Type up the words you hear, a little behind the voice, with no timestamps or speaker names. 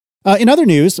In other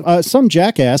news, some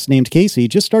jackass named Casey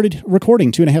just started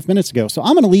recording 2.5 minutes ago. So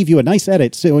I'm going to leave you a nice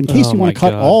edit. So in case you want to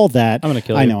cut all that, I'm going to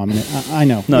kill you. I know. I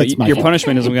know. No, your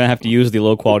punishment is I'm going to have to use the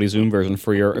low quality Zoom version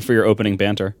for your opening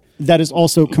banter. That is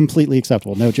also completely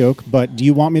acceptable. No joke. But do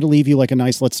you want me to leave you like a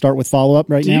nice let's start with follow up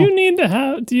right now? Do you need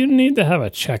to have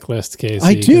a checklist, Casey?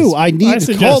 I do. I need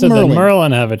to call suggested Merlin. that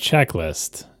Merlin have a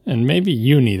checklist. And maybe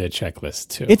you need a checklist,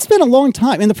 too. It's been a long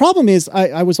time. And the problem is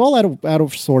I was all out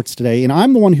of sorts today, and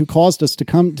I'm the one who caused us to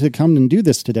come and do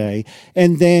this today.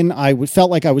 And then I felt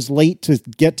like I was late to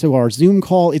get to our Zoom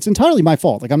call. It's entirely my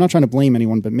fault. Like, I'm not trying to blame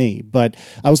anyone but me. But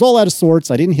I was all out of sorts.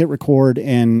 I didn't hit record,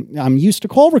 and I'm used to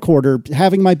Call Recorder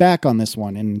having my back on this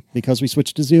one. And because we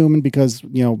switched to Zoom and because,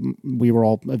 we were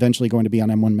all eventually going to be on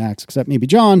M1 Max, except maybe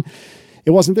John,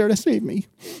 it wasn't there to save me.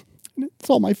 It's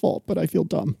all my fault, but I feel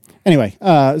dumb. Anyway,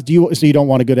 so you don't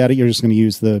want a good edit? You're just going to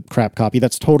use the crap copy.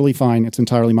 That's totally fine. It's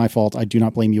entirely my fault. I do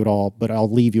not blame you at all, but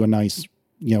I'll leave you a nice,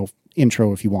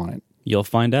 intro if you want it. You'll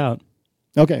find out.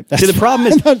 Okay. See, the problem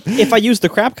is, if I use the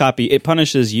crap copy, it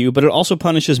punishes you, but it also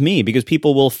punishes me because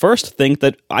people will first think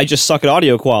that I just suck at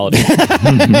audio quality.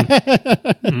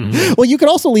 Well, you could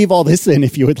also leave all this in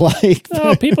if you would like.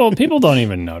 No, people don't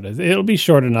even notice. It'll be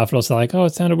short enough. It'll say like, oh,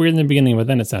 it sounded weird in the beginning, but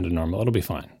then it sounded normal. It'll be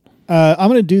fine. I'm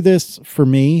going to do this for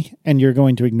me, and you're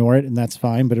going to ignore it, and that's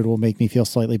fine, but it will make me feel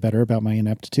slightly better about my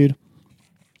ineptitude.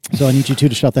 So I need you two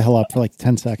to shut the hell up for like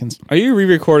 10 seconds. Are you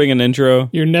re-recording an intro?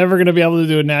 You're never going to be able to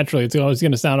do it naturally. It's always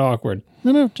going to sound awkward.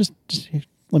 No, just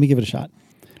let me give it a shot.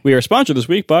 We are sponsored this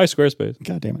week by Squarespace.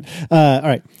 God damn it. All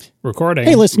right. Recording.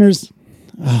 Hey, listeners.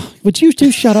 Would you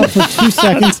two shut up for 2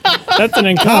 seconds? That's an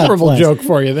incomparable joke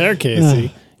for you there,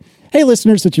 Casey. Hey,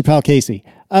 listeners, it's your pal Casey.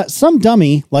 Some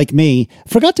dummy, like me,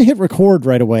 forgot to hit record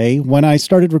right away when I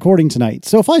started recording tonight.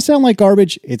 So if I sound like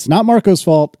garbage, it's not Marco's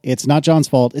fault. It's not John's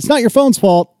fault. It's not your phone's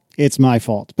fault. It's my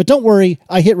fault. But don't worry,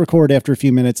 I hit record after a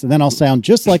few minutes, and then I'll sound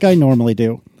just like I normally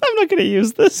do. I'm not going to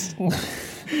use this.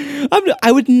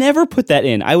 I would never put that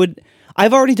in.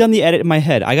 I've already done the edit in my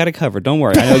head. I got it covered. Don't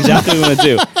worry. I know exactly what I'm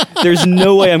going to do. There's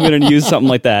no way I'm going to use something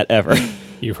like that ever.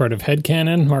 You've heard of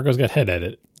headcanon? Marco's got head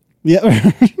edit.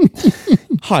 Yeah.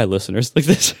 Hi, listeners. Like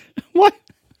this. Why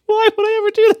would I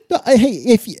ever do that?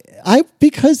 Hey,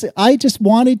 because I just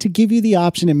wanted to give you the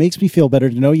option. It makes me feel better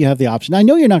to know you have the option. I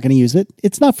know you're not going to use it.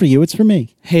 It's not for you. It's for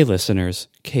me. Hey, listeners.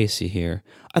 Casey here.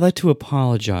 I'd like to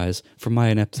apologize for my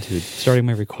ineptitude starting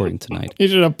my recording tonight. He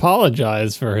should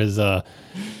apologize for his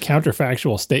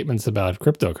counterfactual statements about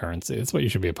cryptocurrency. That's what you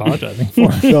should be apologizing for.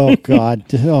 Oh, God.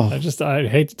 Oh. I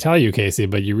hate to tell you, Casey,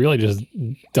 but you really just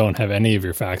don't have any of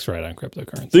your facts right on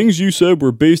cryptocurrency. Things you said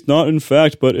were based not in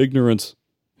fact, but ignorance.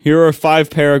 Here are 5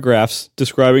 paragraphs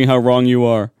describing how wrong you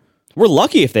are. We're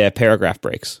lucky if they have paragraph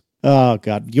breaks. Oh,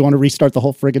 God. You want to restart the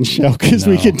whole friggin' show? Because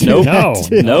we can do that.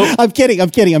 Nope. I'm kidding.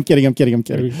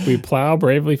 We plow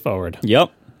bravely forward.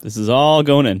 Yep. This is all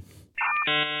going in.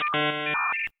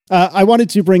 I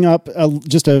wanted to bring up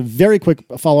just a very quick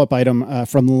follow-up item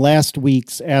from last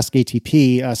week's Ask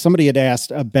ATP. Somebody had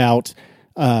asked about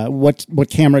what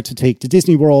camera to take to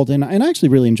Disney World, and I actually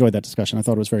really enjoyed that discussion. I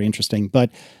thought it was very interesting.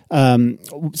 But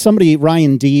somebody,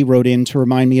 Ryan D., wrote in to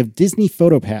remind me of Disney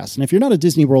PhotoPass. And if you're not a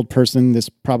Disney World person, this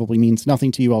probably means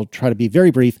nothing to you. I'll try to be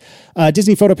very brief.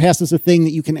 Disney PhotoPass is a thing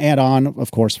that you can add on,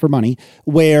 of course, for money,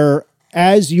 where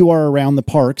as you are around the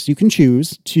parks, you can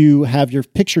choose to have your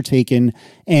picture taken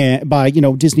by,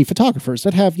 Disney photographers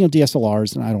that have,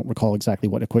 DSLRs. And I don't recall exactly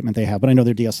what equipment they have, but I know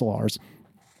they're DSLRs.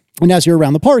 And as you're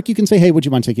around the park, you can say, hey, would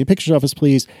you mind taking pictures of us,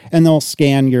 please? And they'll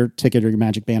scan your ticket or your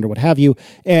Magic Band or what have you.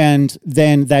 And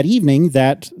then that evening,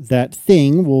 that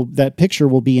picture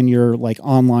will be in your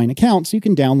online account. So you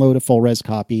can download a full res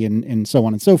copy and so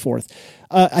on and so forth.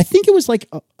 I think it was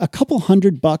a couple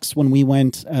 $100 when we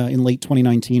went in late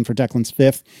 2019 for Declan's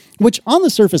 5th, which on the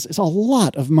surface is a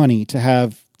lot of money to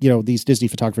have, these Disney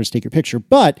photographers take your picture.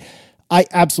 But I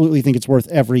absolutely think it's worth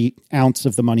every ounce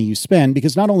of the money you spend,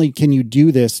 because not only can you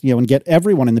do this, and get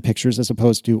everyone in the pictures as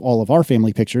opposed to all of our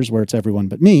family pictures where it's everyone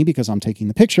but me because I'm taking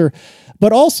the picture,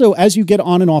 but also as you get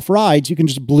on and off rides, you can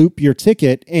just bloop your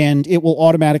ticket and it will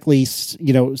automatically,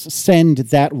 send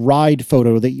that ride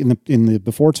photo that in the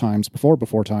before times,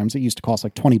 it used to cost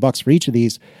like $20 for each of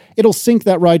these. It'll sync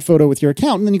that ride photo with your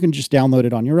account and then you can just download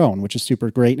it on your own, which is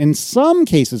super great. In some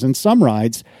cases, in some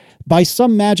rides, by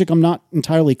some magic I'm not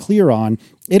entirely clear on,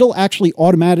 it'll actually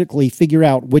automatically figure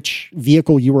out which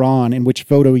vehicle you were on and which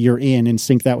photo you're in and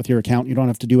sync that with your account. You don't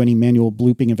have to do any manual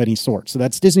blooping of any sort. So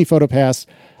that's Disney PhotoPass.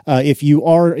 If you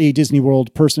are a Disney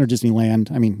World person or Disneyland,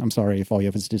 I'm sorry if all you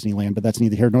have is Disneyland, but that's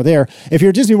neither here nor there. If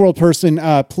you're a Disney World person,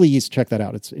 please check that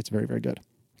out. It's very, very good.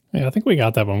 Yeah, I think we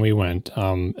got that when we went.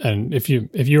 And if you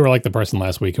were like the person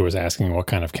last week who was asking what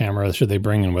kind of camera should they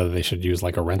bring and whether they should use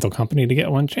like a rental company to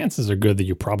get one, chances are good that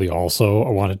you probably also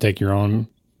want to take your own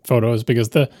photos, because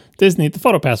the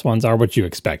PhotoPass ones are what you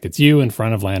expect. It's you in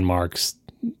front of landmarks,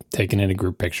 taking in a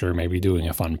group picture, maybe doing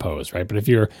a fun pose, right? But if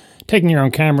you're taking your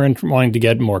own camera and wanting to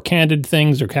get more candid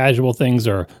things or casual things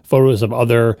or photos of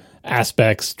other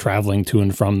aspects, traveling to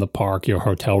and from the park, your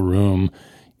hotel room,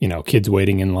 kids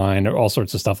waiting in line, or all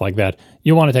sorts of stuff like that,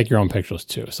 you want to take your own pictures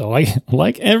too. So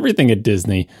like everything at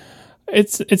Disney,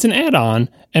 it's an add-on,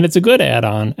 and it's a good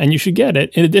add-on, and you should get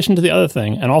it in addition to the other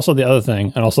thing, and also the other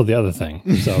thing, and also the other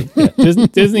thing. So yeah,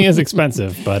 Disney is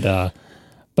expensive, but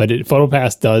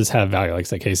PhotoPass does have value. Like I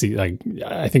said, Casey,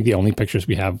 I think the only pictures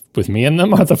we have with me in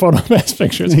them are the PhotoPass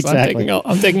pictures. Exactly.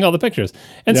 I'm taking all the pictures,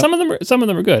 and Yep. some of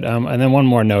them are good. And then one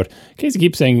more note: Casey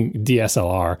keeps saying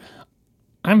DSLR.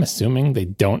 I'm assuming they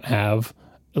don't have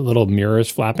little mirrors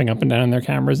flapping up and down in their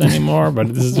cameras anymore,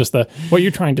 but this is just what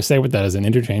you're trying to say with that is an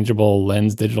interchangeable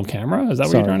lens digital camera? Is that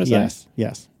what you're trying to say?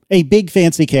 Yes. A big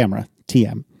fancy camera,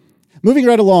 TM. Moving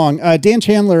right along, Dan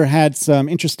Chandler had some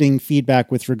interesting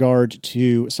feedback with regard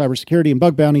to cybersecurity and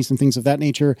bug bounties and things of that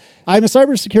nature. I'm a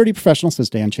cybersecurity professional, says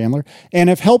Dan Chandler, and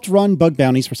have helped run bug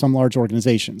bounties for some large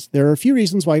organizations. There are a few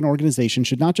reasons why an organization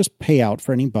should not just pay out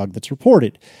for any bug that's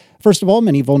reported. First of all,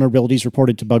 many vulnerabilities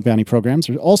reported to bug bounty programs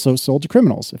are also sold to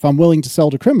criminals. If I'm willing to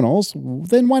sell to criminals,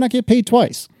 then why not get paid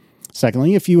twice?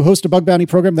 Secondly, if you host a bug bounty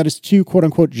program that is too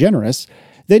quote-unquote generous,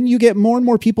 then you get more and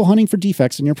more people hunting for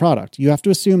defects in your product. You have to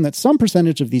assume that some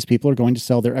percentage of these people are going to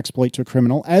sell their exploit to a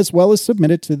criminal as well as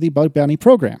submit it to the bug bounty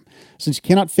program. Since you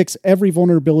cannot fix every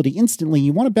vulnerability instantly,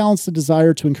 you want to balance the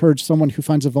desire to encourage someone who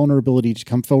finds a vulnerability to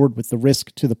come forward with the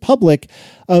risk to the public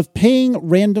of paying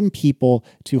random people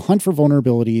to hunt for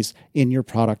vulnerabilities in your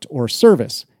product or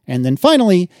service. And then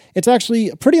finally, it's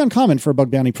actually pretty uncommon for a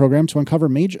bug bounty program to uncover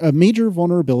a major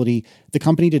vulnerability the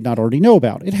company did not already know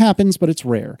about. It happens, but it's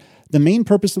rare. The main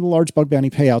purpose of the large bug bounty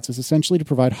payouts is essentially to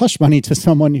provide hush money to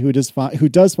someone who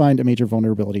does find a major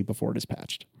vulnerability before it is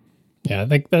patched. Yeah, I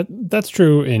think that's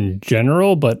true in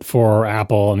general, but for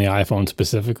Apple and the iPhone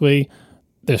specifically,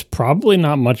 there's probably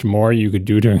not much more you could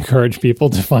do to encourage people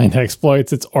to find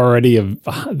exploits. It's already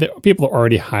people are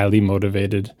already highly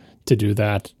motivated to do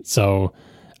that. So,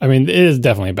 I mean, it is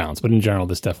definitely a bounce, but in general,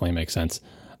 this definitely makes sense.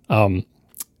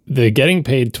 The getting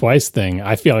paid twice thing,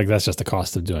 I feel like that's just the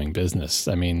cost of doing business.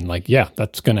 I mean, yeah,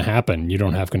 that's going to happen. You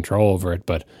don't have control over it,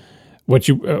 but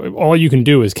all you can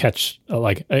do is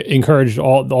encourage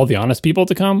all the honest people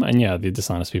to come, and yeah, the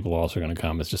dishonest people are also going to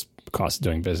come. It's just the cost of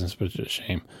doing business, which is a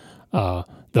shame. The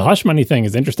hush money thing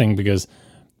is interesting because,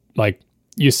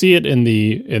 you see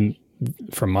it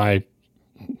from my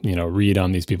read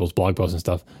on these people's blog posts and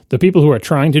stuff, the people who are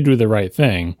trying to do the right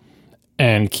thing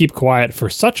and keep quiet for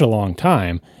such a long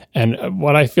time. And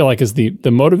what I feel like is the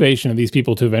motivation of these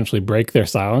people to eventually break their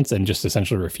silence and just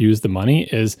essentially refuse the money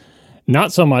is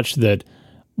not so much that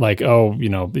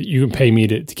you can pay me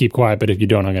to keep quiet, but if you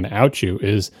don't, I'm going to out you.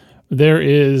 Is there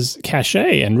is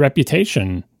cachet and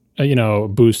reputation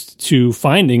boost to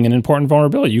finding an important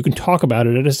vulnerability. You can talk about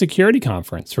it at a security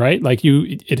conference, right?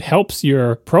 It helps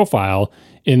your profile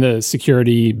in the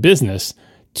security business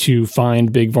to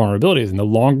find big vulnerabilities. And the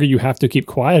longer you have to keep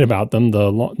quiet about them,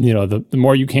 the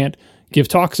more you can't give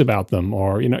talks about them,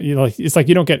 or it's like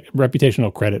you don't get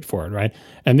reputational credit for it, right?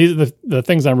 And these are the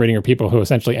things I'm reading are people who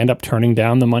essentially end up turning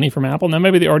down the money from Apple. Now,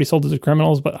 maybe they already sold it to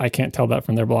criminals, but I can't tell that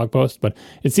from their blog post. But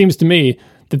it seems to me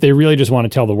that they really just want to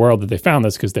tell the world that they found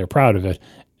this because they're proud of it.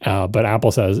 But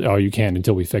Apple says, "Oh, you can't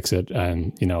until we fix it,"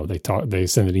 and they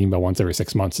send an email once every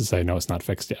 6 months to say, "No, it's not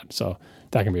fixed yet." So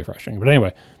that can be frustrating. But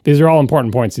anyway, these are all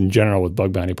important points in general with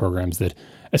bug bounty programs. That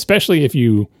especially if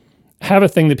you have a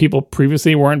thing that people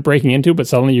previously weren't breaking into, but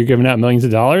suddenly you're giving out millions of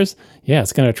dollars, yeah,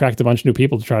 it's going to attract a bunch of new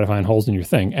people to try to find holes in your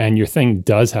thing. And your thing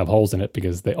does have holes in it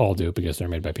because they all do, because they're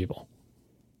made by people.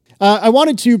 I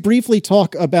wanted to briefly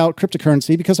talk about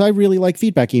cryptocurrency because I really like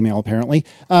feedback email, apparently.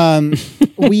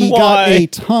 We got a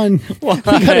ton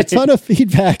of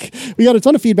feedback. We got a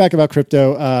ton of feedback about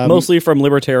crypto. Mostly from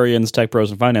libertarians, tech bros,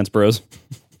 and finance bros.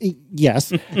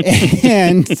 Yes.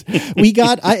 And we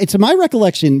got, to my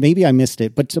recollection, maybe I missed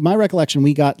it, but to my recollection,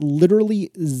 we got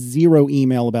literally zero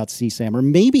email about CSAM, or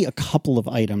maybe a couple of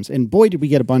items. And boy, did we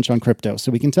get a bunch on crypto.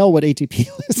 So we can tell what ATP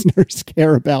listeners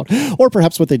care about, or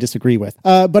perhaps what they disagree with.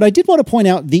 But I did want to point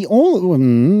out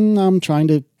I'm trying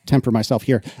to temper myself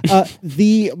here.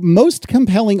 The most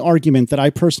compelling argument that I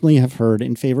personally have heard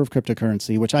in favor of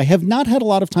cryptocurrency, which I have not had a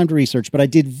lot of time to research, but I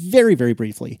did very, very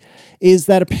briefly, is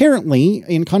that apparently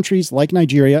in countries like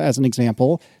Nigeria, as an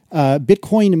example,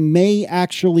 Bitcoin may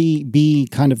actually be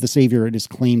kind of the savior it is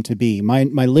claimed to be. My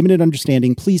limited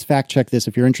understanding, please fact check this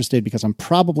if you're interested, because I'm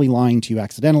probably lying to you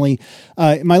accidentally.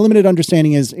 My limited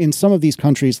understanding is in some of these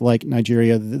countries like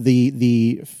Nigeria,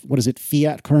 the what is it,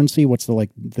 fiat currency? What's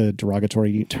the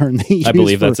derogatory term they use? I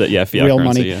believe that's it. Yeah, fiat real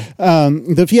currency. Money. Yeah.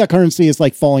 The fiat currency is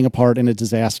like falling apart in a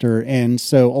disaster, and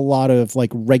so a lot of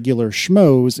like regular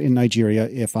schmoes in Nigeria,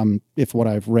 if what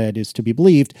I've read is to be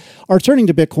believed, are turning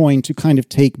to Bitcoin to kind of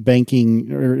take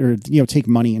banking or take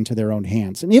money into their own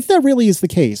hands. And if that really is the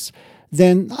case,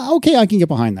 then okay, I can get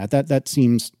behind that. That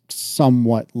seems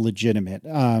somewhat legitimate.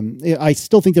 I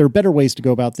still think there are better ways to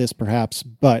go about this, perhaps,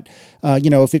 but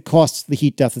if it costs the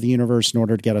heat death of the universe in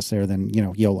order to get us there, then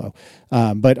YOLO.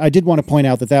 But I did want to point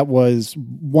out that was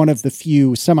one of the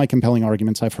few semi-compelling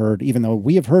arguments I've heard, even though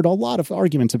we have heard a lot of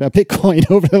arguments about Bitcoin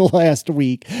over the last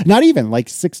week. Not even like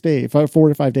 4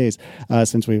 to 5 days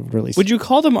since we've released. Would you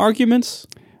call them arguments?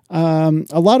 A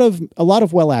lot of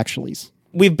well actuallys.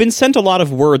 We've been sent a lot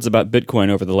of words about Bitcoin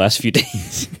over the last few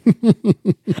days.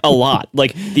 A lot.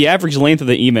 Like the average length of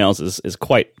the emails is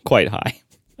quite high.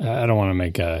 I don't want to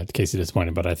make Casey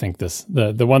disappointed, but I think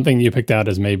the one thing you picked out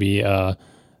as maybe a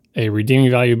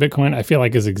redeeming value of Bitcoin, I feel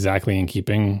like is exactly in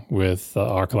keeping with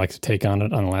our collective take on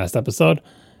it on the last episode.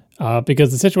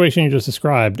 Because the situation you just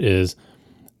described is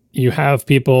you have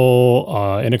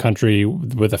people in a country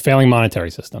with a failing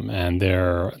monetary system, and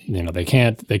they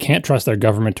can't trust their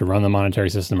government to run the monetary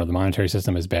system, or the monetary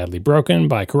system is badly broken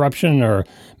by corruption or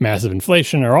massive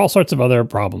inflation or all sorts of other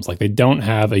problems. Like they don't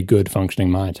have a good functioning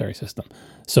monetary system.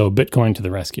 So Bitcoin to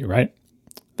the rescue, right?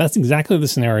 That's exactly the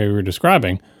scenario we were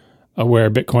describing, where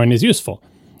Bitcoin is useful.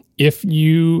 If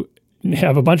you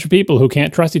have a bunch of people who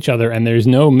can't trust each other, and there's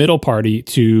no middle party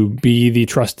to be the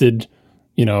trusted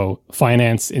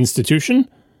finance institution,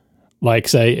 like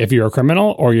say if you're a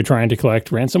criminal or you're trying to collect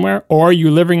ransomware or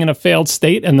you're living in a failed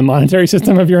state and the monetary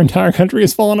system of your entire country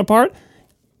is falling apart,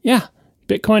 yeah,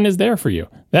 Bitcoin is there for you.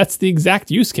 That's the exact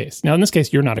use case. Now, in this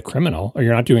case, you're not a criminal or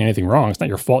you're not doing anything wrong. It's not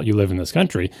your fault you live in this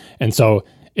country. And so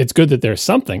it's good that there's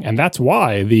something. And that's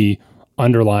why the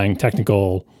underlying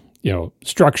technical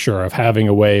structure of having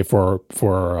a way for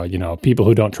people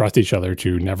who don't trust each other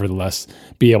to nevertheless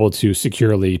be able to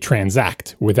securely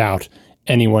transact without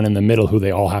anyone in the middle who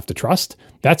they all have to trust.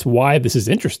 That's why this is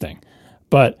interesting.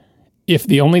 But if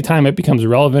the only time it becomes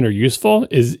relevant or useful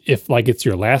is if it's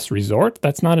your last resort,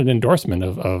 that's not an endorsement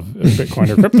of Bitcoin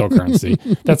or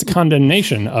cryptocurrency. That's a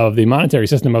condemnation of the monetary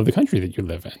system of the country that you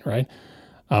live in, right?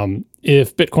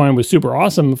 If Bitcoin was super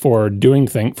awesome for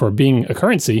being a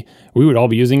currency, we would all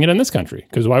be using it in this country,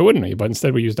 because why wouldn't we? But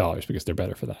instead we use dollars because they're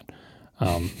better for that.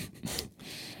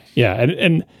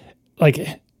 And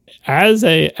as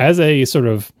a sort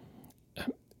of,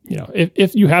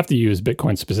 if you have to use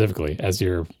Bitcoin specifically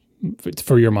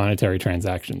for your monetary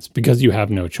transactions because you have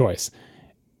no choice,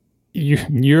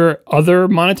 your other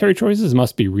monetary choices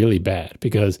must be really bad,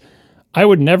 because I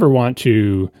would never want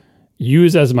to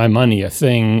use as my money a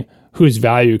thing whose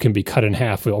value can be cut in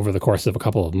half over the course of a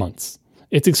couple of months.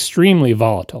 It's extremely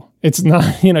volatile. It's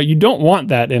not, you don't want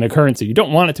that in a currency. You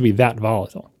don't want it to be that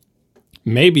volatile.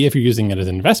 Maybe if you're using it as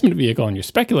an investment vehicle and you're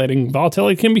speculating,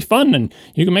 volatility can be fun and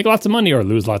you can make lots of money or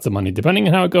lose lots of money, depending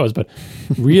on how it goes. But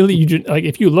really,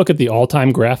 if you look at the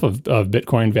all-time graph of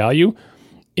Bitcoin value,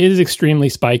 it is extremely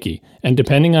spiky. And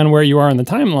depending on where you are in the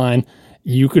timeline,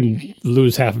 you can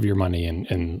lose half of your money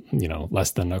in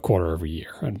less than a quarter of a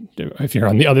year, and if you're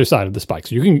on the other side of the spike.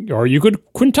 So you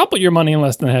could quintuple your money in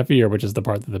less than half a year, which is the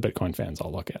part that the Bitcoin fans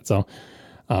all look at. So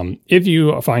if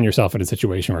you find yourself in a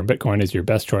situation where Bitcoin is your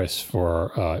best choice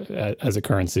for as a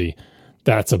currency,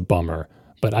 that's a bummer.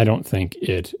 But I don't think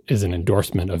it is an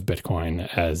endorsement of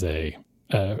Bitcoin as a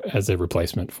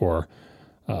replacement for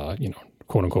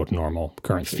quote unquote normal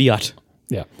currency. Fiat.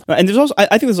 Yeah. And there's also, I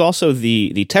think there's also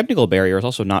the technical barrier is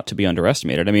also not to be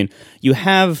underestimated. I mean, you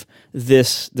have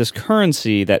this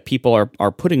currency that people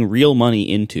are putting real money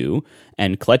into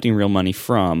and collecting real money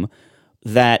from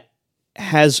that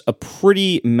has a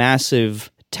pretty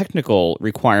massive technical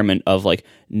requirement of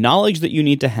knowledge that you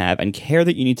need to have and care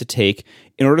that you need to take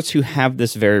in order to have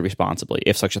this very responsibly,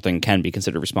 if such a thing can be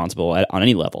considered responsible on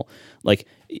any level.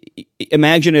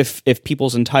 Imagine if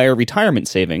people's entire retirement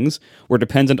savings were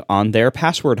dependent on their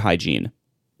password hygiene.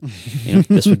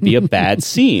 This would be a bad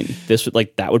scene.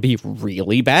 That would be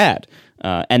really bad.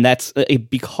 And that's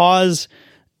because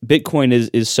Bitcoin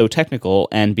is so technical,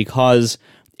 and because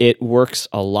it works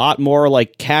a lot more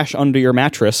like cash under your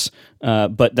mattress,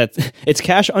 but it's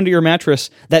cash under your mattress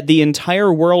that the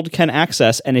entire world can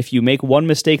access, and if you make one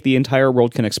mistake, the entire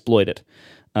world can exploit it.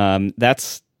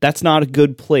 That's not a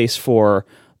good place for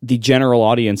the general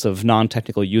audience of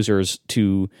non-technical users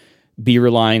to be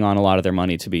relying on a lot of their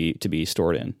money to be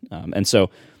stored in. And so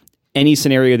any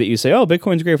scenario that you say, oh,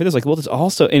 Bitcoin's great for this, like, well, there's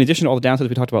also, in addition to all the downsides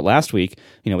we talked about last week,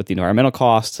 with the environmental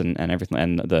costs and everything,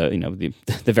 and the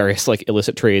various like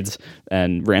illicit trades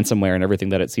and ransomware and everything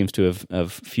that it seems to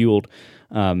have fueled.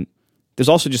 There's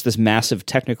also just this massive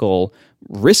technical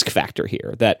risk factor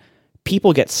here that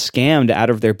people get scammed out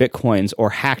of their Bitcoins or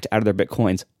hacked out of their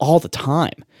Bitcoins all the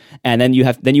time. And then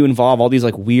you involve all these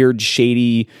like weird,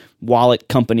 shady wallet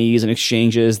companies and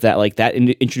exchanges that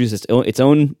introduces its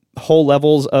own whole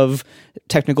levels of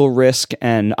technical risk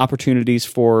and opportunities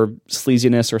for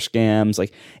sleaziness or scams.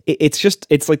 Like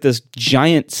it's like this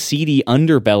giant seedy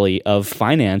underbelly of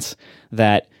finance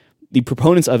that the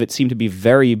proponents of it seem to be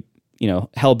very,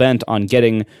 hell bent on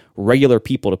getting regular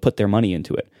people to put their money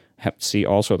into it. See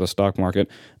also the stock market.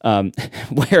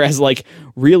 Whereas like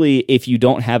really, if you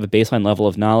don't have a baseline level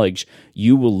of knowledge,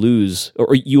 you will lose,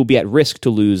 or you will be at risk to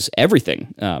lose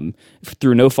everything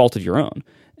through no fault of your own.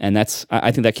 And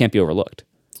I think that can't be overlooked.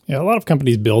 Yeah, a lot of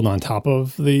companies build on top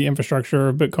of the infrastructure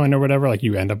of Bitcoin or whatever. Like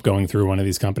you end up going through one of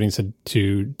these companies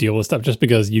to deal with stuff just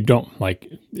because you don't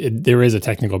there is a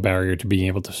technical barrier to being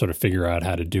able to sort of figure out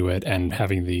how to do it and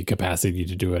having the capacity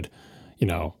to do it,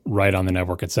 right on the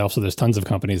network itself. So there's tons of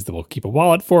companies that will keep a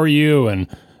wallet for you and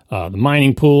the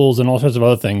mining pools and all sorts of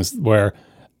other things where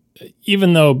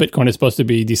even though Bitcoin is supposed to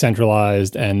be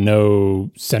decentralized and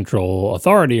no central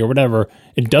authority or whatever,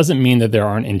 it doesn't mean that there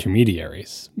aren't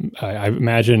intermediaries. I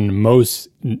imagine most,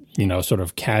 sort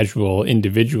of casual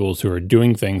individuals who are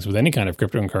doing things with any kind of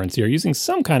cryptocurrency are using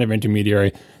some kind of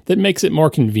intermediary that makes it more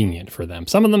convenient for them.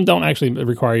 Some of them don't actually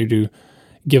require you to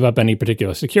give up any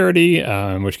particular security,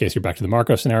 in which case you're back to the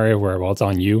Marco scenario where, well, it's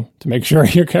on you to make sure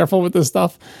you're careful with this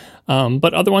stuff.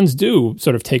 But other ones do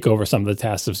sort of take over some of the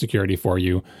tasks of security for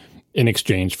you in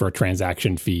exchange for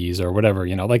transaction fees or whatever,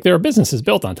 there are businesses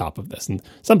built on top of this. And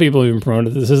some people even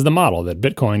promoted this as the model that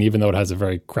Bitcoin, even though it has a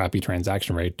very crappy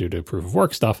transaction rate due to proof of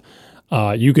work stuff,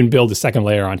 you can build a second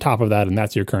layer on top of that, and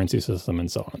that's your currency system and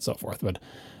so on and so forth. But,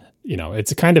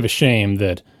 it's a kind of a shame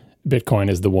that Bitcoin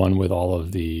is the one with all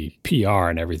of the PR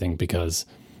and everything, because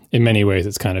in many ways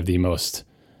it's kind of the most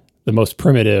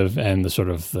primitive and the sort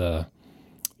of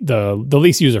the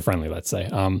least user-friendly, let's say.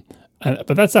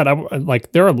 But that said,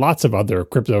 there are lots of other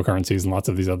cryptocurrencies and lots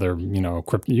of these other,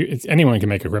 anyone can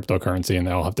make a cryptocurrency and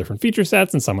they all have different feature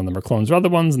sets and some of them are clones of other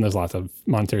ones and there's lots of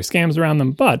monetary scams around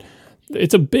them. But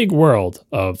it's a big world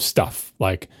of stuff.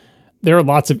 Like there are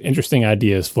lots of interesting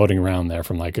ideas floating around there,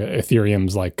 from like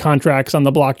Ethereum's like contracts on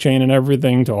the blockchain and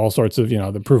everything to all sorts of,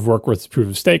 the proof of work versus proof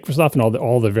of stake for stuff and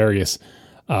all the various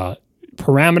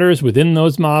parameters within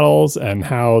those models and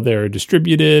how they're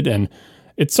distributed. And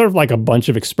it's sort of like a bunch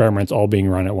of experiments all being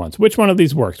run at once. Which one of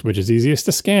these works? Which is easiest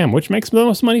to scam? Which makes the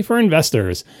most money for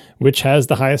investors? Which has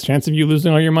the highest chance of you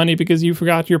losing all your money because you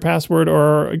forgot your password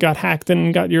or got hacked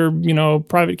and got your,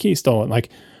 private key stolen? Like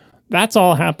that's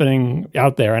all happening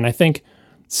out there. And I think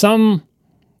some,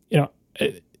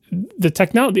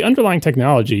 the underlying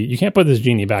technology, you can't put this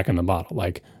genie back in the bottle.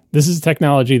 Like this is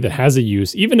technology that has a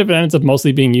use, even if it ends up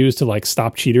mostly being used to like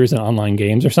stop cheaters in online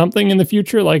games or something in the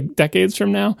future, like decades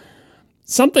from now.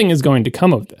 Something is going to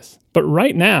come of this. But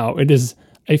right now, it is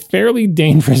a fairly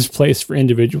dangerous place for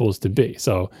individuals to be.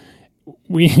 So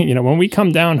we, when we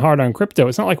come down hard on crypto,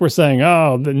 it's not like we're saying,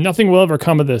 oh, nothing will ever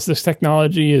come of this. This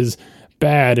technology is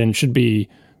bad and should be,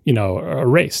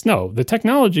 erased. No, the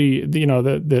technology,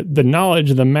 the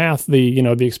knowledge, the math,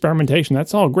 the experimentation,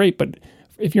 that's all great. But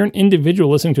if you're an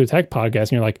individual listening to a tech podcast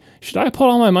and you're like, should I put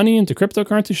all my money into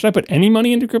cryptocurrency? Should I put any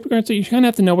money into cryptocurrency? You kind of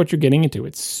have to know what you're getting into.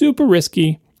 It's super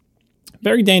risky.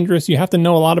 Very dangerous. You have to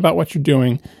know a lot about what you're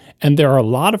doing. And there are a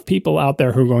lot of people out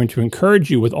there who are going to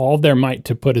encourage you with all of their might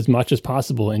to put as much as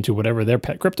possible into whatever their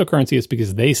pet cryptocurrency is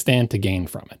because they stand to gain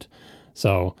from it.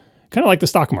 So kind of like the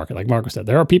stock market, like Marco said,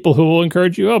 there are people who will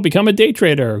encourage you, become a day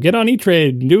trader, get on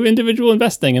E-Trade, do individual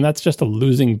investing. And that's just a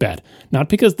losing bet. Not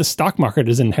because the stock market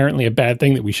is inherently a bad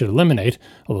thing that we should eliminate,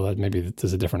 although maybe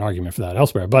there's a different argument for that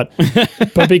elsewhere. But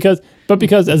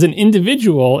because as an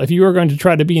individual, if you are going to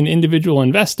try to be an individual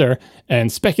investor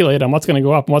and speculate on what's going to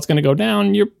go up and what's going to go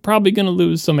down, you're probably going to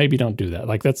lose. So maybe don't do that.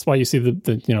 Like that's why you see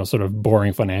the sort of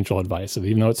boring financial advice of,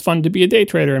 even though it's fun to be a day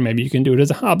trader and maybe you can do it as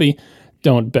a hobby,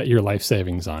 don't bet your life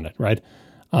savings on it, right?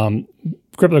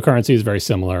 Cryptocurrency is very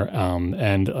similar.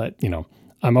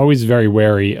 I'm always very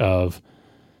wary of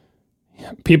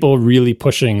people really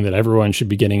pushing that everyone should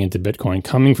be getting into Bitcoin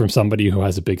coming from somebody who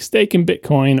has a big stake in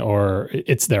Bitcoin, or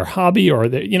it's their hobby, or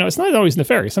it's not always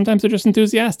nefarious. Sometimes they're just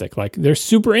enthusiastic. Like they're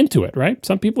super into it, right?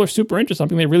 Some people are super into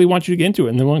something. They really want you to get into it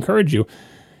and they will encourage you.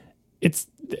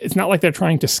 it's not like they're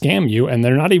trying to scam you, and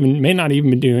they're may not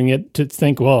even be doing it to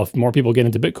think, well, if more people get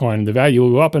into Bitcoin, the value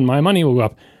will go up and my money will go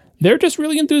up. They're just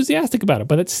really enthusiastic about it,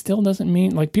 but it still doesn't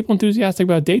mean, like, people enthusiastic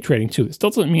about day trading too. It still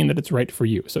doesn't mean that it's right for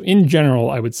you. So in general,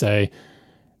 I would say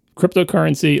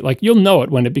cryptocurrency, like, you'll know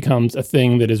it when it becomes a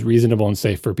thing that is reasonable and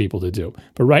safe for people to do.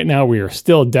 But right now we are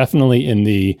still definitely in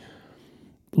the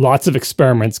lots of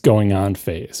experiments going on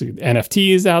phase. So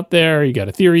NFTs out there, you got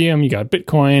Ethereum, you got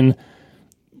Bitcoin.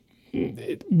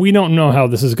 We don't know how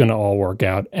this is going to all work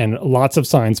out, and lots of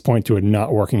signs point to it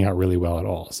not working out really well at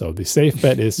all. So the safe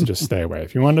bet is to just stay away.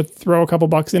 If you want to throw a couple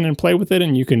bucks in and play with it,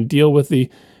 and you can deal with the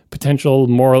potential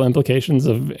moral implications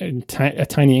of a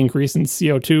tiny increase in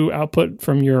CO2 output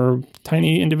from your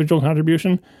tiny individual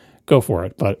contribution, go for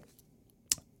it. But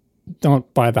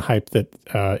don't buy the hype that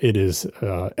it is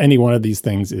any one of these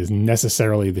things is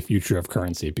necessarily the future of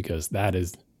currency, because that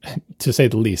is, to say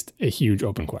the least, a huge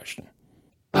open question.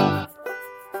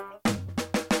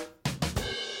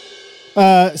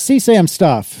 CSAM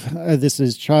stuff. This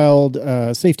is child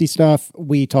safety stuff.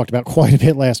 We talked about quite a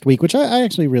bit last week, which I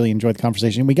actually really enjoyed the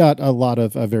conversation. We got a lot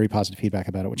of very positive feedback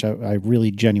about it, which I really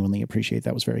genuinely appreciate.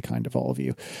 That was very kind of all of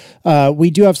you.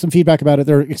 We do have some feedback about it,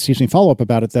 follow-up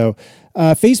about it, though.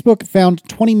 Facebook found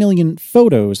 20 million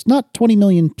photos, not 20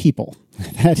 million people.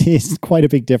 That is quite a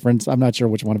big difference. I'm not sure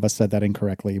which one of us said that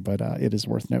incorrectly, but it is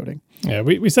worth noting. Yeah,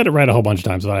 we said it right a whole bunch of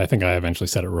times, but I think I eventually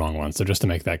said it wrong once. So just to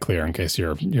make that clear, in case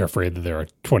you're afraid that there are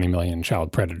 20 million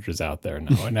child predators out there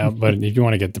now. But if you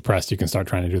want to get depressed, you can start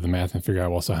trying to do the math and figure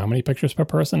out, well, so how many pictures per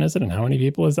person is it, and how many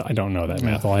people is it? I don't know that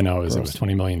math. All I know is it was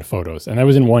 20 million photos, and that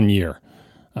was in 1 year.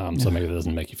 So maybe that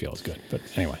doesn't make you feel as good. But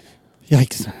anyway.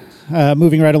 Yikes.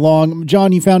 Moving right along.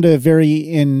 John, you found a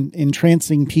very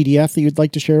entrancing PDF that you'd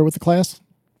like to share with the class?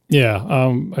 Yeah,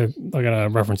 I'm going to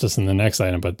reference this in the next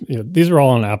item, but these are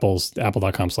all on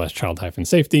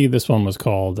apple.com/child-safety. This one was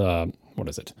called,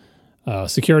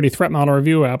 Security Threat Model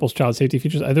Review, Apple's Child Safety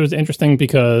Features. It was interesting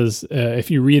because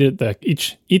if you read it,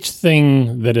 each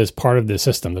thing that is part of the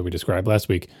system that we described last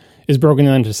week is broken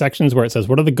into sections where it says,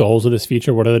 what are the goals of this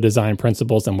feature, what are the design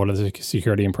principles, and what are the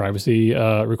security and privacy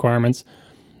requirements.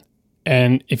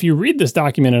 And if you read this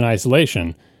document in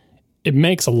isolation, it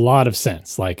makes a lot of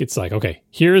sense. Like, it's like, okay,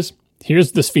 here's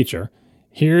this feature.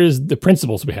 Here's the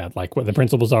principles we had. Like, what the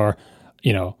principles are,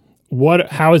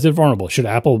 how is it vulnerable? Should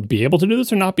Apple be able to do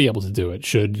this or not be able to do it?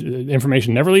 Should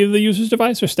information never leave the user's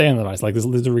device or stay on the device? Like,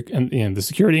 the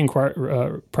security and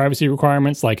privacy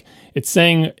requirements. Like, it's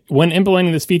saying, when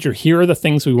implementing this feature, here are the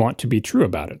things we want to be true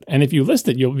about it. And if you list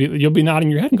it, you'll be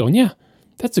nodding your head and going, yeah,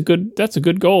 that's a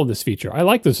good goal of this feature. I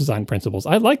like those design principles.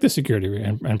 I like the security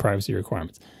and privacy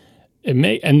requirements.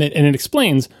 It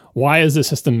explains why is the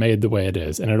system made the way it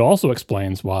is. And it also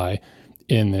explains why,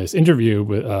 in this interview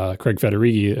with Craig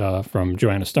Federighi from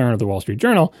Joanna Stern of the Wall Street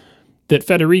Journal, that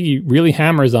Federighi really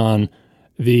hammers on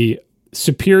the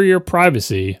superior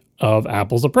privacy of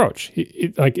Apple's approach.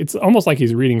 It's almost like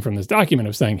he's reading from this document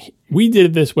of saying, we did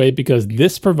it this way because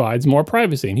this provides more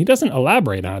privacy. And he doesn't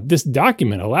elaborate on it. This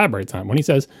document elaborates on it. When he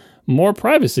says more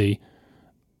privacy,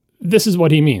 this is what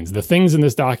he means. The things in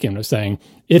this document are saying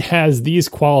it has these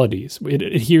qualities. It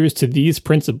adheres to these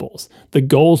principles. The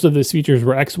goals of this feature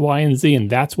were X, Y, and Z, and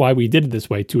that's why we did it this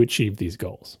way, to achieve these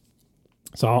goals.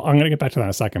 So I'm going to get back to that in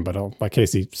a second, but I'll let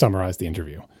Casey summarize the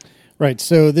interview. Right.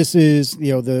 So this is,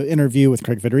 the interview with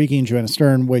Craig Federighi and Joanna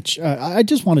Stern, which I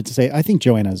just wanted to say, I think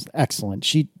Joanna is excellent.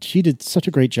 She did such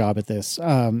a great job at this.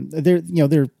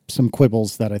 There are some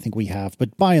quibbles that I think we have,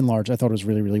 but by and large, I thought it was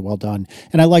really, really well done.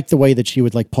 And I liked the way that she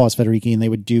would pause Federighi and they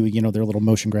would do, their little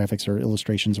motion graphics or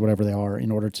illustrations, whatever they are,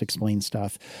 in order to explain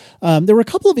stuff. There were a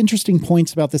couple of interesting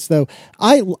points about this, though.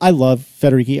 I love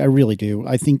Federighi. I really do.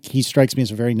 I think he strikes me as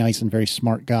a very nice and very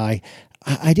smart guy.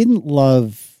 I didn't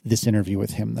love this interview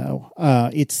with him, though.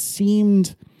 It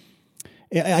seemed,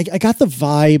 I got the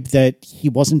vibe that he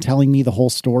wasn't telling me the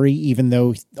whole story, even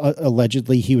though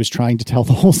allegedly he was trying to tell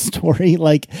the whole story.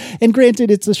 And granted,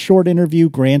 it's a short interview.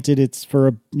 Granted, it's for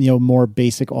a more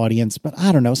basic audience. But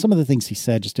I don't know. Some of the things he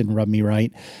said just didn't rub me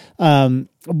right. One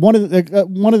of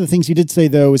the things he did say,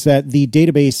 though, is that the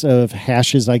database of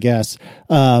hashes, I guess,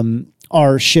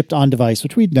 are shipped on device,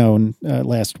 which we'd known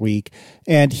last week.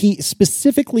 And he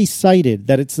specifically cited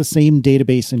that it's the same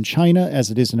database in China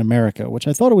as it is in America, which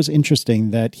I thought it was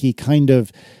interesting that he kind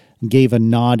of gave a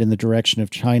nod in the direction of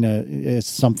China as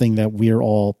something that we're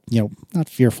all, not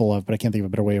fearful of, but I can't think of a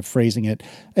better way of phrasing it.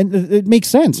 And it makes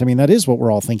sense. I mean, that is what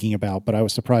we're all thinking about, but I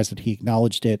was surprised that he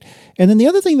acknowledged it. And then the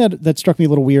other thing that struck me a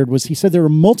little weird was he said there are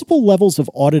multiple levels of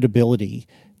auditability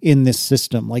in this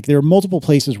system. Like there are multiple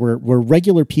places where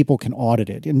regular people can audit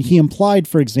it. And he implied,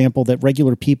 for example, that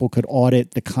regular people could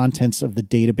audit the contents of the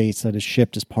database that is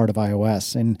shipped as part of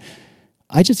iOS. And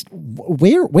I just,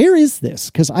 where is this?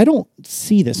 Because I don't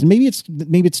see this. And maybe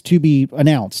it's to be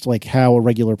announced, like how a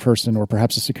regular person or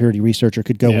perhaps a security researcher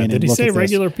could go in and look at this. Did he say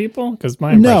regular people? Because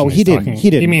my impression no, he didn't. He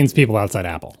didn't. He means people outside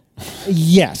Apple.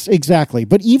 Yes, exactly.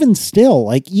 But even still,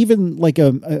 like even like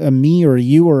a me or a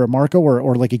you or a Marco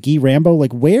or like a Guy Rambo,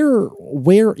 like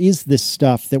where is this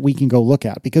stuff that we can go look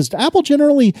at? Because Apple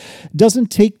generally doesn't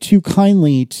take too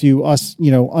kindly to us,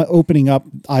 opening up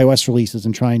iOS releases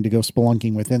and trying to go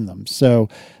spelunking within them. So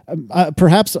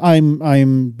perhaps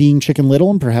I'm being Chicken Little,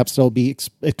 and perhaps there'll be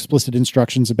explicit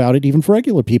instructions about it, even for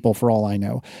regular people, for all I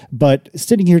know. But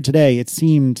sitting here today, it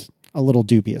seemed a little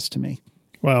dubious to me.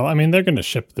 Well, I mean, they're going to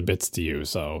ship the bits to you,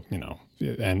 so,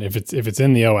 and if it's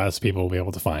in the OS, people will be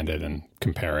able to find it and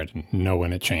compare it and know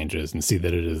when it changes and see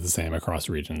that it is the same across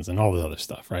regions and all this other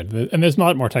stuff, right? And there's a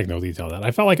lot more technical detail that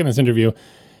I felt like in this interview,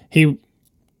 he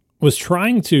was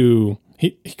trying to,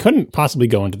 he couldn't possibly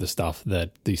go into the stuff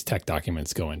that these tech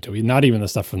documents go into. Not even the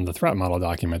stuff from the threat model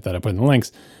document that I put in the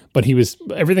links, but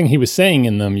everything he was saying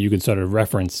in them, you could sort of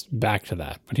reference back to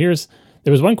that. But there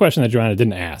was one question that Joanna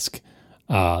didn't ask,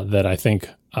 that I think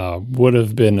would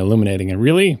have been illuminating, and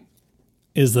really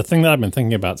is the thing that I've been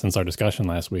thinking about since our discussion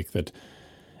last week, that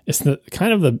it's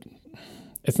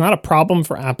it's not a problem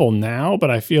for Apple now, but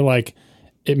I feel like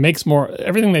it makes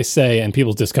everything they say and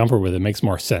people's discomfort with it makes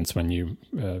more sense when you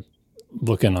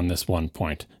look in on this one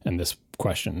point and this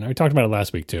question. Now, we talked about it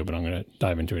last week too, but I'm going to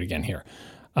dive into it again here.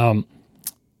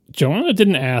 Joanna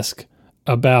didn't ask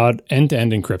about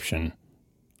end-to-end encryption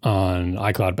on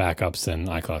iCloud backups and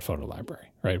iCloud Photo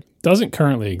Library, right? Doesn't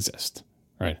currently exist,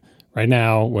 right? Right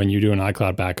now, when you do an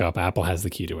iCloud backup, Apple has the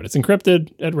key to it. It's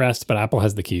encrypted at rest, but Apple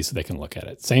has the key so they can look at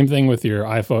it. Same thing with your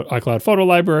iCloud Photo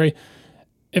Library.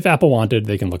 If Apple wanted,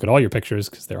 they can look at all your pictures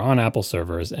because they're on Apple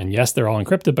servers. And yes, they're all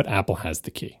encrypted, but Apple has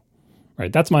the key,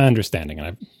 right? That's my understanding. And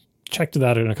I've checked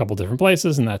that in a couple different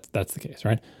places, and that's the case,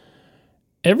 right?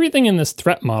 Everything in this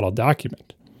threat model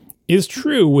document is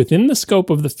true within the scope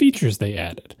of the features they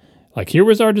added. Like, here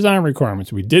was our design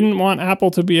requirements. We didn't want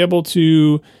Apple to be able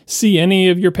to see any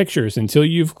of your pictures until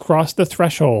you've crossed the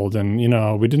threshold. And,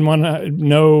 we didn't want to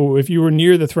know if you were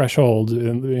near the threshold,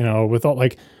 with all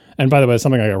and by the way,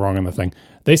 something I got wrong on the thing.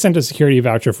 They sent a security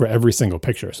voucher for every single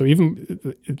picture. So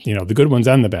even, the good ones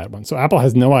and the bad ones. So Apple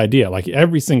has no idea, like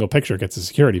every single picture gets a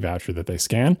security voucher that they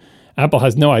scan. Apple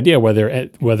has no idea whether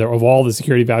of all the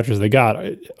security vouchers they got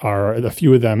are a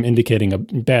few of them indicating a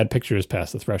bad pictures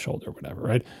past the threshold or whatever,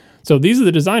 right? So these are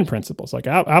the design principles. Like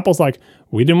Apple's like,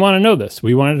 we didn't want to know this.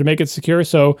 We wanted to make it secure,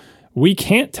 so we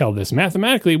can't tell this.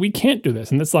 Mathematically, we can't do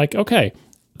this. And it's like, okay,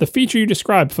 the feature you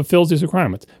described fulfills these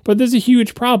requirements. But there's a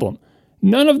huge problem.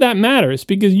 None of that matters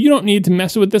because you don't need to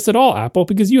mess with this at all, Apple,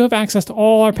 because you have access to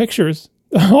all our pictures.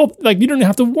 You don't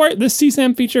have to worry. This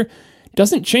CSAM feature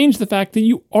doesn't change the fact that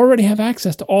you already have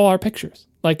access to all our pictures.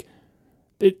 Like,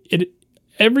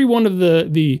 every one of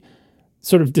the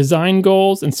sort of design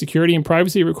goals and security and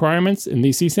privacy requirements in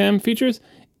these CSAM features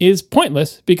is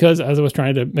pointless because, as I was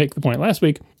trying to make the point last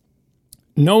week,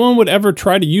 no one would ever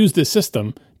try to use this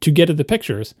system to get at the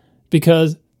pictures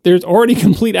because there's already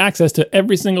complete access to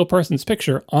every single person's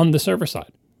picture on the server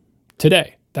side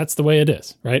today. That's the way it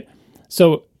is, right?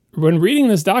 So when reading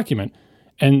this document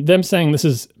and them saying this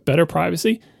is better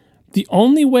privacy, the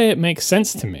only way it makes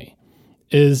sense to me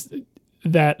is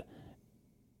that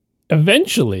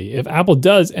eventually, if Apple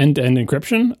does end-to-end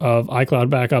encryption of iCloud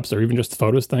backups or even just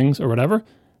Photos things or whatever,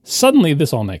 suddenly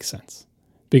this all makes sense.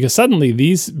 Because suddenly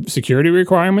these security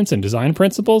requirements and design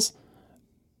principles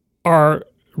are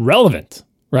relevant,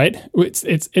 right?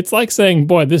 It's like saying,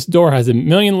 boy, this door has 1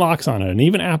 million locks on it and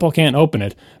even Apple can't open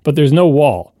it, but there's no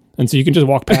wall. And so you can just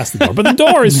walk past the door. But the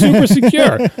door is super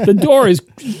secure. The door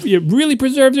it really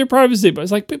preserves your privacy. But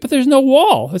it's like, but there's no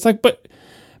wall. It's like, but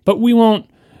we'll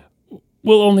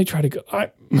only try to go.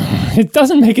 It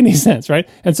doesn't make any sense, right?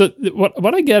 And so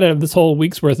what I get out of this whole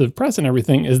week's worth of press and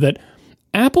everything is that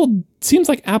seems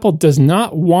like Apple does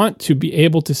not want to be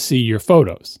able to see your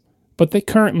photos, but they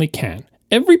currently can.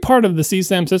 Every part of the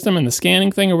CSAM system and the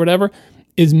scanning thing or whatever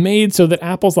is made so that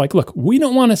Apple's like, look, we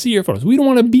don't want to see your photos. We don't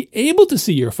want to be able to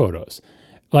see your photos.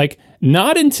 Like,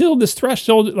 not until this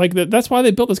threshold, like that's why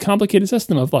they built this complicated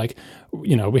system of like,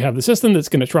 we have the system that's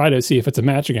going to try to see if it's a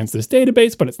match against this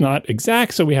database, but it's not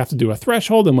exact. So we have to do a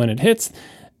threshold. And when it hits,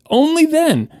 only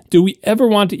then do we ever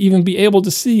want to even be able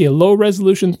to see a low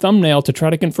resolution thumbnail to try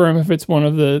to confirm if it's one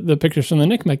of the pictures from the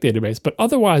NCMEC database. But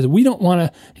otherwise, we don't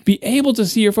want to be able to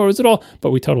see your photos at all,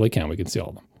 but we totally can. We can see all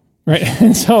of them. right?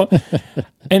 And so,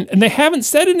 and they haven't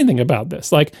said anything about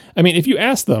this. Like, I mean, if you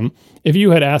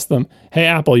had asked them, hey,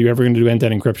 Apple, you ever going to do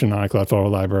end-to-end encryption on iCloud Photo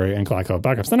Library and iCloud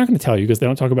Backups? They're not going to tell you because they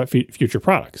don't talk about future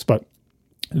products. But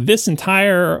this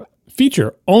entire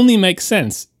feature only makes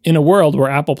sense in a world where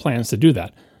Apple plans to do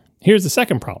that. Here's the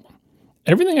second problem.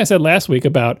 Everything I said last week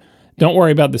about don't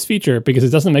worry about this feature because it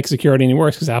doesn't make security any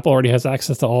worse because Apple already has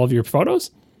access to all of your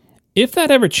photos. If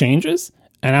that ever changes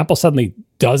and Apple suddenly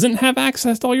doesn't have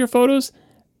access to all your photos,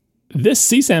 this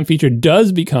CSAM feature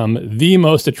does become the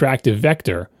most attractive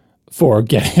vector for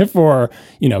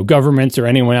governments or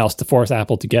anyone else to force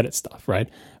Apple to get its stuff, right?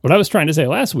 What I was trying to say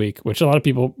last week, which a lot of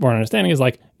people weren't understanding, is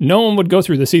like no one would go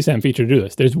through the CSAM feature to do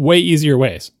this. There's way easier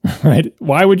ways, right?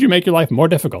 Why would you make your life more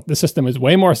difficult? The system is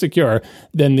way more secure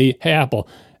than the, hey, Apple,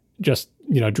 just,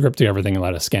 drip to everything and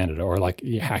let us scan it, or like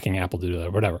hacking Apple to do that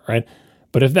or whatever, right?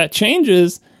 But if that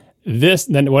changes,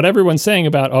 then what everyone's saying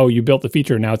about, oh, you built the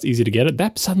feature, now it's easy to get it,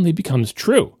 that suddenly becomes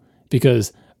true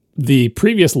because the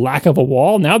previous lack of a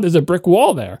wall, now there's a brick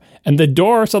wall there. And the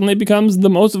door suddenly becomes the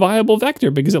most viable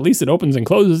vector because at least it opens and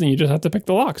closes and you just have to pick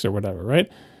the locks or whatever, right?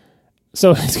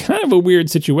 So it's kind of a weird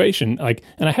situation. And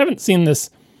I haven't seen this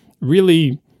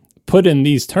really put in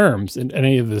these terms in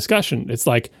any of the discussion. It's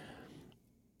like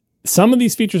some of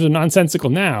these features are nonsensical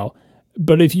now,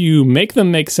 but if you make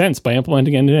them make sense by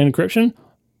implementing end-to-end encryption,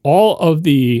 all of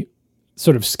the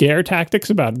sort of scare tactics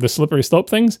about the slippery slope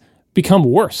things become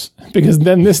worse, because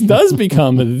then this does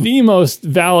become the most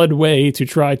valid way to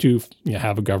try to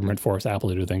have a government force Apple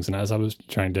to do things. And as I was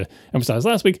trying to emphasize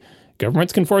last week,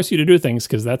 governments can force you to do things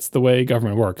because that's the way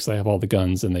government works. They have all the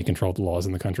guns and they control the laws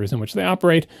in the countries in which they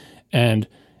operate. And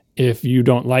if you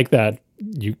don't like that,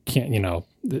 you can't,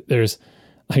 there's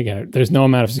no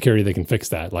amount of security that can fix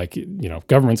that.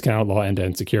 Governments can outlaw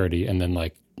end-to-end security and then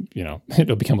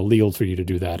it'll become illegal for you to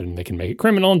do that and they can make it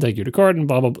criminal and take you to court and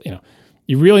blah, blah, blah.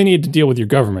 You really need to deal with your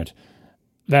government.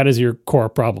 That is your core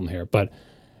problem here. But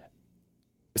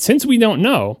since we don't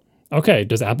know, okay,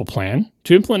 does Apple plan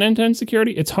to implement end-to-end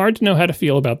security? It's hard to know how to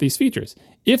feel about these features.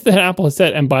 If Apple has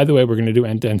said, and by the way, we're going to do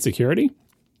end-to-end security,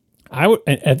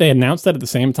 if they announced that at the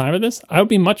same time of this, I would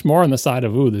be much more on the side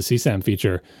of, the CSAM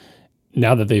feature.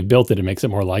 Now that they've built it, it makes it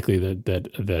more likely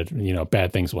that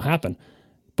bad things will happen.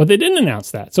 But they didn't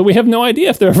announce that. So we have no idea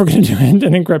if they're ever going to do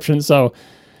end-to-end encryption. So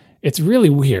it's really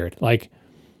weird.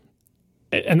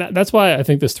 And that's why I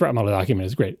think this threat model document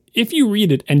is great. If you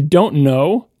read it and don't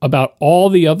know about all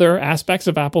the other aspects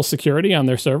of Apple's security on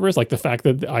their servers, like the fact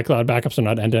that the iCloud backups are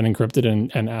not end-to-end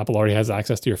encrypted and Apple already has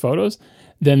access to your photos,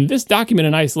 then this document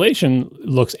in isolation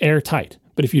looks airtight.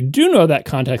 But if you do know that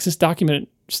context, this document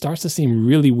starts to seem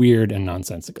really weird and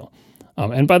nonsensical.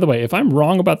 And by the way, if I'm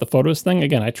wrong about the photos thing,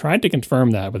 again, I tried to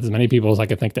confirm that with as many people as I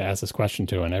could think to ask this question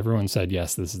to, and everyone said,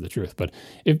 yes, this is the truth. But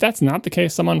if that's not the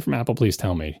case, someone from Apple, please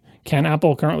tell me. Can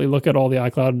Apple currently look at all the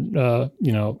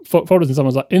iCloud, photos in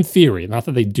someone's, in theory, not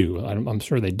that they do, I'm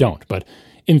sure they don't, but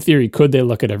in theory, could they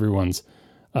look at everyone's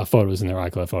photos in their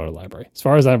iCloud photo library? As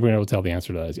far as I've been able to tell, the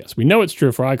answer to that is yes. We know it's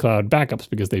true for iCloud backups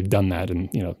because they've done that, and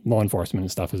law enforcement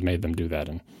and stuff has made them do that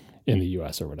in the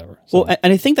U.S. or whatever. So. Well,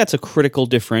 and I think that's a critical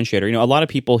differentiator. A lot of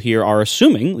people here are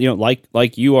assuming,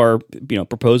 like you are,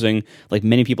 proposing, like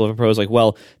many people have proposed,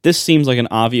 well, this seems like an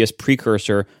obvious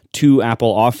precursor to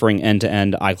Apple offering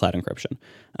end-to-end iCloud encryption.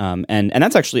 And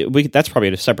that's actually, that's probably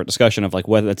a separate discussion of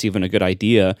whether that's even a good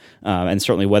idea, and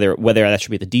certainly whether that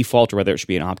should be the default or whether it should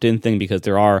be an opt-in thing, because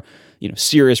there are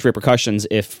serious repercussions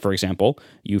if, for example,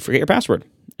 you forget your password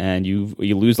and you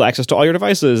lose access to all your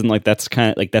devices, and that's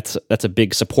kind of that's a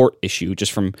big support issue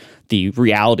just from the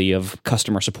reality of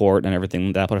customer support and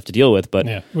everything that Apple have to deal with. But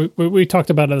yeah, we talked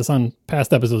about this on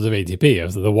past episodes of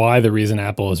ATP. The reason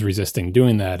Apple is resisting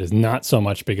doing that is not so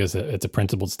much because it's a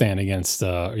principled stand against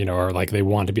or they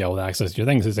want to be able to access your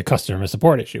things. It's a customer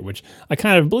support issue, which I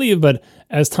kind of believe. But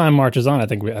as time marches on, I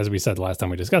think as we said last time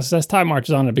we discussed this, as time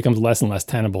marches on, it becomes less and less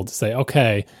tenable to say,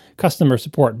 okay, customer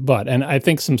support. And I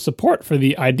think some support for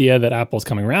the idea that Apple's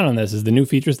coming around on this is the new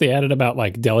features they added about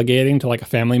delegating to a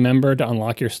family member to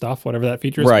unlock your stuff, whatever that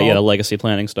feature is right, called. Yeah, the legacy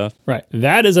planning stuff. Right.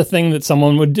 That is a thing that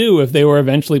someone would do if they were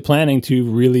eventually planning to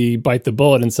really bite the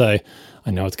bullet and say,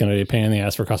 I know it's going to be a pain in the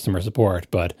ass for customer support,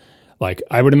 but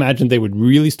I would imagine they would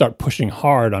really start pushing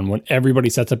hard on when everybody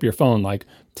sets up your phone,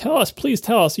 please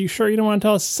tell us, are you sure you don't want to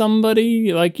tell us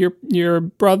somebody, your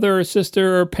brother or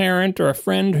sister or parent or a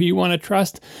friend who you want to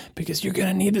trust, because you're going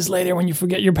to need this later when you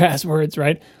forget your passwords,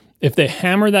 right? If they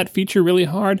hammer that feature really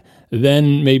hard,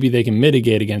 then maybe they can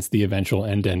mitigate against the eventual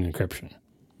end-to-end encryption.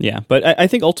 Yeah, but I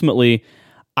think ultimately,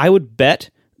 I would bet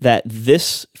that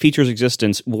this feature's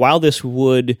existence, while this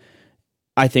would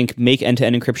I think, make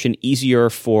end-to-end encryption easier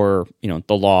for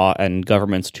the law and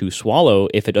governments to swallow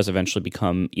if it does eventually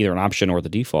become either an option or the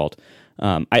default.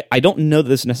 I don't know that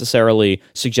this necessarily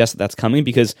suggests that that's coming,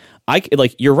 because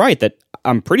you're right that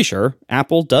I'm pretty sure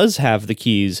Apple does have the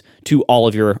keys to all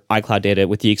of your iCloud data,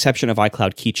 with the exception of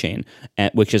iCloud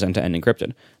Keychain, which is end-to-end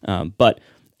encrypted. But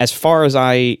as far as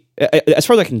I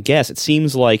can guess, it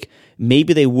seems like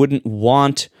maybe they wouldn't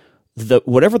want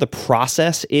whatever the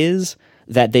process is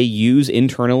that they use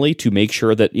internally to make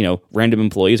sure that random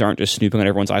employees aren't just snooping on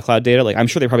everyone's iCloud data. Like, I'm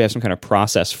sure they probably have some kind of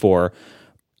process for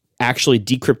actually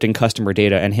decrypting customer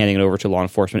data and handing it over to law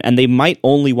enforcement, and they might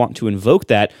only want to invoke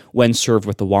that when served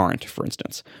with the warrant, for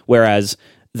instance. Whereas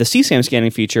the CSAM scanning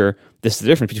feature, this is the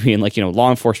difference between law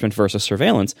enforcement versus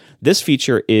surveillance. This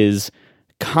feature is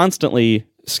constantly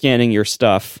scanning your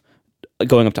stuff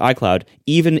going up to iCloud,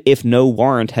 even if no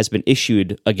warrant has been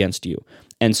issued against you.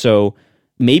 And so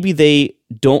maybe they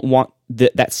don't want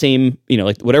that same,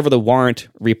 whatever the warrant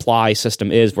reply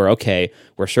system is, where, okay,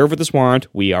 we're served with this warrant,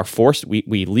 we are forced,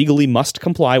 we legally must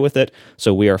comply with it,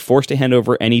 so we are forced to hand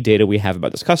over any data we have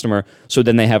about this customer, so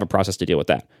then they have a process to deal with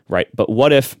that, right? But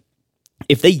what if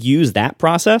they use that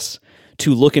process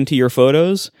to look into your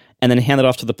photos and then hand it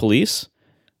off to the police?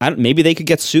 Maybe they could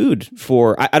get sued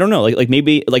for, I don't know,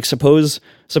 maybe suppose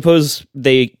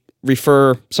they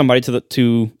refer somebody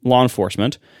to law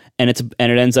enforcement, and it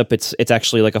ends up it's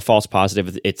actually like a false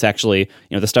positive. It's actually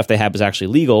the stuff they have is actually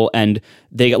legal, and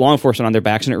they get law enforcement on their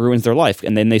backs, and it ruins their life,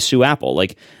 and then they sue Apple.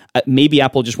 Maybe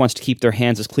Apple just wants to keep their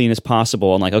hands as clean as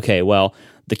possible, and okay, well,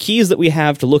 the keys that we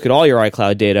have to look at all your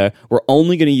iCloud data, we're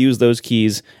only going to use those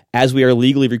keys as we are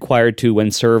legally required to when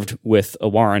served with a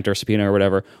warrant or subpoena or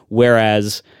whatever.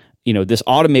 Whereas this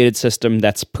automated system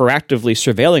that's proactively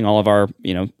surveilling all of our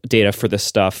data for this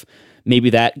stuff, maybe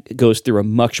that goes through a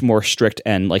much more strict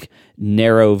and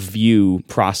narrow view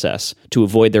process to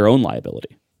avoid their own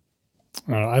liability.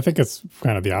 I think it's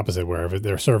kind of the opposite, where if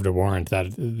they're served a warrant,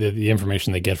 that the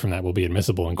information they get from that will be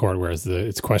admissible in court, whereas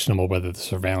it's questionable whether the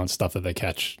surveillance stuff that they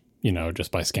catch,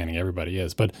 just by scanning everybody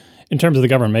is. But in terms of the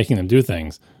government making them do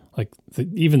things,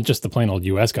 even just the plain old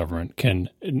U.S. government can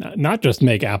not just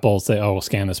make Apple say, oh, we'll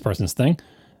scan this person's thing.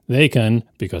 They can,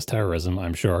 because terrorism,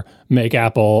 I'm sure, make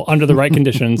Apple, under the right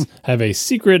conditions, have a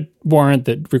secret warrant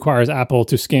that requires Apple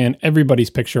to scan everybody's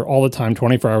picture all the time,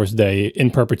 24 hours a day, in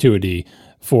perpetuity,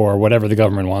 for whatever the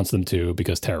government wants them to,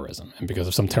 because terrorism, and because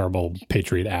of some terrible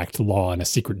Patriot Act law and a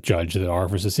secret judge that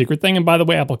offers a secret thing. And by the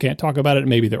way, Apple can't talk about it.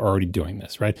 Maybe they're already doing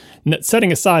this, right?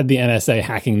 Setting aside the NSA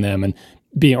hacking them and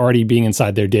already being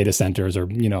inside their data centers, or,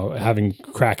 having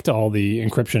cracked all the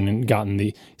encryption and gotten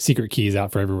the secret keys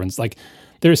out for everyone's,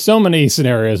 there's so many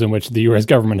scenarios in which the U.S.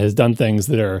 government has done things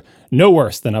that are no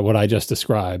worse than what I just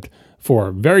described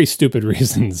for very stupid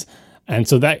reasons. And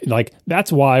so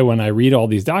that's why when I read all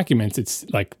these documents, it's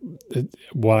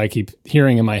what I keep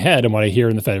hearing in my head and what I hear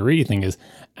in the Federighi thing is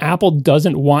Apple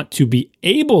doesn't want to be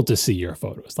able to see your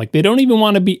photos. They don't even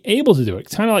want to be able to do it.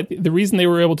 It's kind of like the reason they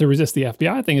were able to resist the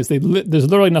FBI thing is there's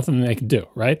literally nothing they can do,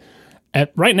 right?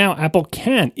 Right now, Apple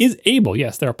is able,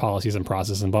 yes, there are policies and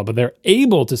processes involved, but they're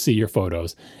able to see your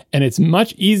photos. And it's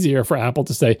much easier for Apple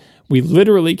to say, we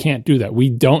literally can't do that. We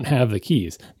don't have the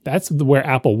keys. That's where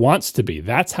Apple wants to be.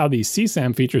 That's how these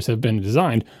CSAM features have been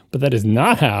designed, but that is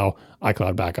not how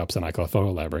iCloud Backups and iCloud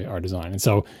Photo Library are designed. And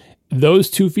so those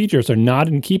two features are not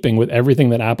in keeping with everything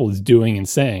that Apple is doing and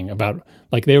saying about,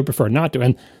 they would prefer not to.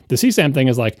 And the CSAM thing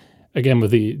is again,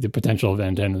 with the potential of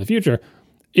end-to-end in the future,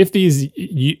 if these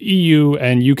EU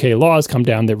and UK laws come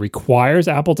down that requires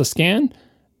Apple to scan,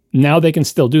 now they can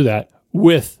still do that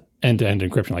with end-to-end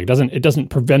encryption. It doesn't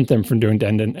prevent them from doing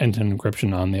end-to-end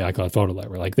encryption on the iCloud Photo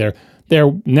Library.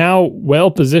 They're now well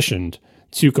positioned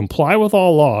to comply with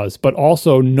all laws, but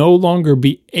also no longer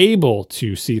be able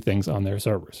to see things on their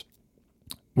servers,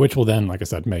 which will then, like I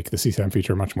said, make the CSAM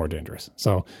feature much more dangerous.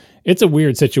 So it's a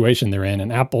weird situation they're in,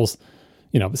 and Apple's,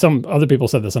 some other people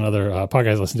said this on other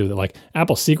podcasts I listened to, that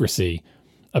Apple's secrecy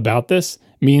about this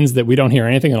means that we don't hear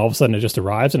anything, and all of a sudden it just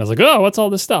arrives, and I was oh, what's all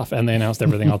this stuff? And they announced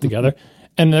everything all together.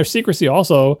 And their secrecy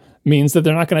also means that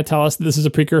they're not going to tell us that this is a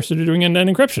precursor to doing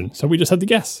end-to-end encryption. So we just have to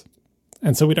guess.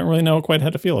 And so we don't really know quite how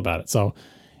to feel about it. So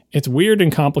it's weird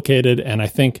and complicated, and I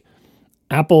think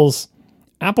Apple's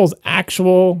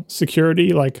actual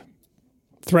security,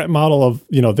 threat model of,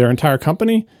 their entire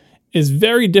company is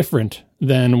very different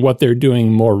than what they're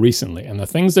doing more recently. And the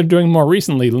things they're doing more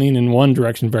recently lean in one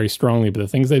direction very strongly, but the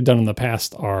things they've done in the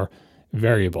past are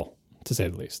variable, to say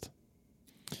the least.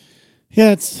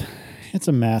 Yeah, it's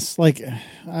a mess. Like,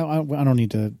 I don't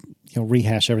need to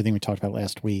rehash everything we talked about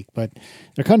last week, but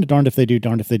they're kind of darned if they do,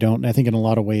 darned if they don't. And I think in a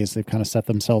lot of ways they've kind of set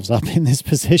themselves up in this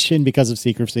position because of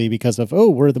secrecy, because of,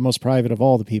 we're the most private of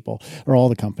all the people or all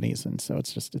the companies. And so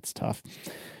it's tough.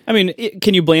 I mean,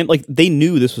 can you blame? Like, they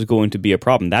knew this was going to be a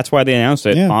problem. That's why they announced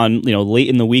it on late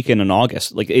in the weekend in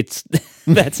August. Like, it's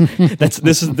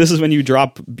this is when you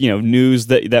drop news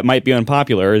that might be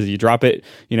unpopular. Is you drop it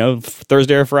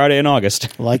Thursday or Friday in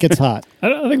August. Like it's hot. I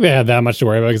don't think they had that much to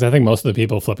worry about, because I think most of the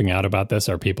people flipping out about this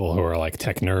are people who are like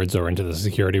tech nerds or into the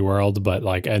security world. But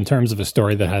like in terms of a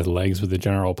story that has legs with the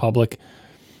general public,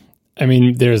 I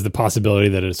mean, there's the possibility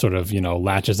that it sort of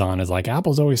latches on as like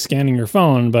Apple's always scanning your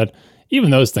phone, but even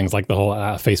those things, like the whole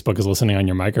Facebook is listening on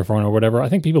your microphone or whatever, I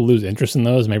think people lose interest in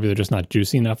those. Maybe they're just not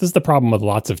juicy enough. This is the problem with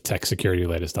lots of tech security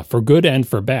related stuff, for good and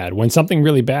for bad. When something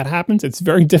really bad happens, it's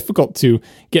very difficult to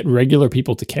get regular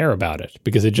people to care about it,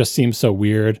 because it just seems so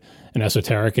weird and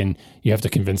esoteric, and you have to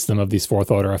convince them of these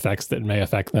fourth order effects that may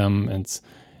affect them. And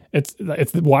it's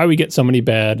why we get so many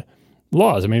bad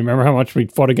laws. I mean, remember how much we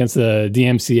fought against the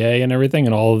DMCA and everything,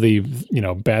 and all of the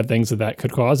bad things that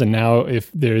could cause. And now if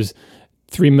there's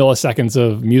 3 milliseconds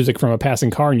of music from a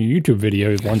passing car in your YouTube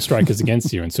video, one strike is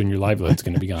against you, and soon your livelihood's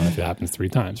going to be gone if it happens 3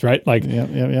 times, right? Like,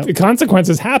 the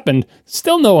consequences happened,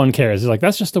 still no one cares. It's like,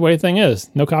 that's just the way the thing is.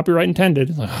 No copyright intended.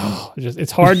 It's like,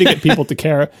 it's hard to get people to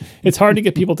care. It's hard to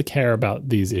get people to care about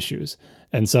these issues.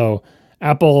 And so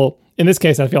Apple, in this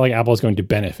case, I feel like Apple is going to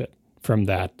benefit from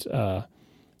that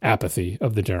apathy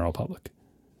of the general public.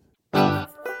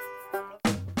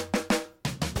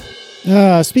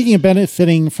 Speaking of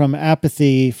benefiting from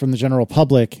apathy from the general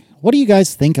public, what do you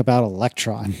guys think about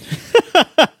Electron?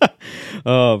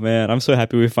 Oh man, I'm so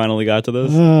happy we finally got to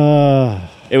this.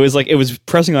 It was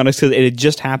pressing on us because it had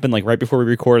just happened like right before we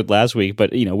recorded last week,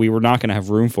 but we were not going to have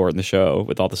room for it in the show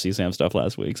with all the CSAM stuff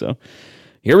last week. So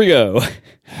here we go.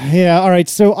 Yeah, all right.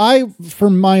 So for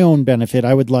my own benefit,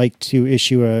 I would like to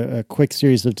issue a quick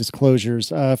series of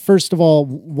disclosures. First of all,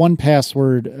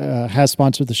 1Password has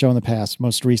sponsored the show in the past,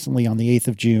 most recently on the 8th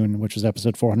of June, which was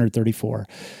episode 434.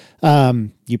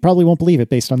 You probably won't believe it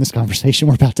based on this conversation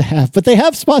we're about to have, but they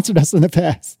have sponsored us in the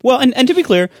past. Well, and to be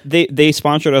clear, they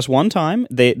sponsored us one time.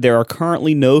 There are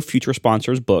currently no future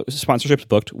sponsorships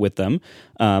booked with them.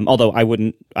 Although I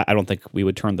don't think we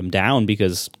would turn them down,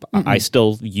 because I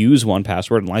still use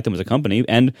 1Password and like them as a company,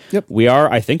 and we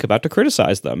are, I think, about to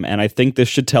criticize them. And I think this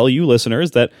should tell you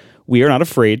listeners that we are not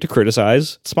afraid to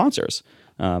criticize sponsors.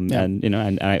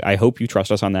 And I hope you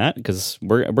trust us on that, because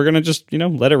we're going to just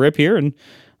let it rip here. And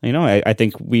I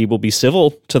think we will be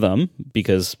civil to them,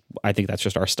 because I think that's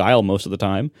just our style most of the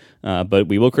time. But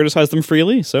we will criticize them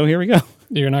freely. So here we go.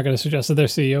 You're not going to suggest that their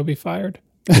CEO be fired?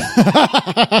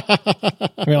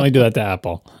 We only do that to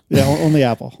Apple. Yeah, only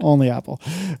Apple. Only Apple.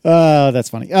 That's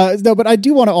funny. No, but I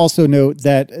do want to also note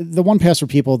that the 1Password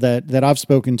people that I've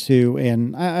spoken to,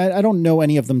 and I don't know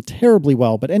any of them terribly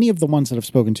well, but any of the ones that I've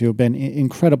spoken to have been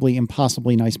incredibly,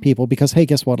 impossibly nice people, because, hey,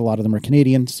 guess what? A lot of them are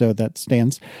Canadian, so that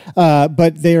stands.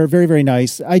 But they are very, very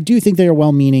nice. I do think they are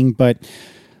well-meaning, but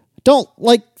don't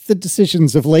like the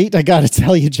decisions of late, I got to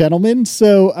tell you, gentlemen.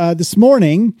 So this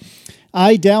morning,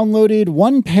 I downloaded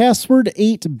 1Password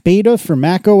 8 beta for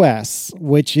Mac OS,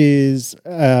 which is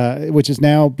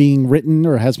now being written,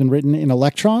 or has been written, in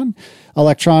Electron.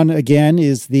 Electron, again,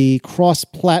 is the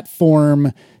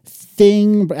cross-platform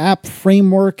app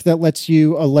framework that lets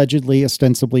you allegedly,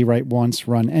 ostensibly write once,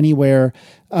 run anywhere.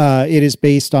 It is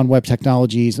based on web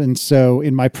technologies, and so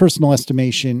in my personal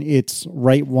estimation, it's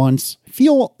write once,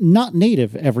 feel not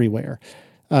native everywhere.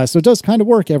 So it does kind of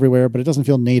work everywhere, but it doesn't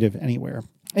feel native anywhere.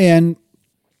 And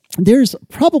there's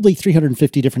probably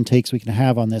 350 different takes we can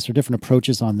have on this, or different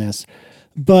approaches on this.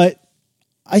 But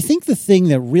I think the thing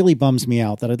that really bums me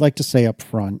out, that I'd like to say up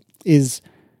front, is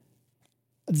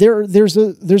there's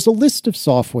a list of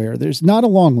software. There's not a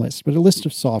long list, but a list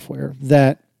of software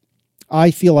that I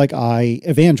feel like I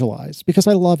evangelize because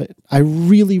I love it. I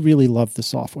really, really love the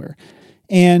software.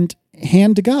 And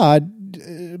hand to God,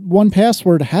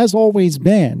 1Password has always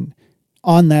been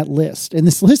on that list. And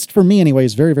this list, for me anyway,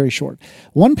 is very, very short.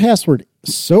 1Password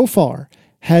so far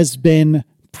has been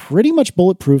pretty much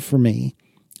bulletproof for me.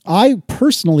 I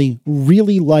personally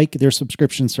really like their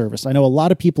subscription service. I know a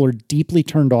lot of people are deeply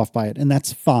turned off by it, and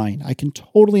that's fine. I can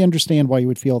totally understand why you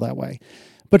would feel that way.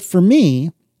 But for me,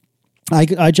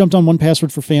 I jumped on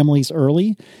 1Password for families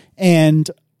early, and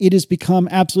it has become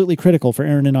absolutely critical for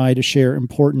Aaron and I to share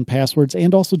important passwords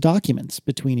and also documents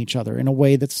between each other in a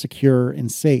way that's secure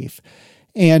and safe.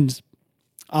 And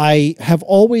I have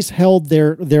always held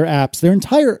their apps, their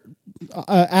entire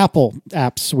Apple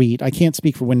app suite. I can't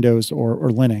speak for Windows or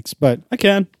Linux, but I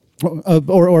can.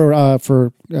 or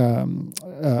for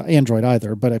Android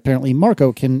either, but apparently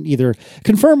Marco can either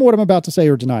confirm what I'm about to say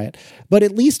or deny it. But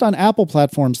at least on Apple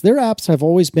platforms, their apps have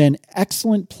always been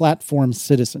excellent platform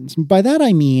citizens. By that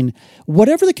I mean,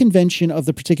 whatever the convention of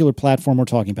the particular platform we're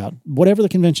talking about, whatever the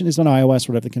convention is on iOS,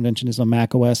 whatever the convention is on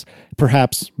macOS,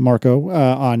 perhaps Marco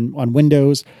on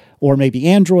Windows, or maybe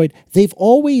Android, they've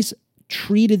always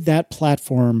treated that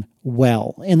platform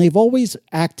well, and they've always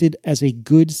acted as a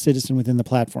good citizen within the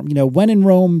platform. When in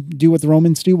Rome, do what the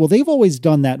Romans do. Well, they've always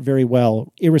done that very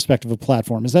well, irrespective of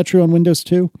platform. Is that true on Windows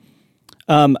too?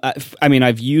 I mean,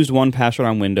 I've used 1Password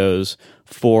on Windows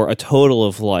for a total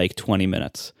of like 20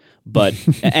 minutes, but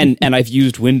and I've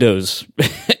used Windows,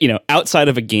 outside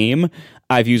of a game,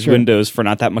 I've used Windows for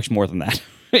not that much more than that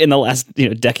in the last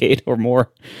decade or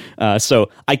more.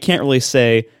 So I can't really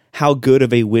say how good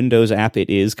of a Windows app it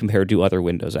is compared to other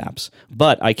Windows apps.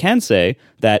 But I can say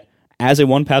that as a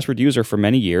 1Password user for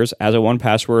many years, as a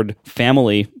 1Password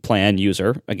family plan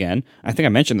user, again, I think I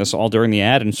mentioned this all during the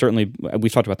ad, and certainly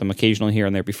we've talked about them occasionally here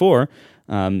and there before.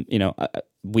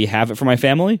 We have it for my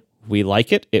family. We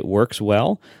like it. It works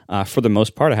well. For the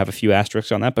most part, I have a few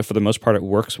asterisks on that, but for the most part, it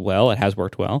works well. It has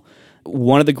worked well.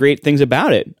 One of the great things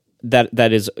about it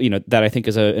that is, that I think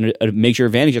is a major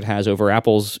advantage it has over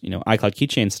Apple's, iCloud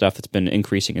Keychain stuff that's been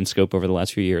increasing in scope over the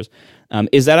last few years,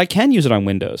 is that I can use it on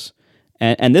Windows.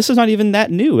 And this is not even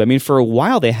that new. I mean, for a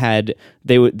while they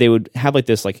would have like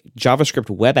this like JavaScript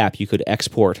web app you could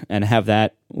export and have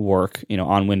that work,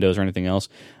 on Windows or anything else.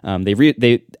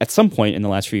 They at some point in the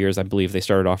last few years, I believe they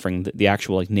started offering the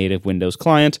actual like native Windows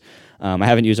client. I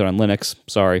haven't used it on Linux.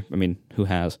 Sorry. I mean, who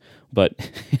has? But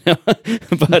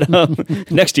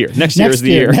next year is the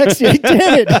year. Next year,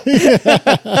 damn it.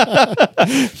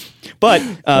 But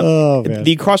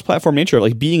the cross-platform nature,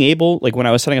 like being able, like when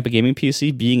I was setting up a gaming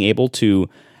PC, being able to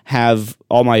have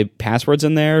all my passwords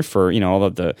in there for all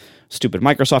of the stupid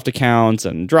Microsoft accounts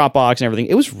and Dropbox and everything,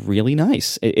 it was really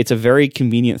nice. It's a very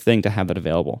convenient thing to have that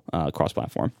available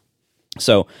cross-platform.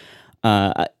 So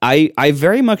I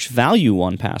very much value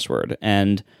 1Password,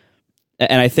 and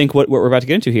I think what we're about to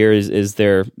get into here is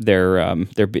their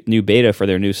new beta for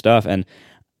their new stuff, and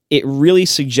it really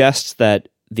suggests that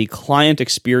the client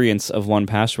experience of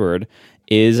 1Password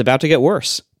is about to get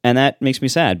worse, and that makes me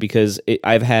sad because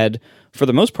I've had, for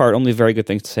the most part, only very good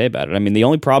things to say about it. I mean, the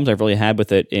only problems I've really had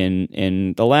with it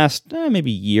in the last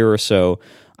maybe year or so,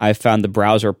 I've found the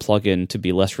browser plugin to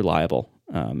be less reliable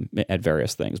at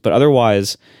various things, but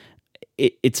otherwise,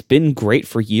 it's been great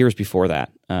for years before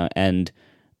that, and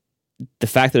the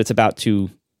fact that it's about to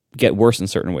get worse in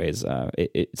certain ways,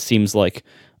 it seems like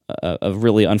a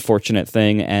really unfortunate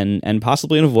thing and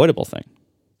possibly an avoidable thing.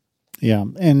 Yeah,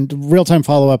 and real-time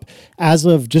follow-up. As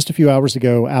of just a few hours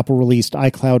ago, Apple released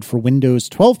iCloud for Windows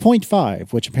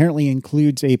 12.5, which apparently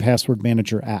includes a password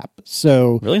manager app.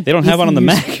 So really? They don't have one on the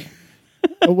Mac?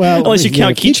 Well, unless you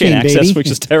count Keychain access, baby. Which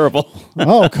is terrible.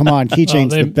 Oh, come on.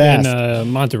 Keychain's the best.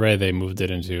 In Monterey, they moved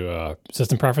it into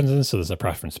system preferences, so there's a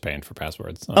preference pane for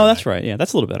passwords. Oh, that's right. Yeah,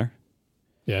 that's a little better.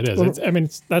 Yeah, it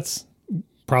is. That's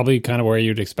probably kind of where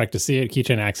you'd expect to see it.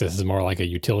 Keychain access is more like a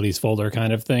utilities folder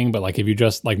kind of thing, but like if you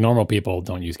just, like normal people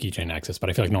don't use keychain access, but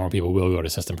I feel like normal people will go to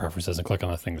system preferences and click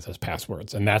on the thing that says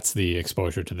passwords, and that's the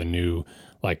exposure to the new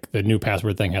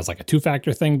password thing has like a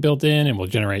two-factor thing built in and will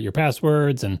generate your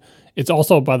passwords, and it's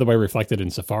also, by the way, reflected in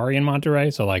Safari in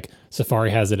Monterey, so like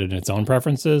Safari has it in its own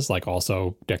preferences, like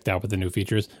also decked out with the new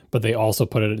features, but they also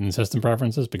put it in system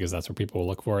preferences because that's where people will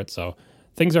look for it, so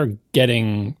things are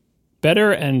getting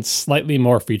better and slightly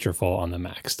more featureful on the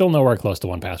Mac. Still nowhere close to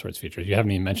 1Password's features. You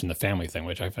haven't even mentioned the family thing,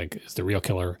 which I think is the real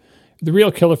killer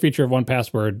feature of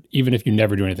 1Password, even if you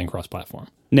never do anything cross-platform.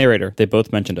 Narrator, they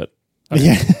both mentioned it. Okay,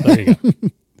 yeah. There you go.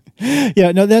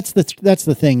 Yeah, no, that's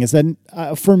the thing is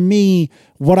that for me,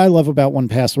 what I love about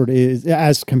 1Password is,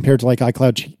 as compared to like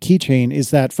iCloud Keychain, is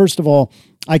that first of all,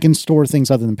 I can store things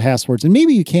other than passwords, and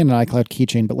maybe you can in iCloud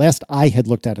Keychain, but last I had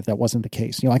looked at it, that wasn't the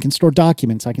case. I can store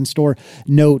documents, I can store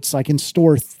notes, I can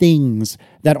store things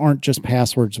that aren't just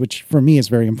passwords, which for me is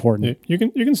very important. You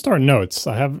can store notes.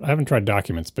 I haven't tried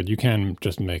documents, but you can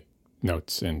just make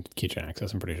notes in Keychain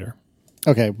access, I'm pretty sure.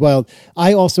 Okay, well,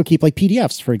 I also keep like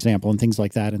PDFs, for example, and things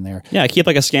like that in there. Yeah, I keep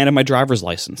like a scan of my driver's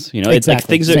license. Exactly. It's like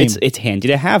things. It's handy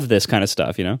to have this kind of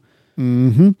stuff.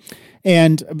 Mm-hmm.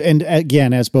 And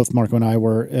again, as both Marco and I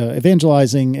were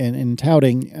evangelizing and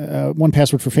touting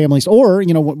 1Password for families, or,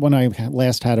 when I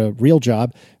last had a real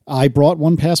job, I brought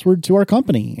 1Password to our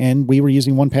company, and we were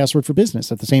using 1Password for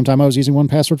business. At the same time, I was using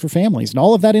 1Password for families, and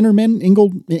all of that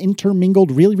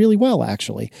intermingled really, really well,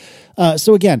 actually.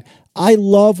 So again, I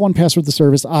love 1Password the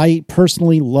service. I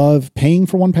personally love paying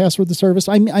for 1Password the service.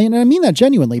 I mean that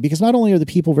genuinely, because not only are the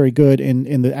people very good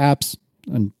in the apps,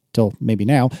 until maybe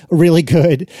now, really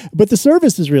good, but the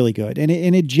service is really good. And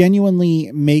it genuinely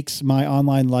makes my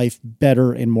online life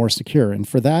better and more secure. And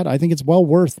for that, I think it's well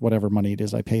worth whatever money it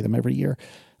is I pay them every year.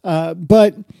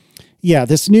 But yeah,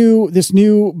 this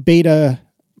new beta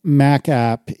Mac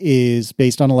app is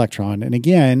based on Electron. And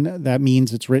again, that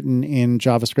means it's written in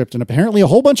JavaScript and apparently a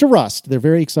whole bunch of Rust. They're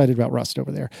very excited about Rust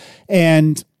over there.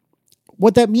 And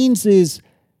what that means is,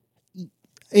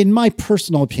 in my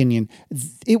personal opinion,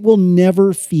 it will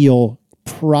never feel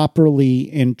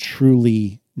properly and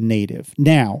truly native.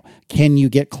 Now, can you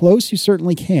get close? You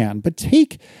certainly can. But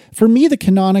for me, the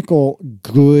canonical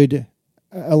good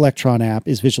Electron app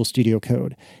is Visual Studio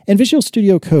Code. And Visual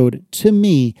Studio Code, to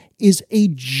me, is a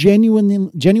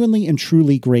genuinely and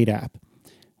truly great app.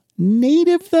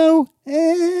 Native, though?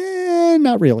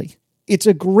 Not really. It's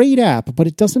a great app, but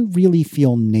it doesn't really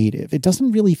feel native. It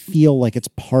doesn't really feel like it's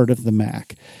part of the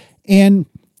Mac. And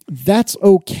that's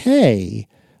okay.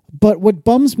 But what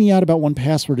bums me out about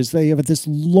 1Password is they have this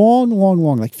long,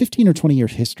 like 15 or 20 year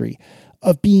history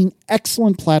of being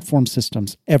excellent platform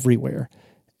systems everywhere.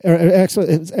 Or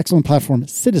excellent platform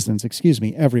citizens,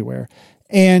 everywhere.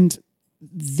 And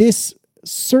this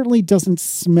certainly doesn't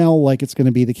smell like it's going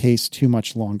to be the case too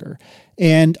much longer.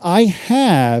 And I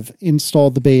have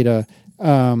installed the beta,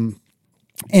 and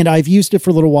I've used it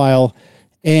for a little while.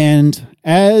 And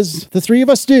as the three of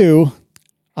us do,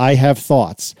 I have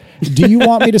thoughts. Do you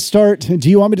want me to start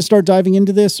diving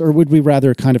into this, or would we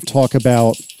rather kind of talk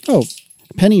about,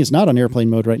 Penny is not on airplane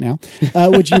mode right now.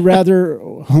 Would you rather,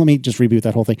 let me just reboot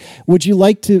that whole thing. Would you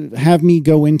like to have me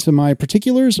go into my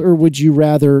particulars, or would you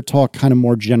rather talk kind of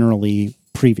more generally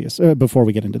before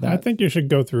we get into that? I think you should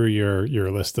go through your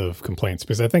list of complaints,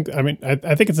 because I think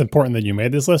it's important that you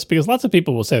made this list, because lots of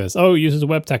people will say this, it uses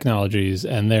web technologies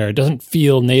and it doesn't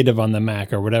feel native on the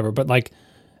Mac or whatever. But like,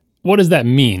 what does that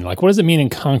mean? Like, what does it mean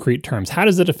in concrete terms? How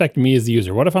does it affect me as the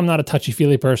user? What if I'm not a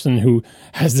touchy-feely person who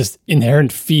has this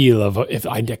inherent feel of, if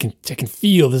I can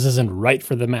feel this isn't right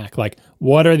for the Mac? Like,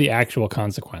 what are the actual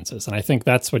consequences? And I think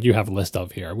that's what you have a list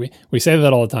of here. We say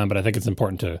that all the time, but I think it's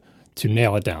important to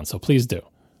nail it down. So please do.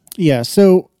 Yeah.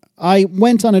 So I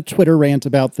went on a Twitter rant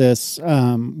about this,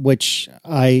 which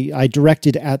I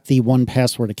directed at the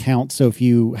 1Password account. So if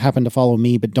you happen to follow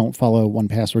me but don't follow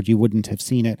 1Password, you wouldn't have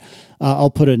seen it. I'll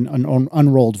put an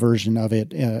unrolled version of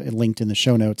it linked in the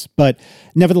show notes. But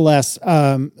nevertheless,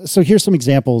 so here's some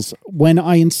examples. When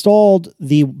I installed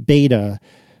the beta,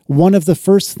 one of the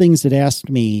first things it asked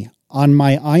me on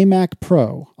my iMac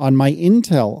Pro, on my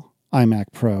Intel iMac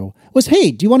Pro, was, hey,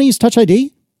 do you want to use Touch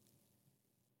ID?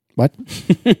 What?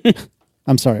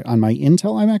 I'm sorry, on my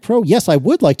Intel iMac Pro? Yes, I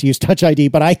would like to use Touch ID,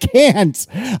 but I can't.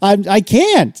 I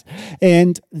can't.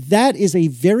 And that is a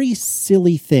very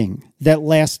silly thing that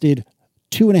lasted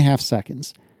 2.5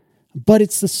 seconds. But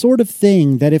it's the sort of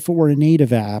thing that if it were a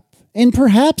native app, and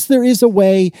perhaps there is a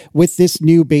way with this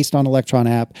new based on Electron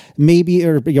app, maybe,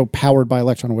 or powered by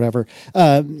Electron or whatever,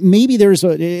 maybe there's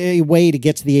a way to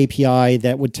get to the API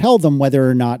that would tell them whether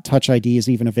or not Touch ID is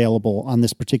even available on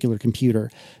this particular computer.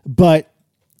 But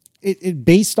it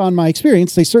based on my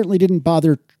experience, they certainly didn't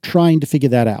bother trying to figure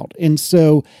that out. And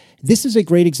so this is a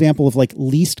great example of like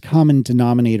least common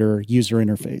denominator user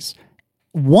interface.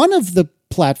 One of the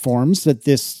platforms that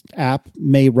this app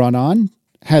may run on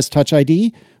has Touch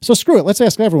ID. So screw it. Let's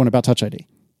ask everyone about Touch ID,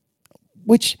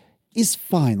 which is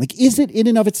fine. Like, is it in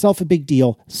and of itself a big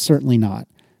deal? Certainly not.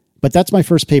 But that's my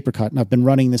first paper cut, and I've been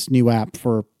running this new app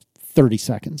for 30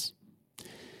 seconds.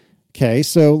 Okay,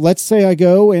 so let's say I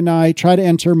go and I try to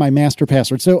enter my master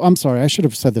password. So I'm sorry, I should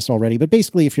have said this already, but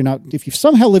basically if you've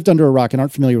somehow lived under a rock and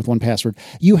aren't familiar with 1Password,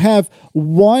 you have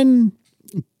one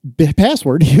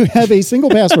password. You have a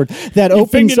single password that opens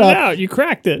up. You figured it out. You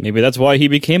cracked it. Maybe that's why he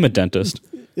became a dentist.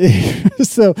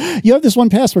 So you have this one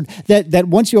password that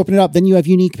once you open it up, then you have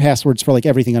unique passwords for like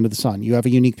everything under the sun. You have a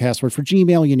unique password for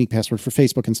Gmail, unique password for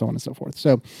Facebook, and so on and so forth.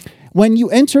 So when you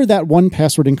enter that one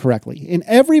password incorrectly, in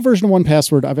every version of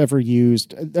 1Password I've ever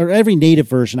used, or every native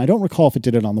version, I don't recall if it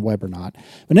did it on the web or not,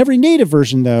 but in every native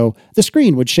version though, the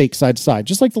screen would shake side to side,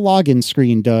 just like the login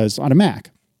screen does on a Mac.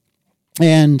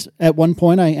 And at one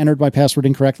point I entered my password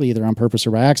incorrectly, either on purpose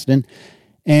or by accident,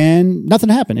 and nothing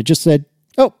happened. It just said,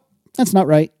 oh, that's not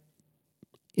right.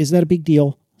 Is that a big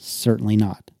deal? Certainly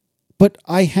not. But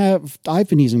I've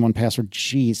been using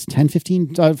 1Password, 10,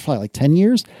 15, probably like 10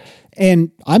 years.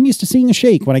 And I'm used to seeing a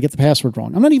shake when I get the password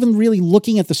wrong. I'm not even really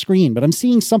looking at the screen, but I'm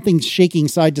seeing something shaking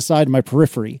side to side in my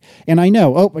periphery. And I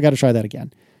know, I got to try that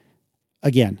again.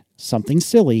 Again, something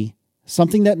silly,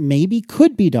 something that maybe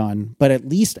could be done, but at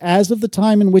least as of the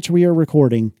time in which we are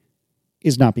recording,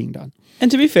 is not being done.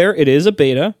 And to be fair, it is a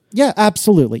beta. Yeah,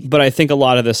 absolutely. But I think a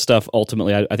lot of this stuff,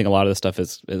 ultimately, I think a lot of this stuff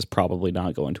is probably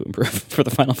not going to improve for the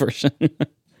final version.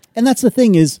 And that's the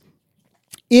thing is,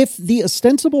 if the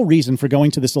ostensible reason for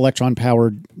going to this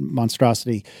Electron-powered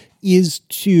monstrosity is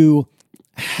to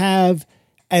have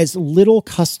as little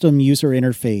custom user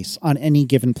interface on any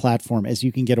given platform as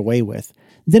you can get away with,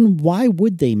 then why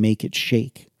would they make it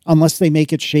shake? Unless they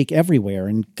make it shake everywhere.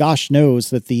 And gosh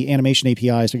knows that the animation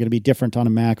APIs are going to be different on a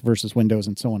Mac versus Windows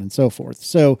and so on and so forth.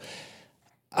 So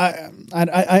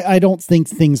I don't think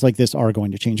things like this are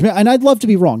going to change. And I'd love to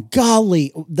be wrong.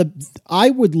 Golly, I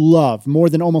would love more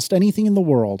than almost anything in the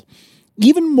world,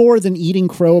 even more than eating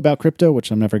crow about crypto,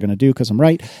 which I'm never going to do because I'm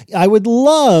right. I would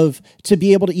love to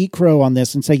be able to eat crow on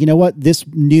this and say, you know what, this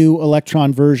new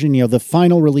Electron version, the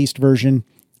final released version,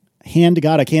 hand to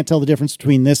God, I can't tell the difference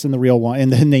between this and the real one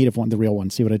and the native one, the real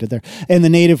one. See what I did there? And the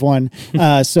native one.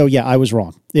 So yeah, I was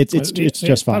wrong. It's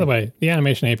just fine. By the way, the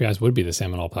animation APIs would be the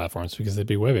same on all platforms because they'd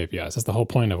be web APIs. That's the whole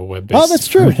point of a web-based. Oh, that's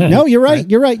true. No, you're right.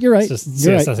 You're right. You're right. It's just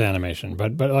CSS animation.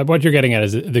 But like what you're getting at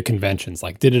is the conventions.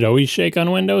 Like, did it always shake on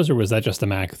Windows, or was that just a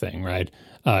Mac thing? Right?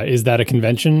 Is that a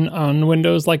convention on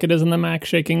Windows like it is in the Mac,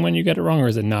 shaking when you get it wrong, or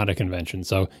is it not a convention?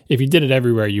 So if you did it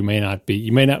everywhere, you may not,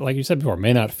 like you said before,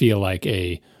 may not feel like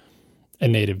a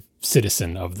native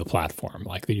citizen of the platform,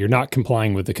 like that you're not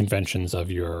complying with the conventions of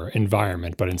your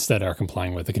environment, but instead are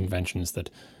complying with the conventions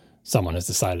that someone has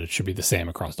decided should be the same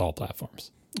across all platforms.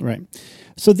 Right.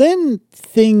 So then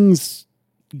things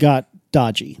got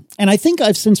dodgy. And I think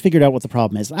I've since figured out what the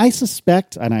problem is. I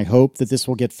suspect, and I hope that this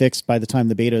will get fixed by the time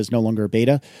the beta is no longer a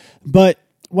beta, but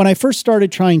when I first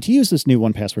started trying to use this new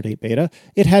 1Password 8 beta,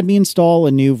 it had me install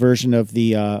a new version of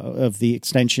the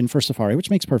extension for Safari, which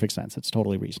makes perfect sense. It's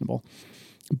totally reasonable.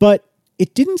 But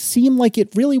it didn't seem like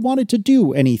it really wanted to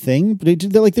do anything. But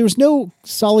there was no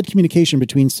solid communication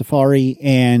between Safari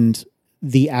and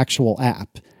the actual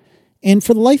app. And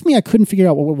for the life of me, I couldn't figure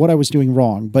out what I was doing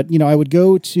wrong. But I would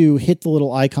go to hit the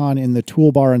little icon in the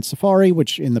toolbar in Safari,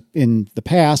 which in the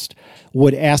past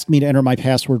would ask me to enter my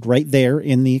password right there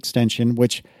in the extension,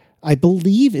 which I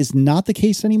believe is not the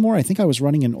case anymore. I think I was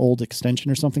running an old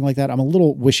extension or something like that. I'm a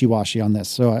little wishy-washy on this,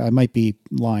 so I might be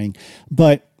lying.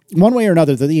 But one way or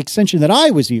another, the extension that I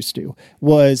was used to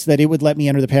was that it would let me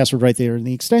enter the password right there in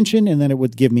the extension, and then it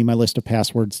would give me my list of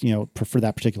passwords, for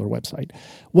that particular website.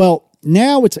 Well,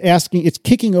 now it's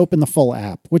kicking open the full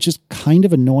app, which is kind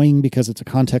of annoying because it's a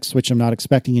context switch I'm not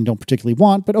expecting and don't particularly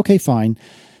want, but okay, fine.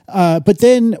 But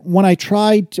then when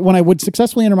I would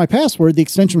successfully enter my password, the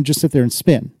extension would just sit there and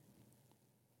spin.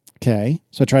 Okay,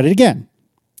 so I tried it again.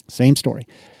 Same story.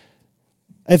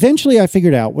 Eventually, I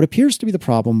figured out what appears to be the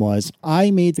problem was I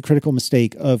made the critical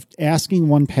mistake of asking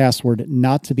 1Password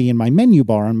not to be in my menu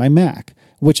bar on my Mac,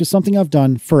 which is something I've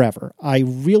done forever. I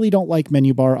really don't like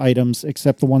menu bar items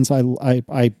except the ones I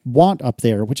want up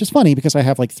there, which is funny because I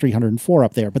have like 304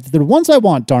 up there, but they're the ones I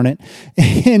want, darn it.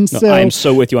 I'm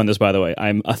so with you on this, by the way.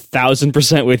 I'm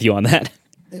 1,000% with you on that.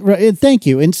 Right, thank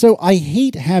you. And so I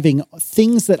hate having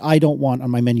things that I don't want on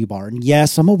my menu bar. And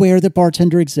yes, I'm aware that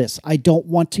Bartender exists. I don't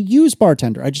want to use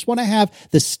Bartender. I just want to have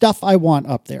the stuff I want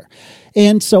up there.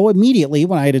 And so immediately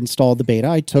when I had installed the beta,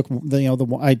 I took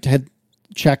I had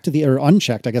checked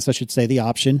unchecked, I guess I should say, the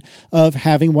option of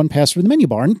having 1Password in the menu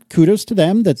bar. And kudos to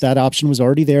them that option was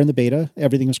already there in the beta.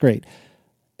 Everything was great.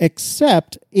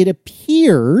 Except it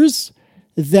appears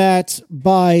that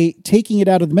by taking it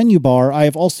out of the menu bar, I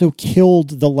have also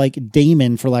killed the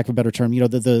daemon, for lack of a better term,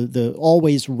 the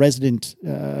always resident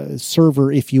server,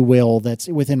 if you will, that's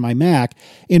within my Mac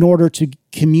in order to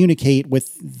communicate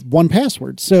with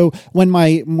 1Password. So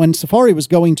when Safari was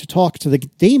going to talk to the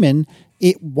daemon,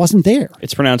 it wasn't there.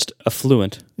 It's pronounced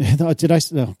affluent. Did I?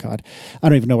 Oh, God. I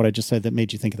don't even know what I just said that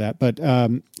made you think of that. But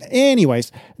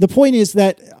anyways, the point is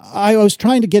that I was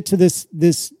trying to get to this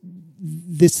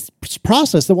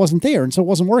process that wasn't there, and so it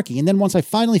wasn't working. And then once I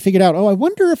finally figured out, I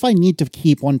wonder if I need to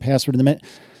keep 1Password in the menu.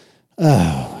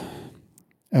 Oh,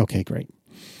 okay, great.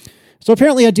 So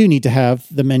apparently I do need to have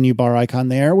the menu bar icon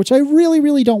there, which I really,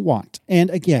 really don't want.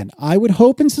 And again, I would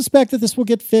hope and suspect that this will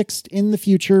get fixed in the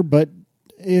future, but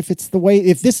if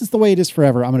this is the way it is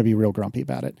forever, I'm going to be real grumpy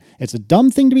about it. It's a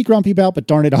dumb thing to be grumpy about, but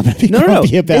darn it, I'm going to be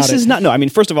grumpy about it. This is not. No, I mean,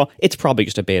 first of all, it's probably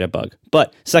just a beta bug.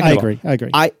 But second, I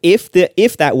agree.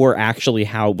 If that were actually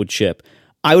how it would ship,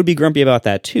 I would be grumpy about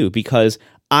that too, because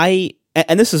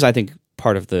and this is, I think,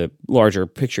 part of the larger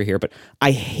picture here, but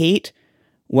I hate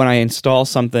when I install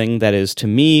something that is, to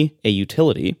me, a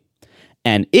utility,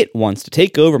 and it wants to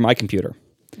take over my computer.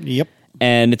 Yep.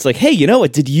 And it's like, hey, you know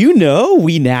what? Did you know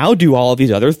we now do all of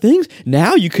these other things?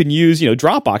 Now you can use,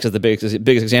 Dropbox as the biggest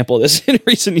example of this in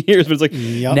recent years. But it's like,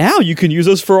 now you can use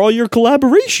us for all your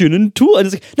collaboration and tool. And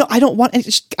it's like, no, I don't want.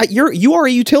 You are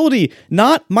a utility,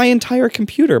 not my entire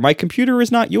computer. My computer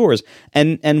is not yours.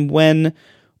 And when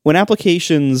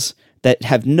applications that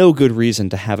have no good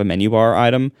reason to have a menu bar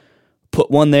item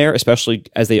put one there, especially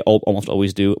as they almost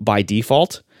always do by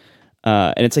default.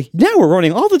 And it's like, now we're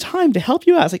running all the time to help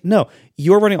you out. It's like, no,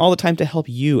 you're running all the time to help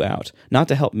you out, not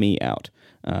to help me out.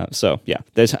 So yeah,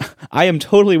 I am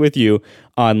totally with you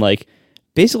on like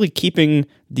basically keeping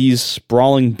these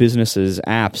sprawling businesses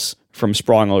apps from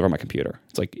sprawling all over my computer.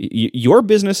 It's like your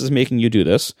business is making you do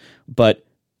this, but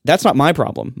that's not my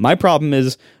problem. My problem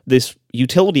is this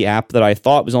utility app that I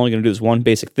thought was only going to do this one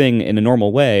basic thing in a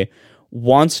normal way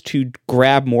wants to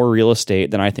grab more real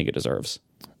estate than I think it deserves.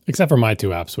 Except for my two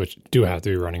apps, which do have to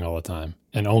be running all the time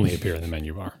and only appear in the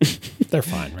menu bar. They're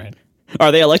fine, right?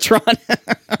 Are they Electron?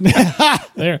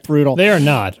 They're brutal. They are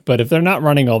not, but if they're not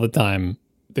running all the time,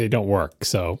 they don't work.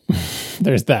 So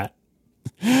there's that.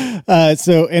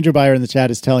 So Andrew Beyer in the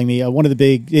chat is telling me one of the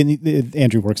big,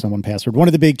 Andrew works on 1Password. One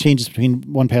of the big changes between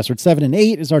 1Password 7 and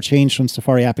 8 is our change from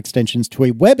Safari app extensions to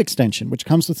a web extension, which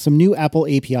comes with some new Apple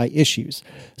API issues.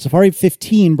 Safari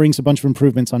 15 brings a bunch of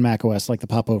improvements on macOS, like the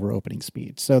popover opening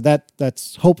speed. So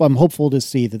I'm hopeful to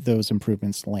see that those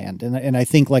improvements land. And I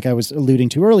think, like I was alluding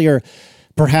to earlier,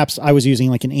 perhaps I was using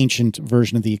like an ancient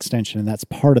version of the extension, and that's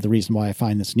part of the reason why I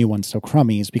find this new one so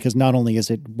crummy, is because not only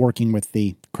is it working with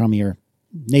the crummier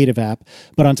native app,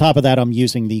 but on top of that, I'm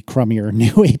using the crummier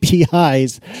new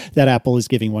APIs that Apple is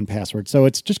giving 1Password. So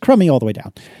it's just crummy all the way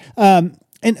down.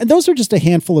 And those are just a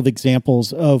handful of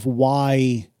examples of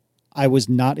why I was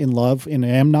not in love and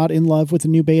am not in love with the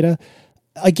new beta.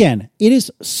 Again, it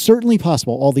is certainly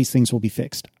possible all these things will be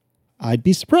fixed. I'd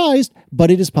be surprised,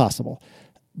 but it is possible.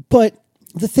 But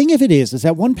the thing of it is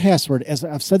that 1Password, as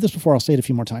I've said this before, I'll say it a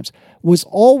few more times, was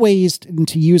always,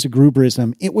 to use a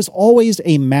Gruberism, it was always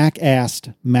a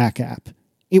Mac-assed Mac app.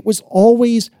 It was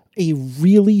always a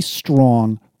really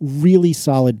strong, really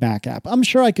solid Mac app. I'm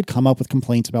sure I could come up with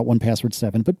complaints about 1Password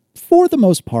 7, but for the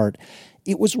most part,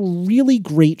 it was a really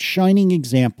great, shining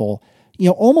example,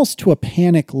 almost to a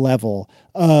panic level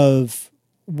of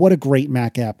what a great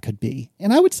Mac app could be.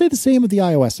 And I would say the same with the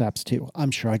iOS apps too.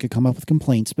 I'm sure I could come up with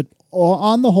complaints, but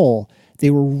on the whole, they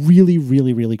were really,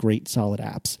 really, really great, solid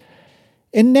apps.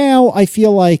 And now I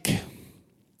feel like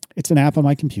it's an app on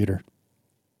my computer.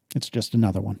 It's just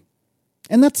another one.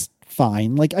 And that's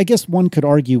fine. Like, I guess one could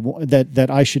argue that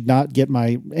I should not get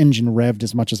my engine revved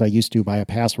as much as I used to by a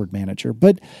password manager.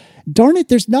 But darn it,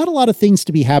 there's not a lot of things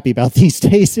to be happy about these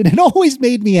days, and it always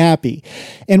made me happy.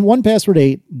 And 1Password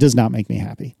 8 does not make me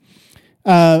happy.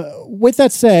 With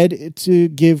that said, to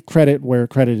give credit where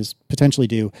credit is potentially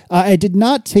due, I did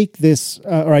not take this,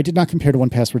 or I did not compare to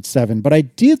 1Password 7, but I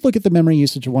did look at the memory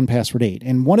usage of 1Password 8.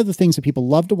 And one of the things that people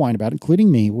love to whine about,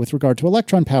 including me, with regard to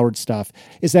Electron-powered stuff,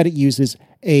 is that it uses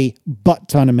a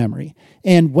butt-ton of memory.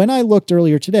 And when I looked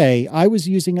earlier today, I was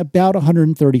using about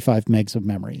 135 megs of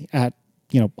memory at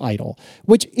idle,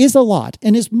 which is a lot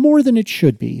and is more than it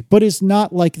should be, but is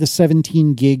not like the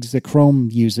 17 gigs that Chrome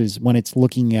uses when it's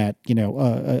looking at,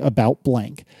 about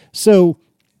blank. So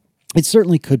it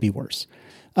certainly could be worse.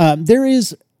 There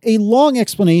is a long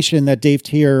explanation that Dave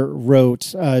Tier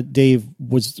wrote. Dave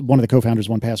was one of the co-founders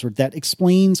of 1Password, that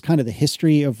explains kind of the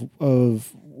history of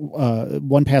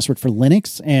 1Password for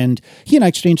Linux, and he and I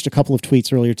exchanged a couple of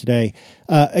tweets earlier today.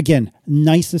 Again,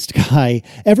 nicest guy.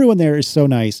 Everyone there is so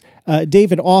nice.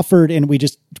 David offered, and we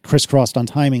just crisscrossed on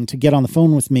timing, to get on the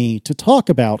phone with me to talk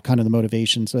about kind of the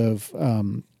motivations of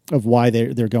why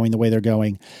they're going the way they're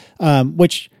going,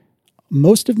 which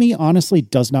most of me honestly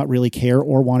does not really care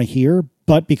or want to hear.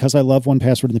 But because I love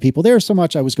 1Password and the people there so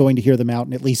much, I was going to hear them out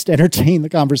and at least entertain the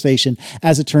conversation.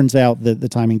 As it turns out, the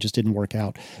timing just didn't work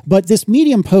out. But this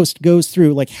Medium post goes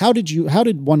through, like, how did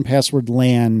 1Password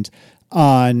land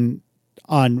on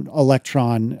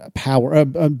Electron power,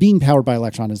 being powered by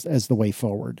Electron as the way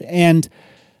forward? And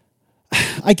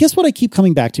I guess what I keep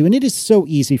coming back to, and it is so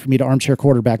easy for me to armchair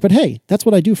quarterback, but hey, that's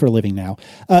what I do for a living now.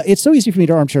 It's so easy for me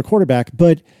to armchair quarterback,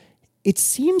 but it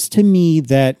seems to me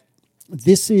that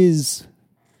this is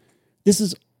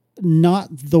not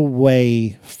the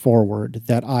way forward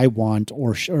that I want,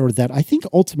 or that I think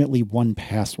ultimately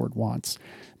 1Password wants,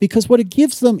 because what it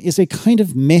gives them is a kind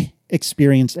of meh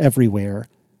experience everywhere,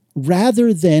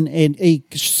 rather than a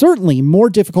certainly more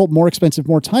difficult, more expensive,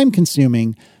 more time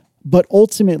consuming, but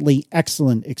ultimately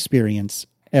excellent experience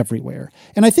everywhere.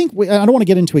 And I think I don't want to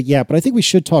get into it yet, but I think we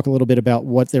should talk a little bit about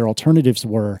what their alternatives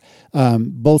were,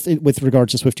 both with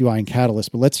regards to SwiftUI and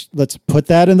Catalyst. But let's put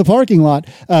that in the parking lot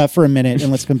for a minute,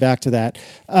 and let's come back to that.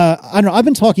 I don't know. I've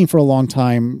been talking for a long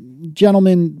time,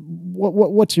 gentlemen.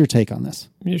 What's your take on this?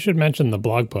 You should mention the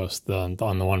blog post on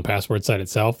the 1Password site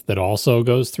itself that also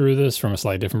goes through this from a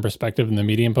slightly different perspective than the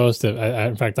Medium post.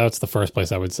 In fact, that's the first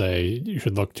place I would say you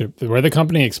should look to, where the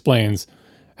company explains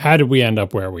how did we end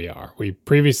up where we are. We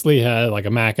previously had like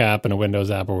a Mac app and a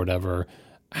Windows app or whatever.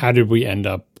 How did we end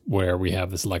up where we have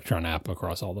this Electron app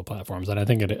across all the platforms? And I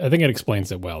think it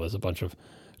explains it well. There's a bunch of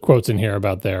quotes in here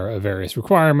about their various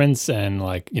requirements, and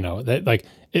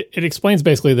it explains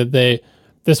basically that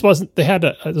there's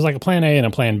like a plan A and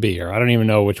a plan B, or I don't even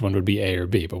know which one would be A or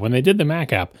B. But when they did the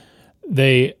Mac app,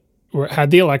 they had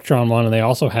the Electron one, and they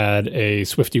also had a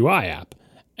SwiftUI app,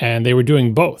 and they were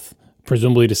doing both,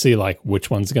 presumably to see like which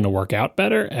one's going to work out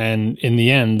better. And in the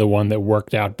end, the one that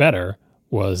worked out better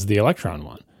was the Electron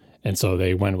one. And so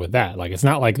they went with that. Like, it's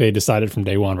not like they decided from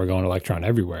day one we're going Electron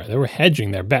everywhere. They were hedging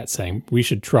their bet, saying we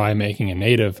should try making a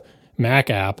native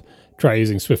Mac app, try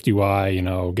using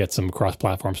SwiftUI, get some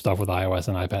cross-platform stuff with iOS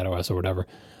and iPadOS or whatever.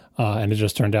 And it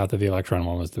just turned out that the Electron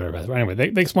one was the very best. But anyway,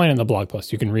 they explain it in the blog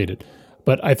post. You can read it.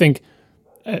 But I think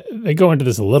they go into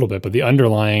this a little bit, but the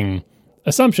underlying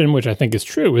assumption, which I think is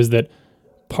true, is that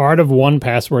part of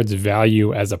 1Password's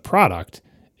value as a product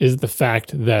is the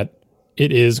fact that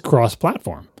it is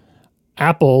cross-platform.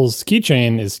 Apple's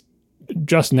Keychain is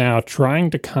just now trying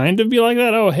to kind of be like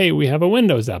that. Oh, hey, we have a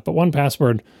Windows app, but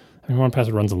 1Password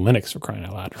runs on Linux, for crying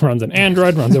out loud. It runs on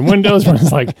Android, runs on Windows,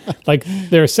 runs like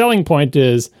their selling point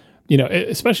is,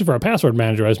 especially for a password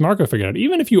manager, as Marco figured out,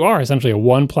 even if you are essentially a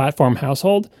one platform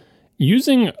household,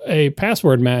 using a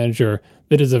password manager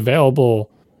that is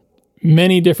available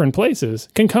many different places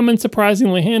can come in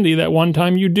surprisingly handy that one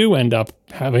time you do end up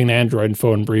having an Android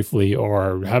phone briefly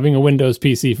or having a Windows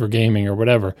PC for gaming or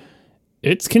whatever.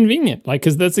 It's convenient,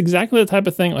 because that's exactly the type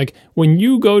of thing. Like, when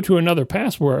you go to another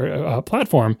password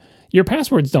platform, your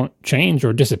passwords don't change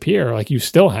or disappear. Like, you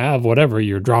still have whatever,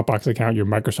 your Dropbox account, your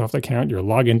Microsoft account, your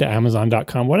login to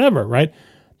Amazon.com, whatever, right?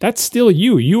 That's still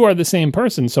you. You are the same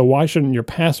person, so why shouldn't your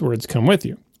passwords come with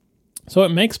you? So it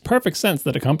makes perfect sense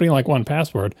that a company like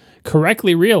 1Password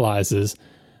correctly realizes,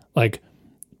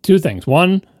 two things.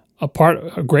 One,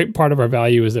 a great part of our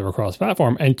value is that we're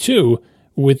cross-platform, and two,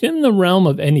 within the realm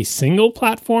of any single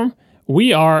platform,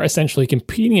 we are essentially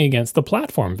competing against the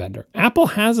platform vendor. Apple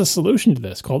has a solution to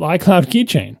this called iCloud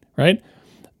Keychain, right?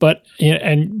 But,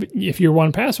 and if you're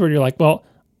 1Password, you're like, well,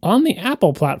 on the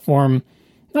Apple platform,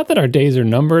 not that our days are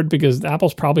numbered, because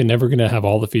Apple's probably never going to have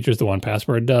all the features that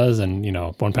 1Password does, and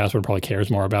 1Password probably cares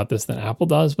more about this than Apple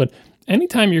does. But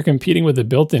anytime you're competing with a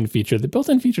built-in feature, the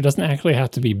built-in feature doesn't actually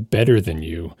have to be better than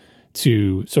you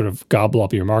to sort of gobble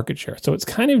up your market share. So it's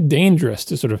kind of dangerous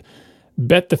to sort of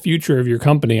bet the future of your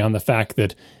company on the fact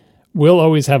that we'll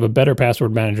always have a better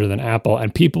password manager than Apple,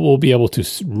 and people will be able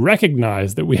to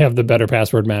recognize that we have the better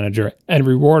password manager and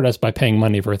reward us by paying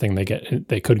money for a thing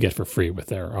they could get for free with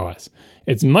their OS.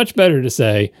 It's much better to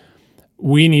say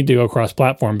we need to go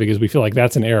cross-platform because we feel like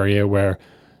that's an area where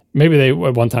maybe they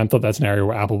at one time thought that's an area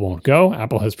where Apple won't go.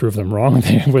 Apple has proved them wrong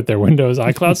with their Windows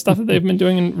iCloud stuff that they've been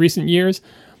doing in recent years.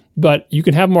 But you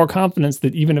can have more confidence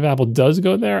that even if Apple does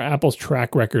go there, Apple's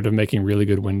track record of making really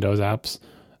good Windows apps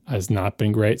has not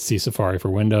been great. See Safari for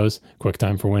Windows,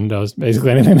 QuickTime for Windows,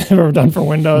 basically anything they've ever done for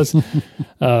Windows.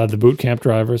 The Boot Camp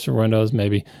drivers for Windows,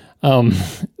 maybe.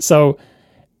 So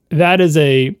that's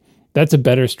a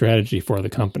better strategy for the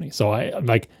company. So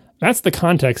that's the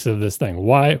context of this thing.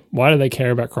 Why do they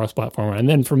care about cross-platform? And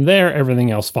then from there,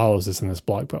 everything else follows this in this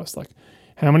blog post. Like,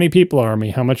 how many people are me?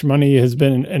 How much money has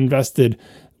been invested?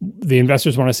 The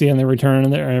investors want to see on their return on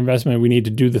their investment. We need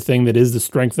to do the thing that is the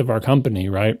strength of our company,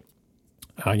 right?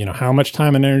 How much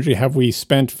time and energy have we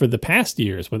spent for the past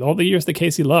years, with all the years that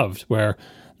Casey loved, where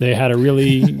they had a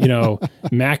really,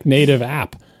 Mac native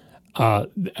app.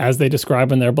 As they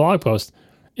describe in their blog post,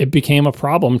 it became a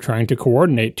problem trying to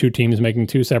coordinate two teams making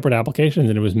two separate applications,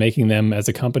 and it was making them as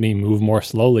a company move more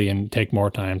slowly and take more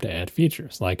time to add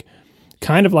features.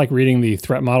 Kind of like reading the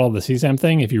threat model of the CSAM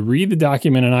thing. If you read the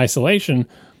document in isolation,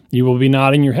 you will be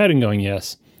nodding your head and going,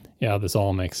 yes, yeah, this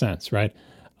all makes sense, right?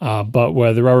 But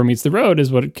where the rubber meets the road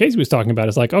is what Casey was talking about.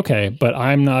 It's like, okay, but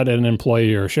I'm not an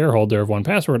employee or shareholder of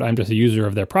 1Password. I'm just a user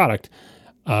of their product,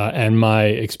 and my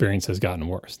experience has gotten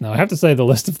worse. Now, I have to say the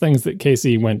list of things that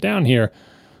Casey went down here,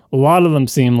 a lot of them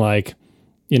seem like,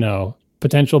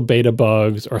 potential beta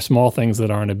bugs or small things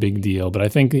that aren't a big deal. But I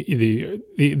think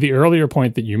the earlier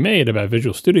point that you made about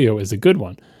Visual Studio is a good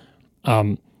one.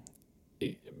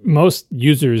 Most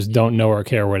users don't know or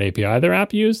care what API their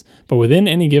app uses, but within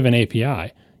any given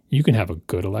API, you can have a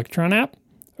good Electron app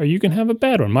or you can have a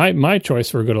bad one. My choice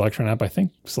for a good Electron app, I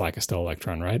think Slack is still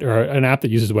Electron, right? Or an app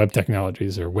that uses web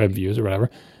technologies or web views or whatever.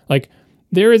 Like,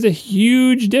 there is a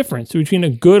huge difference between a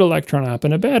good Electron app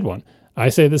and a bad one. I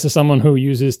say this as someone who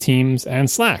uses Teams and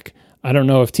Slack. I don't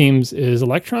know if Teams is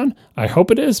Electron. I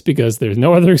hope it is, because there's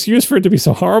no other excuse for it to be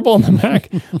so horrible on the Mac.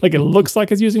 Like, it looks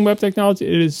like it's using web technology.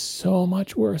 It is so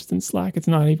much worse than Slack. It's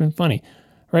not even funny,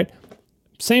 right?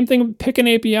 Same thing, pick an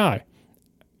API.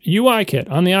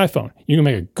 UIKit on the iPhone. You can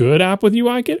make a good app with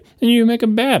UIKit and you can make a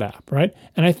bad app, right?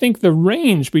 And I think the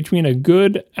range between a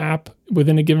good app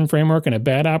within a given framework and a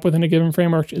bad app within a given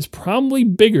framework is probably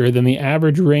bigger than the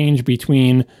average range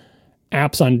between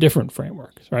apps on different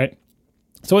frameworks, right?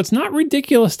 So it's not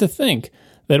ridiculous to think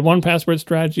that 1Password's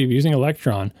strategy of using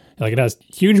Electron, like, it has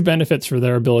huge benefits for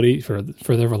their ability, for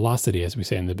their velocity, as we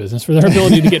say in the business, for their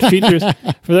ability to get features,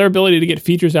 for their ability to get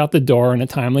features out the door in a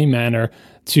timely manner,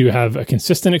 to have a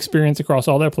consistent experience across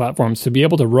all their platforms, to be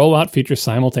able to roll out features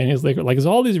simultaneously. Like, there's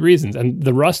all these reasons. And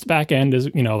the Rust backend is,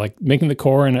 like making the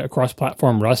core in a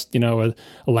cross-platform Rust, a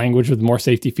language with more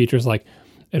safety features. Like,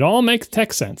 it all makes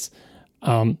tech sense.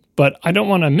 But I don't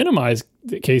want to minimize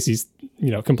Casey's,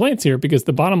 complaints here, because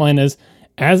the bottom line is,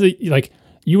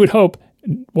 you would hope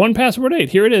 1Password 8,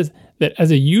 here it is, that as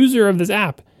a user of this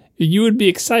app, you would be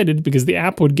excited because the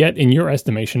app would get, in your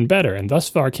estimation, better. And thus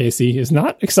far, Casey is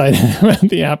not excited about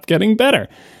the app getting better.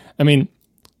 I mean,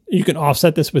 you can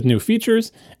offset this with new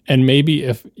features, and maybe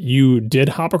if you did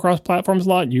hop across platforms a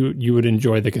lot, you would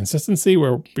enjoy the consistency,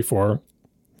 where before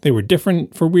they were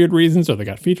different for weird reasons, or they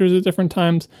got features at different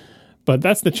times. But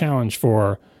that's the challenge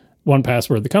for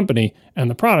 1Password, the company, and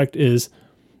the product, is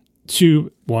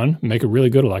to, one, make a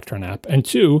really good Electron app, and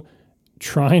two,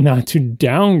 try not to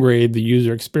downgrade the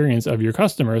user experience of your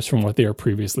customers from what they are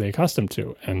previously accustomed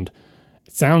to. And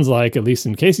it sounds like, at least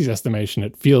in Casey's estimation,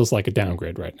 it feels like a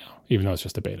downgrade right now, even though it's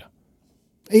just a beta.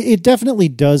 It definitely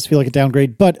does feel like a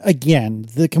downgrade. But again,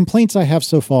 the complaints I have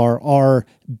so far are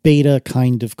beta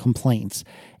kind of complaints.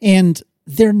 And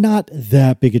they're not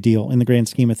that big a deal in the grand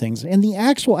scheme of things. And the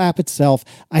actual app itself,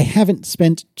 I haven't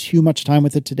spent too much time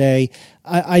with it today.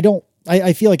 I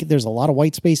feel like there's a lot of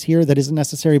white space here that isn't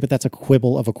necessary, but that's a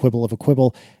quibble of a quibble of a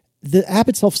quibble. The app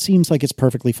itself seems like it's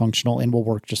perfectly functional and will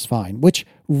work just fine, which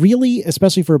really,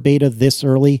 especially for a beta this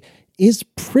early, is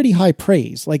pretty high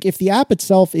praise. Like, if the app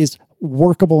itself is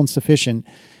workable and sufficient,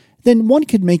 then one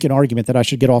could make an argument that I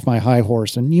should get off my high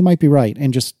horse, and you might be right,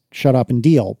 and just shut up and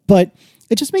deal. But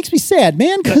it just makes me sad,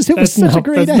 man, because it was such a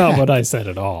great app. That's not what I said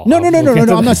at all. No.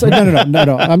 I'm not saying,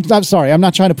 no. I'm sorry. I'm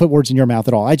not trying to put words in your mouth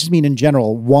at all. I just mean in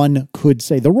general, one could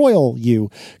say, the royal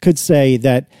you could say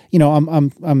that,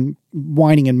 I'm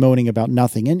whining and moaning about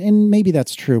nothing. And maybe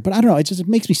that's true, but I don't know. It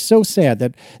makes me so sad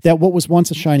that what was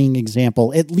once a shining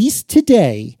example, at least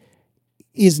today,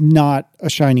 is not a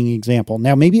shining example.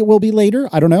 Now, maybe it will be later.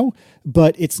 I don't know,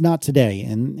 but it's not today.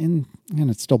 And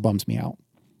it still bums me out.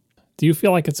 Do you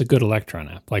feel like it's a good Electron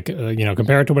app? Like,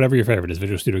 compare it to whatever your favorite is,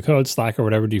 Visual Studio Code, Slack, or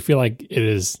whatever. Do you feel like it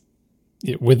is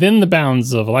within the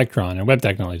bounds of Electron and web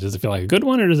technology? Does it feel like a good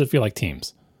one, or does it feel like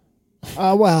Teams?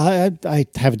 Well, I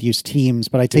haven't used Teams,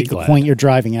 but I take the point you're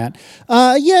driving at.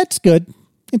 Yeah, it's good.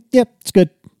 It's good.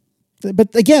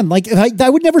 But again, like, I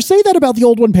would never say that about the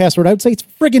old 1Password. I would say it's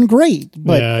friggin' great.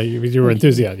 But yeah, you were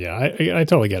enthusiastic. Yeah, I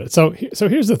totally get it. So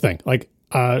here's the thing. Like,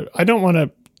 I don't want to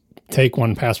take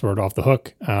 1Password off the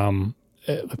hook,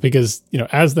 because,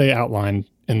 as they outlined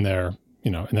in their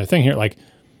thing here, like,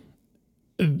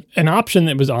 an option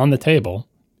that was on the table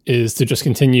is to just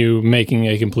continue making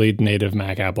a complete native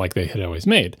Mac app like they had always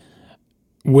made,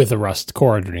 with a Rust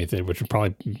core underneath it, which would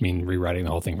probably mean rewriting the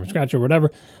whole thing from scratch or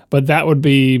whatever. But that would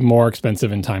be more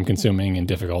expensive and time consuming and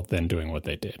difficult than doing what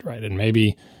they did, right? And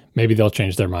maybe they'll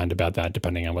change their mind about that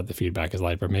depending on what the feedback is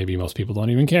like, but maybe most people don't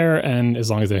even care, and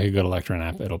as long as they make a good Electron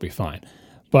app, it'll be fine.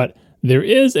 But there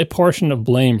is a portion of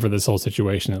blame for this whole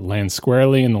situation that lands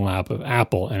squarely in the lap of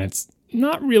Apple, and it's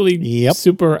not really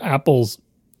super Apple's.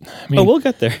 I mean, we'll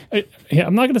get there.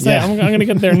 I'm not going to say. Yeah. I'm going to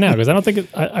get there now, because I don't think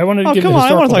I want to give. Come on,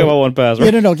 I want to talk about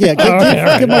 1Password. No. Yeah,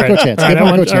 give Marco a chance. Give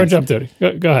Marco a chance. I'll jump to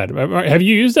it. Go ahead. Have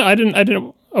you used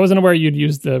it? I wasn't aware you'd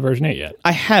used the version 8 yet.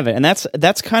 I haven't, and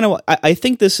that's kind of. I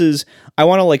think this is. I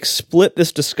want to split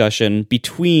this discussion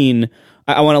between.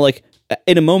 I want to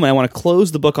in a moment. I want to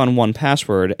close the book on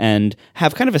 1Password and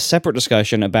have kind of a separate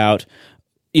discussion about,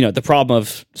 the problem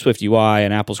of Swift UI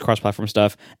and Apple's cross-platform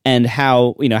stuff, and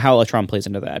how Electron plays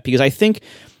into that. Because I think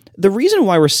the reason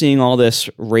why we're seeing all this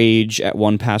rage at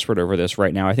 1Password over this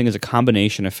right now, I think, is a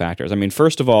combination of factors. I mean,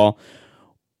 first of all,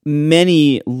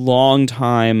 many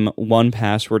longtime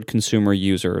 1Password consumer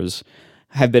users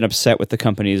have been upset with the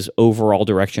company's overall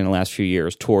direction in the last few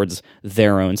years towards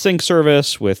their own sync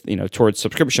service, with towards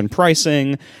subscription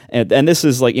pricing, and this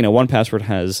is like 1Password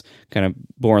has kind of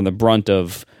borne the brunt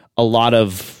of a lot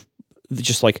of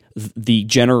just like the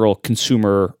general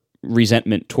consumer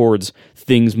resentment towards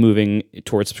things moving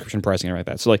towards subscription pricing and like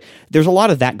that. So like there's a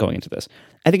lot of that going into this.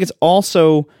 I think it's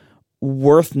also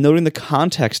worth noting the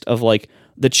context of like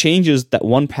the changes that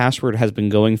 1Password has been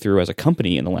going through as a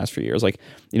company in the last few years. Like,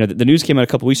 the news came out a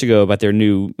couple weeks ago about their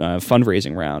new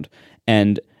fundraising round.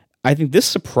 And I think this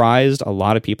surprised a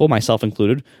lot of people, myself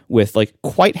included, with like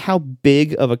quite how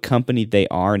big of a company they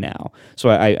are now. So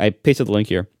I pasted the link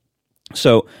here.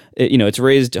 So, it's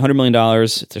raised $100 million.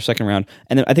 It's their second round.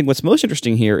 And then I think what's most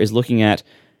interesting here is looking at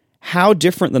how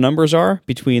different the numbers are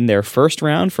between their first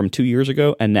round from 2 years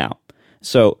ago and now.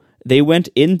 So they went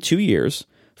in 2 years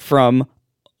from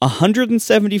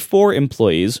 174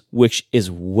 employees, which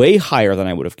is way higher than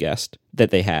I would have guessed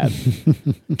that they had,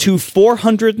 to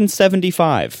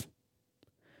 475.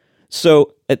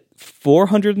 So at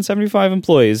 475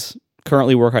 employees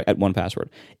currently work at 1Password.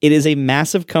 It is a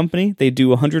massive company. They do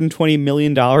 $120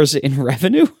 million in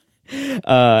revenue.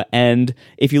 And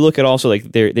if you look at also like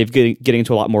they've getting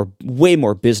into a lot more, way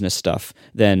more business stuff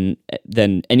than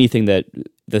anything that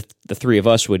the three of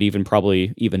us would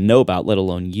probably even know about, let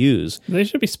alone use. They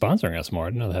should be sponsoring us more. I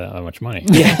didn't know they had that much money.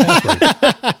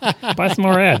 Yeah. Buy some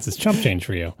more ads. It's chump change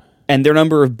for you. And their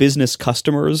number of business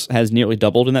customers has nearly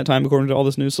doubled in that time, according to all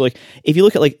this news. So, like, if you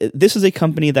look at, like, this is a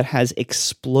company that has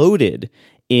exploded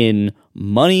in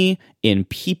money, in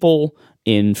people,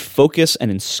 in focus, and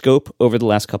in scope over the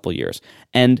last couple of years.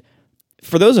 And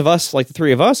for those of us, like the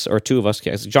three of us, or two of us,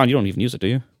 John, you don't even use it, do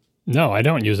you? No, I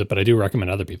don't use it, but I do recommend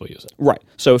other people use it. Right.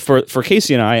 So for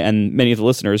Casey and I, and many of the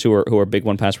listeners who are big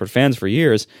 1Password fans for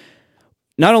years,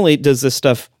 not only does this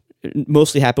stuff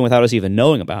mostly happen without us even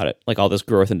knowing about it, like all this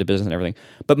growth into business and everything,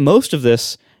 but most of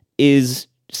this is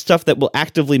stuff that will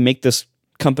actively make this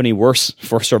company worse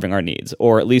for serving our needs,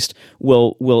 or at least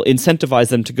will incentivize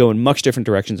them to go in much different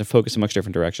directions and focus in much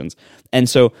different directions. And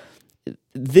so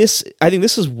I think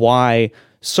this is why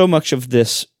so much of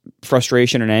this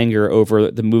frustration and anger over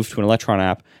the move to an Electron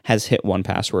app has hit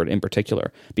 1Password in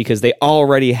particular, because they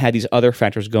already had these other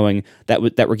factors going that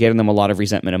were getting them a lot of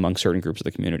resentment among certain groups of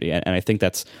the community. And I think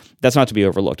that's not to be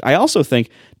overlooked. I also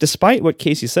think, despite what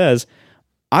Casey says,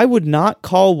 I would not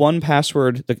call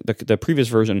 1Password, the previous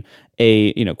version,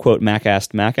 a quote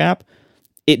Mac-assed Mac app.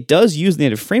 It does use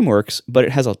native frameworks, but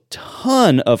it has a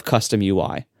ton of custom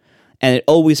UI, and it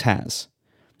always has.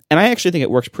 And I actually think it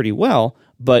works pretty well,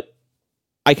 but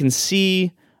I can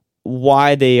see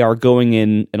why they are going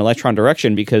in an Electron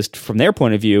direction, because from their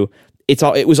point of view,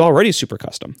 it was already super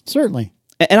custom. Certainly.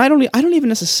 And I don't even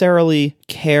necessarily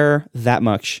care that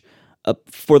much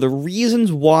for the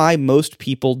reasons why most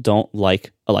people don't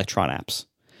like Electron apps.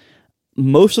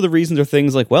 Most of the reasons are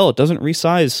things like, well, it doesn't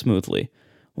resize smoothly.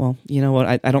 Well, you know what?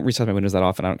 I don't resize my windows that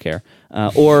often. I don't care.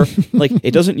 Or like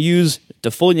it doesn't use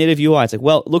the fully native UI. It's like,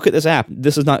 well, look at this app.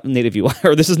 This is not native UI,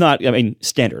 or this is not. I mean,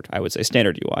 standard. I would say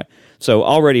standard UI. So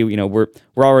already, we're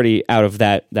already out of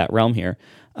that realm here.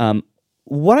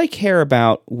 What I care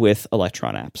about with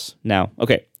Electron apps now.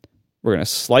 Okay, we're gonna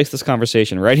slice this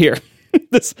conversation right here.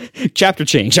 This chapter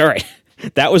change. All right,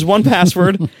 that was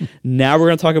 1Password. Now we're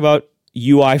gonna talk about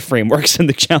UI frameworks and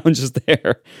the challenges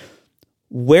there.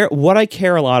 What I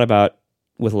care a lot about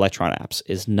with Electron apps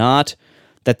is not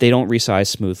that they don't resize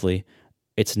smoothly.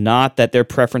 It's not that their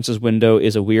preferences window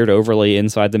is a weird overlay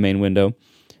inside the main window.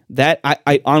 That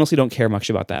I honestly don't care much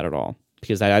about that at all,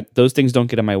 because those things don't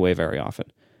get in my way very often.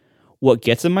 What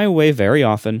gets in my way very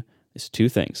often is two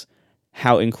things: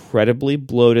 how incredibly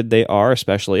bloated they are,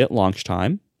 especially at launch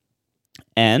time,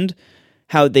 and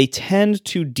how they tend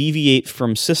to deviate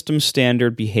from system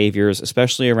standard behaviors,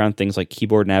 especially around things like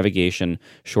keyboard navigation,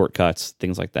 shortcuts,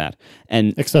 things like that.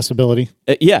 And accessibility.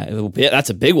 Yeah, that's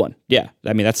a big one. Yeah.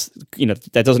 I mean, that's,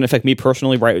 that doesn't affect me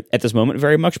personally right at this moment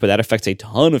very much, but that affects a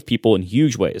ton of people in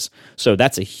huge ways. So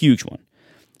that's a huge one.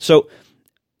 So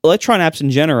Electron apps in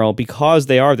general, because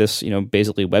they are this,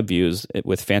 basically web views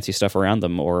with fancy stuff around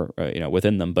them or,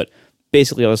 within them, but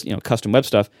basically all this, custom web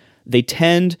stuff, they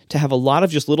tend to have a lot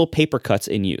of just little paper cuts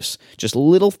in use, just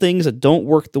little things that don't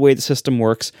work the way the system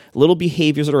works, little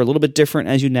behaviors that are a little bit different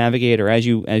as you navigate or as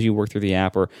you work through the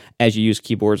app, or as you use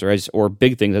keyboards, or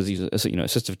big things as you use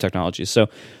assistive technologies. So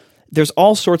there's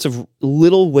all sorts of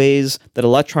little ways that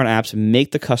Electron apps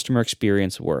make the customer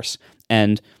experience worse.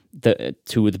 And The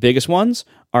two of the biggest ones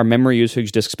are memory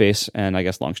usage, disk space, and I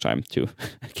guess launch time too,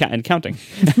 and counting.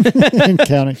 And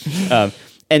counting.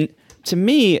 And to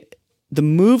me, the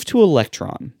move to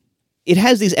Electron, it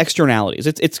has these externalities.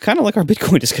 It's kind of like our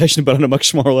Bitcoin discussion, but on a much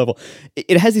smaller level.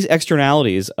 It has these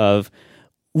externalities of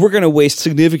we're going to waste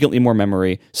significantly more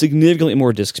memory, significantly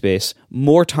more disk space,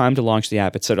 more time to launch the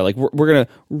app, et cetera. Like we're going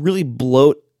to really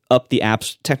bloat up the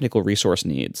app's technical resource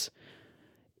needs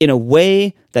in a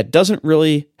way that doesn't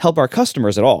really help our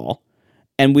customers at all.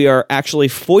 And we are actually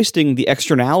foisting the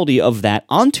externality of that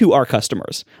onto our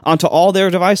customers, onto all their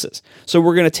devices. So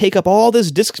we're going to take up all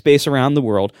this disk space around the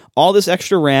world, all this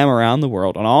extra RAM around the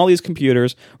world on all these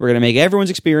computers. We're going to make everyone's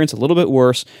experience a little bit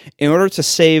worse in order to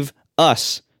save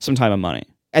us some time and money.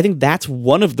 I think that's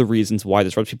one of the reasons why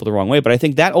this rubs people the wrong way. But I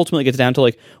think that ultimately gets down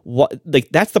to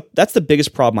that's the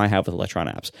biggest problem I have with Electron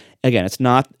apps. Again, it's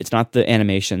not the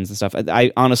animations and stuff.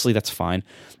 I honestly, that's fine.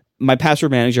 My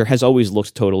password manager has always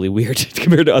looked totally weird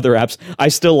compared to other apps. I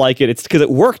still like it. It's because it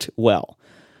worked well.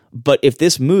 But if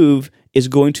this move is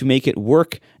going to make it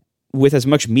work with as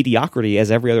much mediocrity as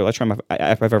every other Electron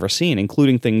app I've ever seen,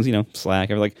 including things,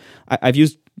 Slack, I've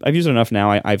used it enough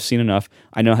now. I've seen enough.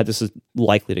 I know how this is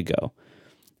likely to go.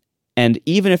 And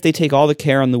even if they take all the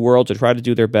care in the world to try to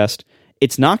do their best,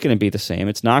 it's not going to be the same.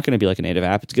 It's not going to be like a native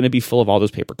app. It's going to be full of all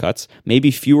those paper cuts, maybe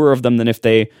fewer of them than if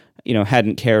they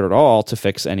hadn't cared at all to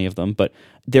fix any of them, but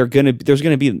there's going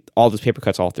to be all those paper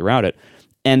cuts all throughout it.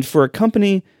 And for a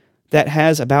company that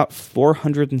has about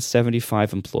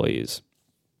 475 employees,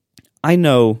 I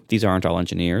know these aren't all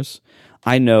engineers.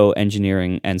 I know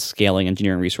engineering and scaling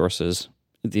engineering resources,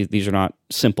 these are not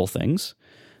simple things.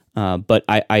 But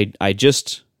I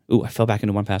just... Ooh, I fell back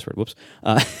into 1Password. Whoops.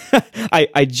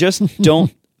 I just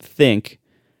don't think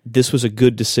this was a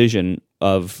good decision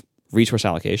of resource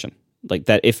allocation. Like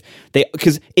that,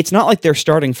 because it's not like they're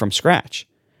starting from scratch.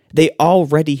 They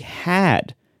already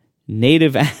had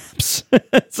native apps,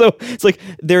 so it's like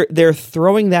they're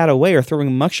throwing that away or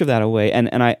throwing much of that away. And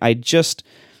I just,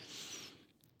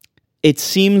 it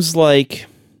seems like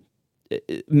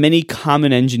many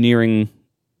common engineering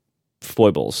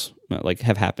foibles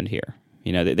have happened here.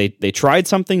 They tried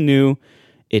something new,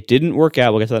 it didn't work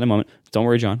out. We'll get to that in a moment. Don't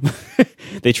worry, John.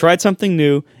 They tried something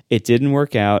new, it didn't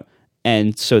work out.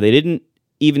 And so they didn't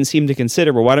even seem to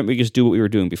consider, well, why don't we just do what we were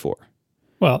doing before?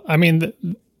 Well, I mean,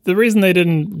 the reason they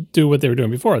didn't do what they were doing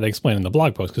before, they explained in the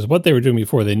blog post, because what they were doing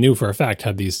before, they knew for a fact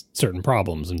had these certain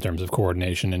problems in terms of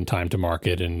coordination and time to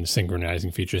market and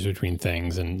synchronizing features between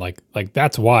things. And like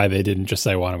that's why they didn't just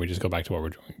say, why don't we just go back to what we're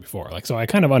doing before? So I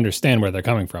kind of understand where they're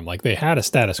coming from. They had a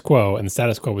status quo, and the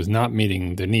status quo was not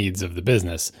meeting the needs of the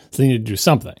business. So they needed to do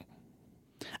something.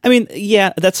 I mean,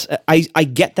 yeah, I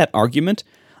get that argument.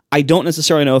 I don't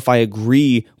necessarily know if I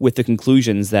agree with the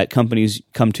conclusions that companies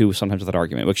come to sometimes with that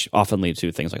argument, which often leads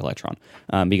to things like Electron,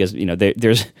 because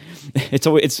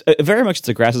it's very much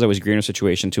the grass is always greener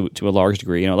situation to a large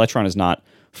degree. Electron is not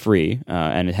free,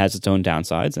 and it has its own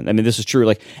downsides. And I mean, this is true.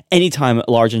 Like anytime a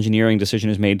large engineering decision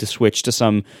is made to switch to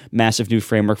some massive new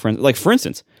framework, for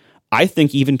instance, I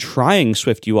think even trying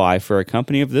Swift UI for a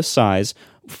company of this size,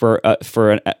 for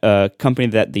a company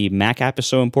that the Mac app is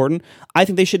so important, I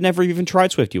think they should never even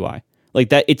tried Swift UI. Like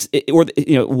that,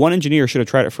 one engineer should have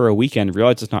tried it for a weekend,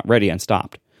 realized it's not ready, and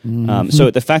stopped. Mm-hmm.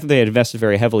 So the fact that they had invested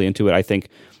very heavily into it, I think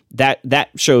that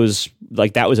shows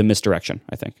that was a misdirection,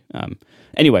 I think.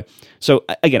 Anyway, so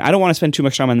again, I don't want to spend too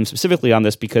much time on them specifically on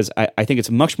this because I think it's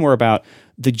much more about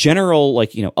the general,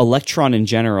 Electron in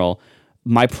general.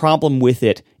 My problem with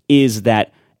it is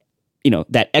that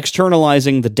that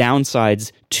externalizing the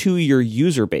downsides to your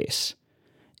user base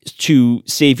to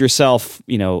save yourself,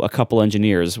 a couple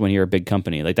engineers when you're a big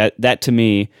company. Like that to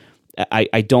me,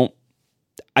 I don't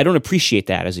appreciate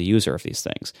that as a user of these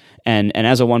things. And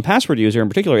as a 1Password user in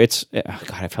particular,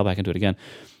 I fell back into it again.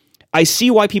 I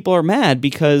see why people are mad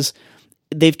because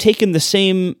they've taken the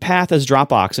same path as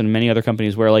Dropbox and many other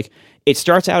companies where it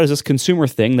starts out as this consumer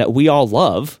thing that we all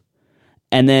love.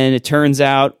 And then it turns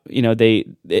out,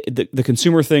 the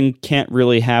consumer thing can't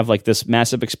really have this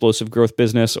massive explosive growth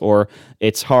business, or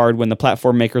it's hard when the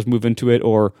platform makers move into it,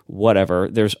 or whatever.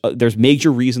 There's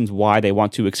major reasons why they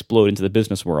want to explode into the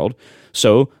business world.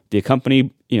 So the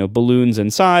company, balloons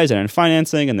in size and in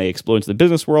financing, and they explode into the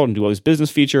business world and do all these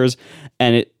business features,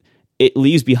 and it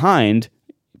leaves behind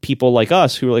people like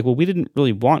us who are like, well, we didn't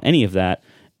really want any of that,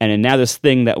 and then now this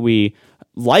thing that we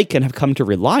like and have come to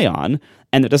rely on,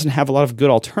 and that doesn't have a lot of good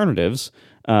alternatives,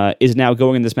 is now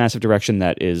going in this massive direction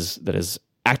that is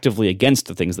actively against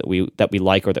the things that we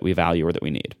like or that we value or that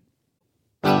we need.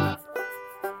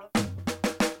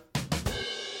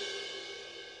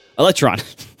 Electron.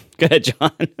 Go ahead,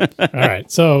 John. All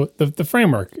right. So the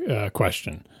framework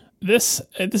question. This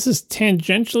is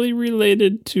tangentially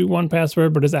related to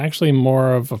 1Password, but is actually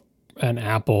more of an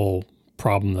Apple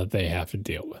problem that they have to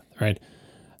deal with, right?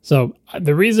 So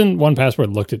the reason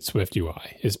 1Password looked at Swift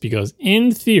UI is because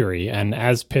in theory, and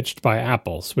as pitched by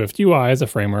Apple, Swift UI is a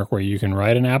framework where you can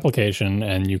write an application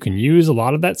and you can use a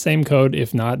lot of that same code,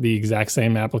 if not the exact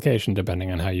same application,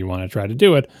 depending on how you want to try to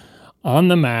do it, on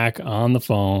the Mac, on the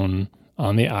phone,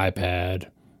 on the iPad,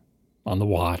 on the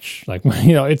watch. Like,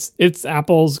 it's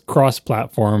Apple's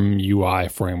cross-platform UI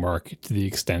framework to the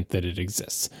extent that it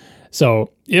exists.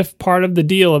 So if part of the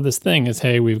deal of this thing is,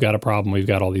 hey, we've got a problem, we've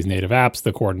got all these native apps,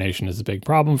 the coordination is a big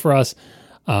problem for us,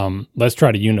 let's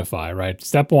try to unify, right?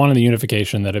 Step one in the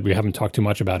unification that we haven't talked too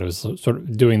much about is sort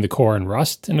of doing the core in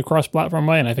Rust in a cross-platform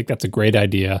way, and I think that's a great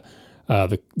idea.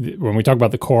 When we talk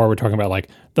about the core, we're talking about like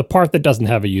the part that doesn't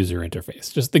have a user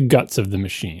interface, just the guts of the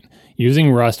machine.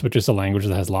 Using Rust, which is a language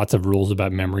that has lots of rules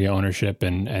about memory ownership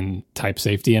and type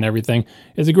safety and everything,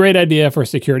 is a great idea for a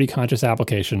security-conscious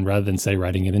application rather than, say,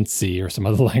 writing it in C or some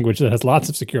other language that has lots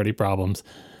of security problems.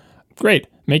 Great,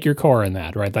 make your core in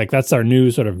that, right? Like that's our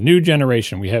new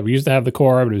generation. We used to have the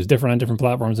core, but it was different on different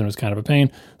platforms and it was kind of a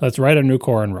pain. Let's write a new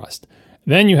core in Rust.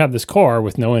 Then you have this core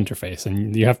with no interface,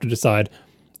 and you have to decide,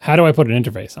 how do I put an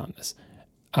interface on this?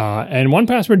 And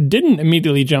 1Password didn't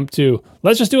immediately jump to,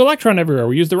 let's just do Electron everywhere.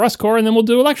 We use the Rust core and then we'll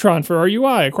do Electron for our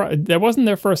UI. That wasn't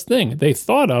their first thing. They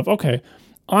thought of, okay,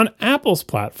 on Apple's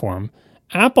platform,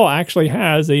 Apple actually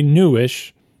has a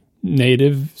newish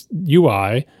native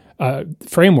UI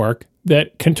framework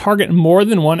that can target more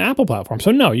than one Apple platform.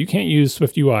 So no, you can't use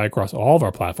Swift UI across all of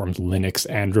our platforms, Linux,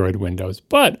 Android, Windows,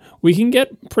 but we can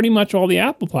get pretty much all the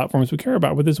Apple platforms we care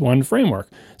about with this one framework.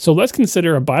 So let's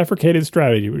consider a bifurcated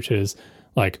strategy, which is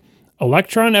like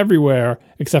Electron everywhere,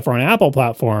 except for on Apple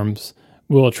platforms,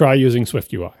 we'll try using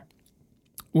Swift UI,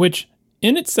 which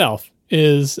in itself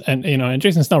is, and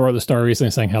Jason Snell wrote the story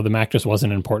recently saying how the Mac just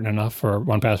wasn't important enough for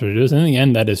 1Password to do this. And in the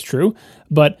end, that is true.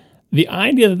 But the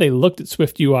idea that they looked at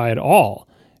Swift UI at all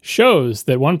shows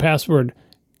that 1Password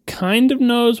kind of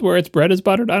knows where its bread is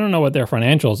buttered. I don't know what their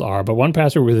financials are, but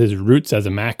 1Password with his roots as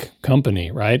a Mac company,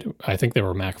 right? I think they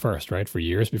were Mac first, right? For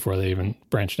years before they even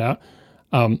branched out.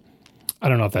 I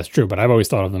don't know if that's true, but I've always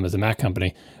thought of them as a Mac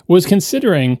company, was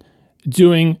considering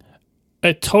doing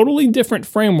a totally different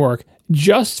framework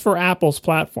just for Apple's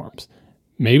platforms.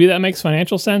 Maybe that makes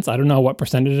financial sense. I don't know what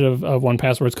percentage of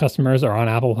 1Password's customers are on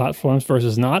Apple platforms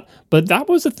versus not, but that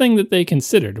was a thing that they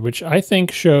considered, which I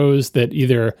think shows that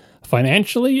either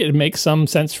financially it makes some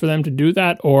sense for them to do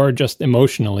that, or just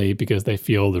emotionally because they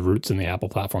feel the roots in the Apple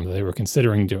platform that they were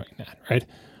considering doing that, right?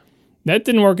 That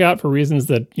didn't work out for reasons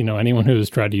that, anyone who's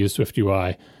tried to use Swift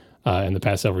UI in the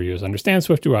past several years understands.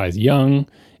 Swift UI is young.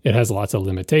 It has lots of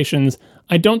limitations.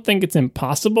 I don't think it's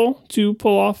impossible to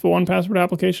pull off a 1Password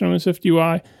application with Swift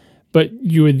UI, but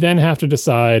you would then have to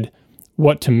decide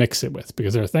what to mix it with,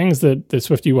 because there are things that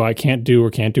Swift UI can't do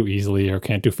or can't do easily or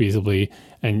can't do feasibly,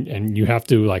 and you have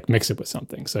to mix it with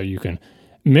something. So you can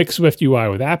mix Swift UI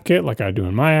with AppKit like I do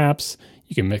in my apps.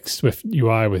 You can mix Swift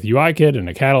UI with UIKit and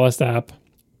a Catalyst app.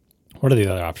 What are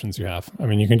the other options you have? I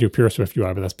mean, you can do pure Swift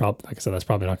UI, but that's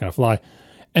probably not going to fly.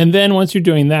 And then once you're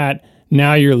doing that,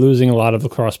 now you're losing a lot of the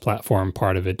cross-platform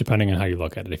part of it, depending on how you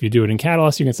look at it. If you do it in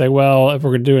Catalyst, you can say, well, if we're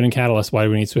going to do it in Catalyst, why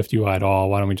do we need Swift UI at all?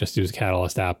 Why don't we just use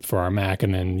Catalyst app for our Mac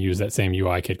and then use that same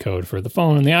UIKit code for the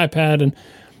phone and the iPad? And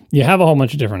you have a whole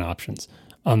bunch of different options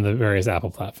on the various Apple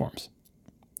platforms,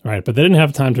 right? But they didn't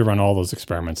have time to run all those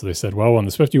experiments. So they said, well, when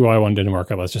the Swift UI one didn't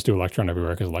work out, let's just do Electron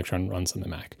everywhere because Electron runs on the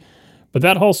Mac. But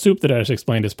that whole soup that I just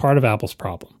explained is part of Apple's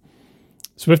problem.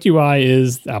 Swift UI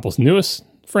is Apple's newest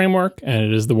framework, and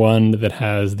it is the one that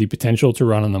has the potential to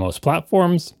run on the most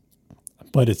platforms,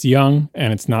 but it's young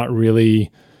and it's not really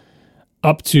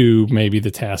up to maybe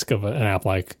the task of an app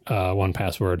like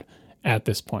 1Password at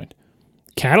this point.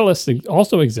 Catalyst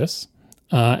also exists,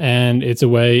 and it's a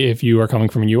way if you are coming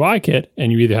from a UIKit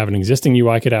and you either have an existing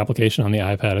UIKit application on the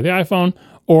iPad or the iPhone,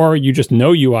 or you just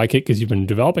know UIKit because you've been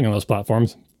developing on those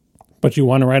platforms, but you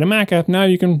want to write a Mac app, now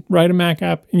you can write a Mac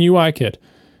app in UIKit,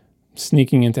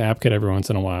 sneaking into AppKit every once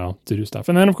in a while to do stuff.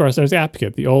 And then, of course, there's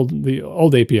AppKit, the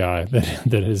old API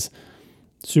that is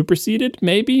superseded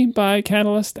maybe by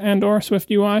Catalyst and or Swift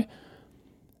UI.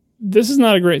 This is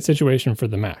not a great situation for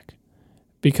the Mac,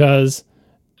 because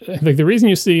the reason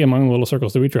you see among the little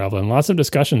circles that we travel in lots of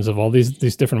discussions of all these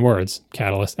different words,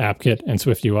 Catalyst, AppKit, and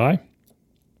Swift UI,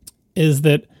 is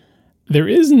that there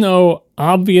is no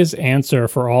obvious answer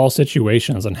for all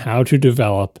situations on how to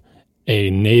develop a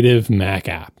native Mac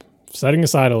app, setting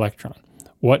aside Electron.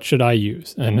 what should I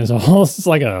use? And there's all this is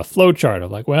like a flow chart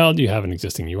of like, well, do you have an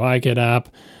existing UIKit app?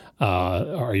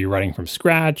 Are you writing from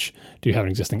scratch? Do you have an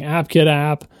existing AppKit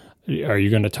app? Are you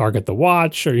going to target the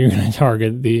watch? Are you going to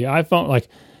target the iPhone? Like,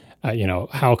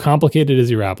 how complicated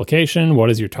is your application? What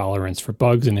is your tolerance for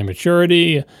bugs and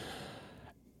immaturity?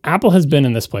 Apple has been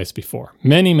in this place before,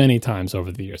 many, many times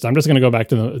over the years. I'm just going to go back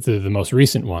to the most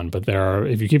recent one, but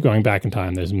if you keep going back in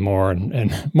time, there's more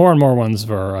and more ones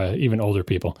for even older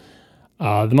people.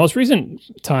 The most recent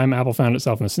time Apple found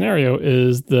itself in the scenario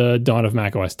is the dawn of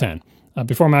macOS 10.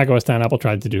 Before macOS 10, Apple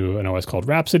tried to do an OS called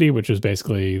Rhapsody, which is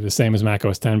basically the same as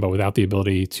macOS 10, but without the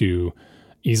ability to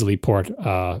easily port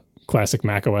classic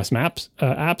macOS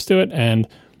apps to it. And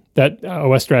that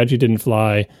OS strategy didn't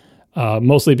fly,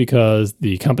 mostly because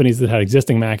the companies that had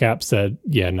existing Mac apps said,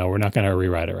 yeah, no, we're not going to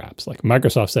rewrite our apps. Like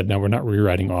Microsoft said, no, we're not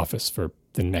rewriting Office for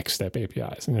the Next Step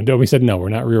APIs. And Adobe said, no, we're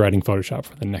not rewriting Photoshop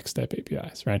for the Next Step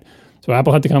APIs, right? So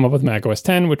Apple had to come up with macOS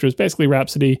 10, which was basically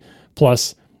Rhapsody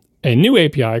plus a new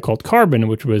API called Carbon,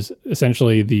 which was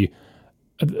essentially the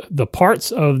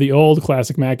parts of the old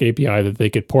classic Mac API that they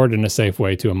could port in a safe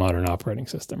way to a modern operating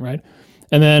system, right?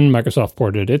 And then Microsoft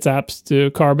ported its apps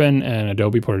to Carbon, and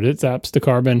Adobe ported its apps to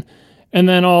Carbon. And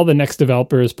then all the Next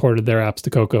developers ported their apps to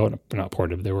Cocoa. Not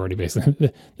ported, they were already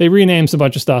basically, they renamed a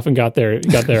bunch of stuff and got their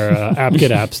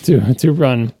AppKit apps to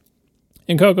run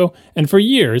in Cocoa. And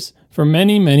for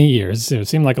many, many years, it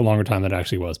seemed like a longer time than it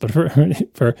actually was, but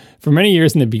for many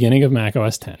years in the beginning of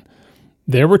macOS 10,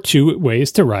 there were two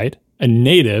ways to write a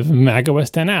native macOS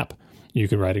 10 app. You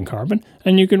could write in Carbon,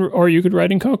 or you could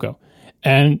write in Cocoa.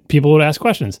 And people would ask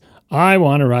questions. I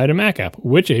want to write a Mac app.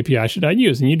 Which API should I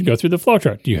use? And you'd go through the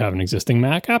flowchart. Do you have an existing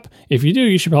Mac app? If you do,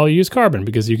 you should probably use Carbon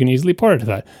because you can easily port it to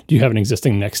that. Do you have an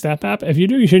existing Next Step app? If you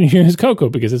do, you should use Cocoa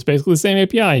because it's basically the same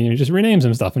API and you just rename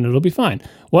some stuff and it'll be fine.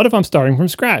 What if I'm starting from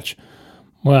scratch?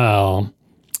 Well,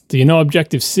 do you know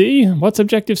Objective-C? What's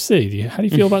Objective-C? How do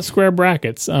you feel about square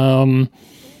brackets? Like,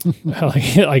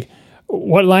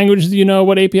 what language do you know?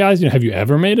 What APIs do you know? Have you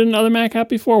ever made another Mac app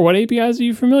before? What APIs are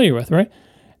you familiar with, right?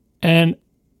 And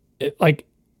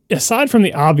aside from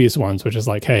the obvious ones, which is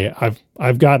like, hey,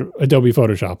 I've got Adobe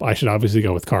Photoshop. I should obviously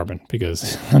go with Carbon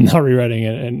because I'm not rewriting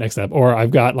it in Next Step. Or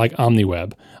I've got like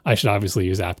OmniWeb. I should obviously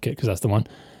use AppKit because that's the one.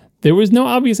 There was no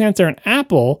obvious answer, and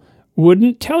Apple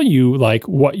wouldn't tell you like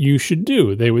what you should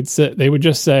do. They would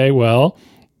just say, well,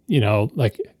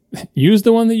 use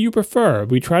the one that you prefer.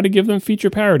 We try to give them feature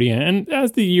parity. And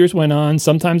as the years went on,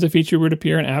 sometimes a feature would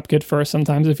appear in AppKit first.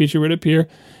 Sometimes a feature would appear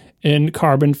in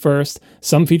Carbon first.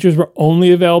 Some features were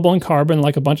only available in Carbon,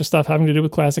 like a bunch of stuff having to do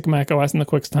with classic macOS and the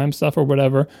QuickTime stuff or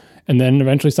whatever. And then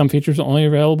eventually some features were only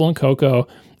available in Cocoa.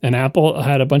 And Apple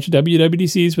had a bunch of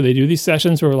WWDCs where they do these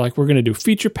sessions where we're going to do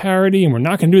feature parity and we're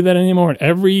not going to do that anymore. And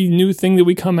every new thing that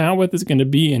we come out with is going to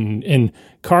be in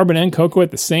Carbon and Cocoa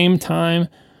at the same time.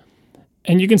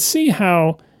 And you can see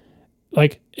how,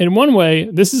 in one way,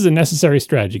 this is a necessary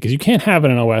strategy because you can't have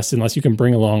it in OS unless you can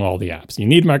bring along all the apps. You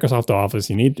need Microsoft Office,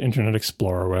 you need Internet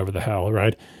Explorer, whatever the hell,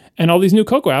 right? And all these new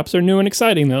Cocoa apps are new and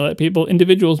exciting. They let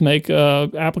individuals make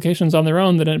applications on their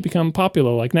own that become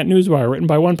popular, like NetNewsWire, written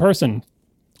by one person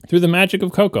through the magic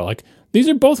of Cocoa. These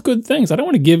are both good things. I don't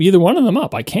want to give either one of them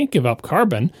up. I can't give up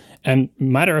Carbon. And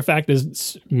matter of fact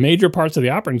is major parts of the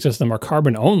operating system are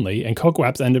Carbon only, and Cocoa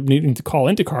apps end up needing to call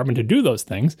into Carbon to do those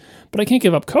things. But I can't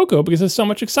give up Cocoa because there's so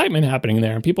much excitement happening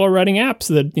there, and people are writing apps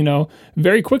that,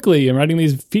 very quickly and writing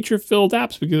these feature-filled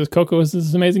apps because Cocoa is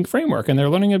this amazing framework, and they're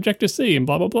learning Objective-C and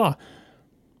blah, blah, blah.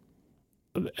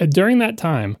 During that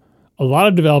time, a lot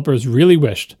of developers really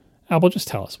wished Apple just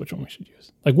tell us which one we should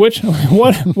use. Which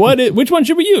one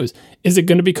should we use? Is it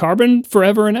going to be Carbon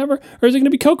forever and ever, or is it going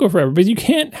to be Cocoa forever? Because you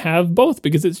can't have both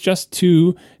because it's just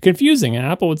too confusing. And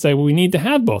Apple would say, well, we need to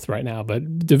have both right now.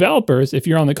 But developers, if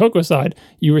you're on the Cocoa side,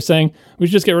 you were saying, we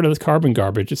should just get rid of this Carbon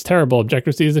garbage. It's terrible.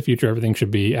 Objective-C is the future. Everything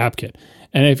should be AppKit.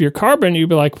 And if you're Carbon, you'd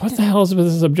be like, what the hell is with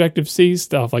this Objective-C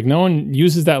stuff? No one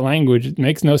uses that language. It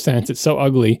makes no sense. It's so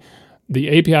ugly.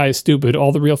 The API is stupid.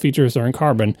 All the real features are in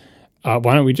Carbon.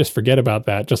 Why don't we just forget about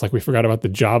that, just like we forgot about the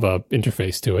Java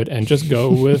interface to it, and just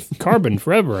go with Carbon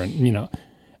forever? And,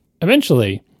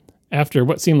 eventually, after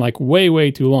what seemed like way, way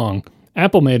too long,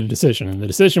 Apple made a decision. And the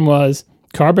decision was,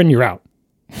 Carbon, you're out.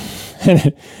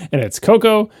 And it's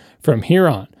Cocoa from here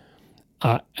on.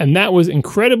 And that was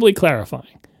incredibly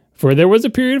clarifying. For there was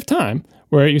a period of time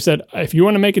where you said, if you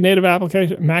want to make a native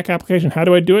Mac application, how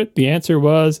do I do it? The answer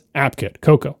was AppKit,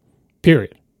 Cocoa,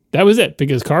 period. That was it,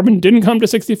 because Carbon didn't come to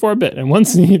 64-bit. And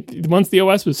once the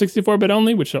OS was 64-bit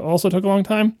only, which also took a long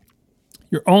time,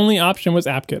 your only option was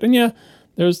AppKit. And yeah,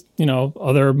 There's,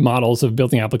 other models of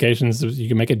building applications. You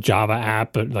can make a Java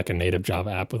app, but like a native Java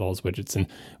app with all its widgets and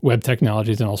web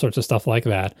technologies and all sorts of stuff like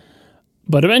that.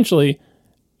 But eventually,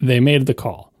 they made the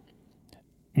call.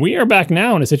 We are back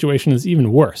now in a situation that's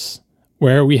even worse,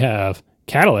 where we have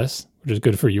Catalyst, which is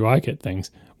good for UIKit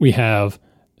things. We have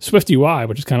SwiftUI,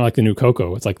 which is kind of like the new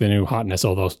Cocoa. It's like the new hotness,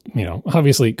 although,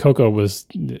 obviously Cocoa was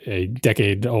a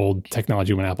decade-old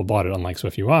technology when Apple bought it, unlike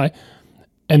SwiftUI.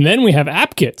 And then we have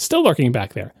AppKit still lurking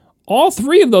back there. All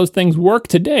three of those things work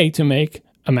today to make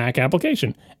a Mac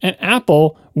application. And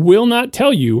Apple will not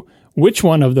tell you which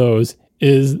one of those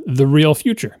is the real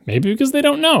future. Maybe because they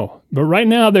don't know. But right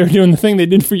now they're doing the thing they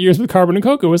did for years with Carbon and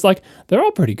Cocoa. It's like, they're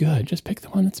all pretty good. Just pick the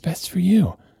one that's best for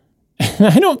you. And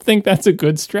I don't think that's a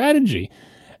good strategy.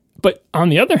 But on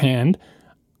the other hand,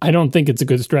 I don't think it's a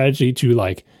good strategy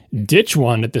to ditch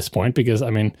one at this point because,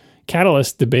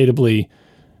 Catalyst debatably,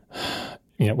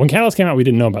 when Catalyst came out, we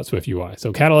didn't know about SwiftUI.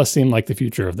 So Catalyst seemed like the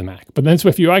future of the Mac. But then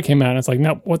SwiftUI came out and it's like,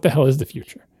 no, what the hell is the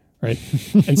future, right?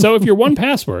 And so if you're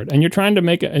 1Password and you're trying to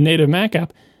make a native Mac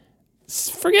app,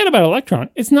 forget about Electron.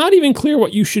 It's not even clear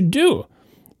what you should do.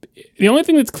 The only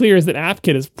thing that's clear is that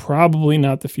AppKit is probably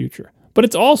not the future. But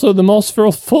it's also the most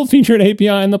full-featured API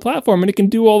in the platform, and it can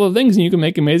do all the things, and you can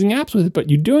make amazing apps with it. But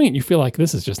you're doing it, you feel like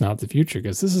this is just not the future,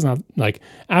 because this is not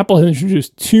Apple has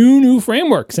introduced 2 new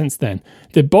frameworks since then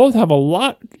that both have a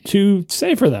lot to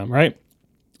say for them, right?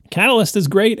 Catalyst is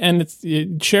great, and it's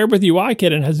shared with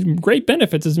UIKit and has great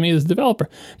benefits as me as a developer.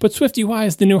 But SwiftUI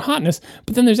is the new hotness.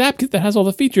 But then there's AppKit that has all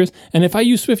the features. And if I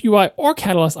use SwiftUI or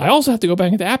Catalyst, I also have to go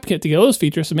back into AppKit to get those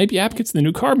features. So maybe AppKit's the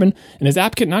new Carbon. And is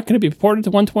AppKit not going to be ported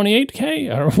to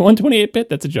 128K or 128-bit?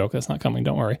 That's a joke. That's not coming.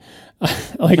 Don't worry.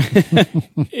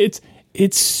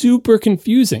 It's super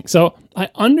confusing. So I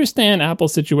understand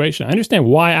Apple's situation. I understand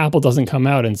why Apple doesn't come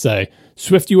out and say,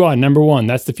 SwiftUI, number 1,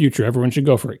 that's the future. Everyone should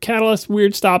go for it. Catalyst,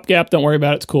 weird stopgap. Don't worry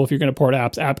about it. It's cool if you're going to port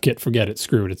apps. AppKit, forget it.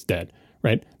 Screw it. It's dead,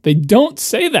 right? They don't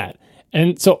say that.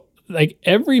 And so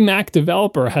every Mac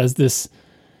developer has this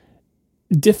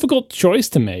difficult choice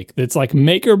to make that's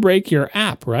make or break your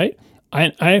app, right?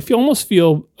 I almost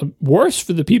feel worse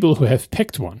for the people who have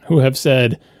picked one, who have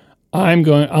said, I'm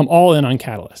all in on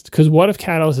Catalyst. Because what if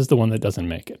Catalyst is the one that doesn't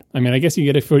make it? I guess you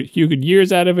get a few good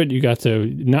years out of it. You got to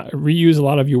not reuse a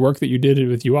lot of your work that you did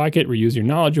with UIKit, reuse your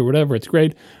knowledge or whatever. It's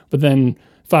great. But then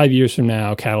 5 years from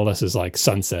now, Catalyst is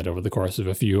sunset over the course of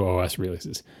a few OS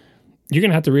releases. You're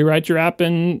going to have to rewrite your app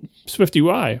in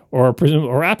SwiftUI or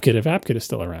AppKit if AppKit is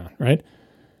still around, right?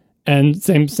 And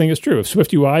same thing is true. If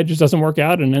SwiftUI just doesn't work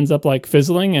out and ends up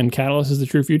fizzling and Catalyst is the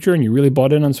true future and you really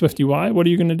bought in on SwiftUI, what are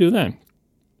you going to do then?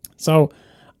 So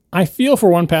I feel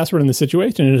for 1Password in this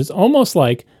situation, it is almost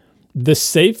like the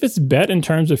safest bet in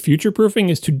terms of future-proofing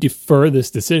is to defer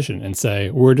this decision and say,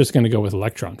 we're just going to go with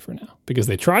Electron for now. Because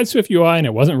they tried SwiftUI and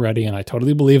it wasn't ready, and I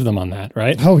totally believe them on that,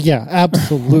 right? Oh, yeah,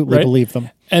 absolutely right? Believe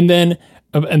them. And then,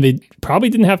 and they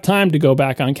probably didn't have time to go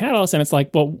back on Catalyst, and it's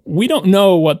we don't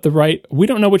know we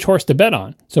don't know which horse to bet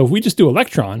on. So if we just do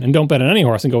Electron and don't bet on any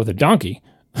horse and go with a donkey,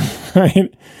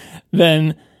 right,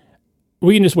 then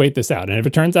we can just wait this out. And if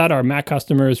it turns out our Mac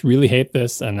customers really hate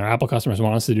this and our Apple customers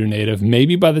want us to do native,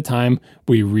 maybe by the time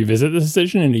we revisit the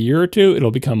decision in a year or two, it'll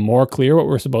become more clear what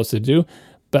we're supposed to do.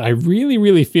 But I really,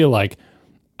 really feel like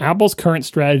Apple's current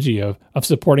strategy of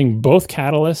supporting both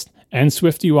Catalyst and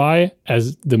SwiftUI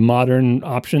as the modern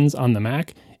options on the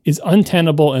Mac is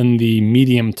untenable in the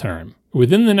medium term.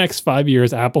 Within the next 5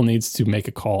 years, Apple needs to make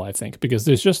a call, I think, because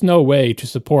there's just no way to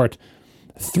support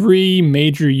 3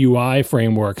 major UI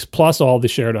frameworks plus all the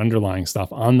shared underlying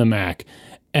stuff on the Mac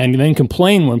and then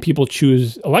complain when people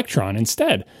choose Electron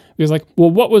instead. Because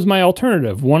what was my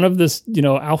alternative? One of this,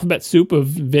 alphabet soup of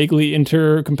vaguely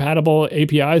intercompatible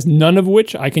APIs, none of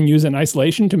which I can use in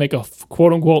isolation to make a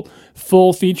quote-unquote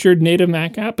full-featured native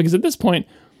Mac app? Because at this point,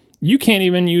 you can't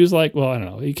even use I don't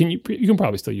know. You can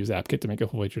probably still use AppKit to make a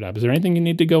full-featured app. Is there anything you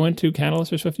need to go into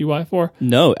Catalyst or SwiftUI for?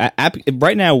 No.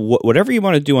 Right now, whatever you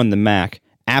want to do on the Mac,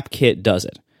 AppKit does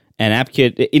it. And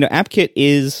AppKit, AppKit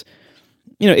is,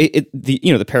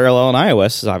 the parallel in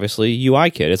iOS is obviously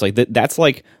UIKit. It's that's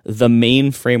the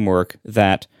main framework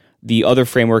that the other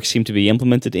frameworks seem to be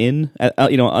implemented in,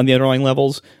 on the underlying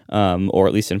levels, or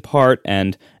at least in part.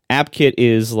 And AppKit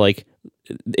is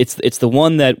it's the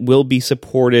one that will be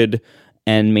supported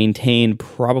and maintained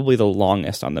probably the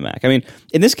longest on the Mac.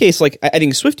 In this case, I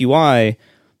think SwiftUI,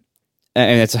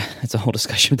 and it's a whole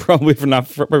discussion probably for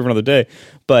another day,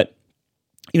 but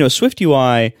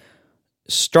SwiftUI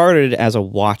started as a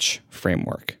watch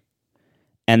framework,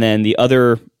 and then the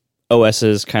other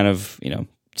OSs kind of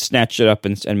snatched it up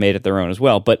and made it their own as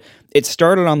well. But it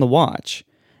started on the watch,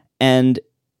 and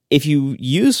if you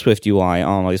use Swift UI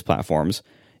on all these platforms,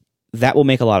 that will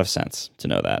make a lot of sense to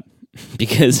know that.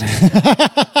 Because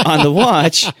on the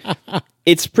watch,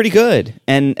 it's pretty good.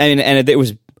 And it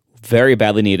was very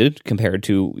badly needed compared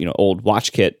to, old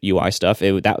WatchKit UI stuff.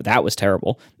 That was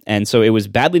terrible. And so it was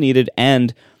badly needed,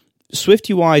 and Swift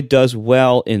UI does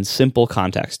well in simple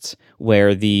contexts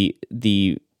where the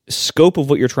scope of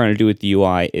what you're trying to do with the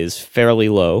UI is fairly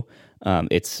low.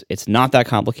 It's not that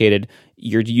complicated.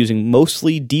 You're using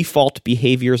mostly default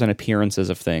behaviors and appearances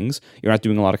of things. You're not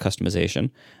doing a lot of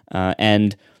customization.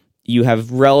 And you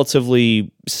have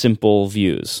relatively simple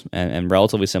views and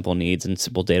relatively simple needs and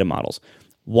simple data models.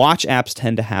 Watch apps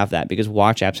tend to have that because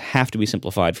watch apps have to be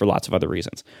simplified for lots of other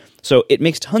reasons. So it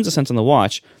makes tons of sense on the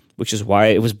watch, which is why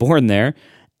it was born there.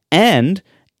 And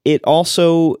it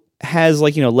also has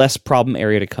less problem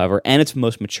area to cover, and it's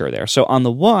most mature there. So on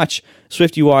the watch,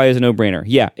 Swift UI is a no-brainer.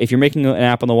 Yeah, if you're making an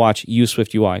app on the watch, use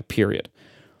Swift UI, period.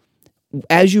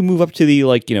 As you move up to the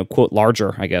quote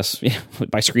larger, I guess,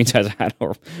 by screen size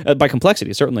or by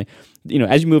complexity, certainly,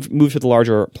 as you move to the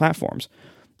larger platforms,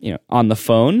 on the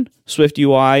phone, Swift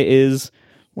UI is,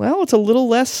 well, it's a little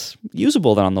less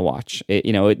usable than on the watch.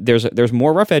 There's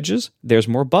more rough edges, there's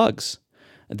more bugs,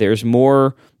 there's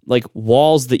more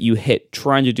walls that you hit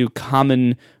trying to do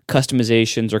common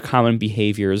customizations or common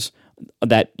behaviors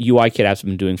that UIKit apps have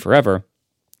been doing forever.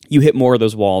 You hit more of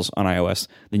those walls on iOS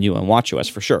than you on watchOS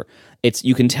for sure.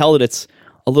 You can tell that it's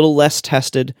a little less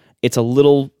tested. It's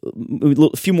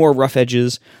a few more rough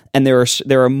edges, and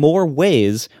there are more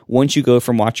ways once you go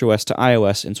from watchOS to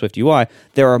iOS in Swift UI.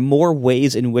 There are more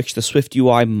ways in which the Swift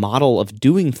UI model of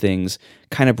doing things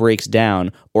kind of breaks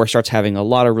down or starts having a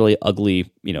lot of really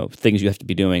ugly, things you have to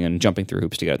be doing and jumping through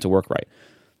hoops to get it to work right.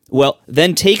 Well,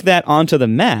 then take that onto the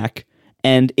Mac,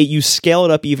 and you scale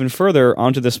it up even further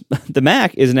onto this. The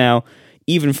Mac is now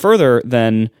even further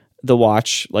than the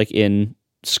watch, in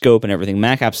scope and everything.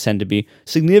 Mac apps tend to be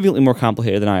significantly more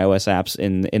complicated than iOS apps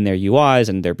in their UIs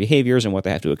and their behaviors and what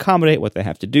they have to accommodate, what they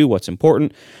have to do, what's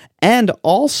important. And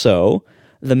also,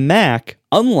 the Mac,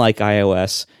 unlike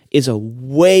iOS, is a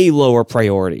way lower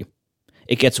priority.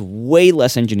 It gets way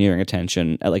less engineering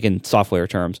attention, in software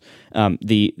terms.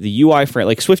 The UI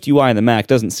frame, Swift UI in the Mac,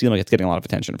 doesn't seem like it's getting a lot of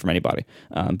attention from anybody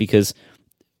because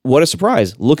what a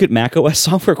surprise. Look at macOS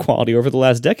software quality over the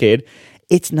last decade.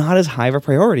 It's not as high of a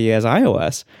priority as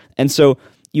iOS. And so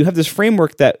you have this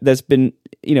framework that's been,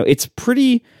 it's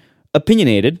pretty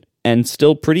opinionated and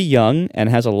still pretty young and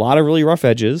has a lot of really rough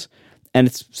edges. And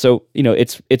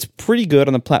it's pretty good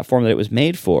on the platform that it was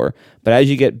made for. But as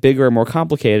you get bigger and more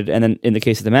complicated, and then in the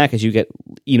case of the Mac, as you get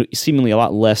seemingly a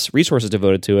lot less resources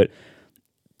devoted to it,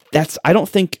 I don't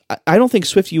think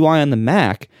Swift UI on the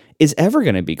Mac is ever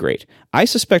going to be great. I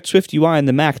suspect Swift UI on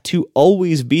the Mac to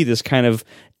always be this kind of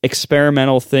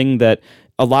experimental thing that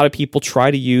a lot of people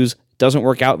try to use, doesn't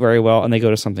work out very well, and they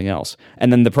go to something else.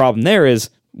 And then the problem there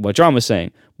is what John was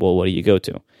saying. Well, what do you go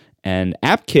to? And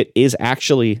AppKit is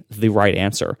actually the right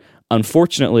answer.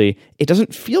 Unfortunately, it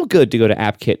doesn't feel good to go to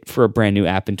AppKit for a brand new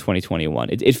app in 2021.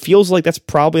 It feels like that's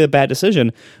probably a bad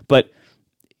decision, but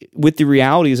with the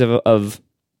realities of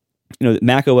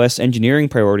macOS engineering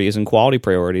priorities and quality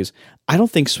priorities, I don't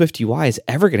think Swift UI is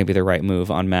ever going to be the right move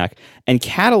on Mac. And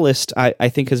Catalyst, I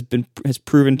think, has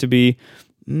proven to be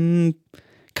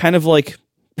kind of like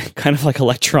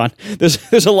Electron.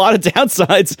 There's a lot of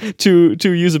downsides to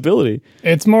usability.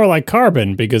 It's more like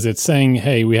Carbon because it's saying,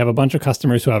 hey, we have a bunch of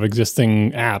customers who have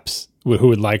existing apps who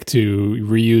would like to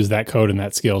reuse that code and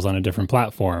that skills on a different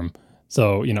platform.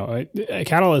 So,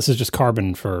 Catalyst is just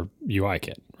Carbon for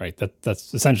UIKit, right?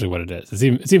 That's essentially what it is.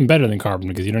 It's even better than Carbon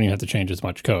because you don't even have to change as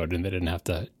much code, and they didn't have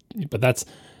to. But that's,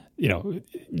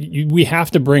 we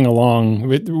have to bring along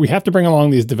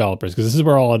these developers because this is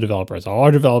where all our developers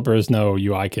know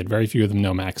UIKit. Very few of them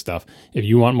know Mac stuff. If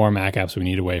you want more Mac apps, we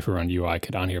need a way for run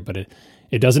UIKit on here. But it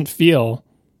feels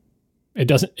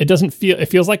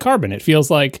like Carbon. It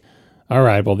feels like, all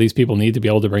right, well, these people need to be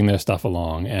able to bring their stuff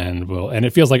along, and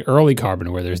it feels like early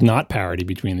Carbon where there's not parity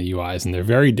between the UIs and they're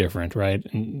very different, right?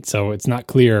 And so it's not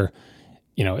clear,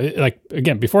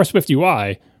 again, before Swift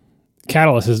UI,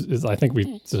 Catalyst is I think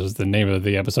this is the name of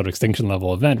the episode Extinction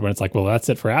Level Event, when it's like, well, that's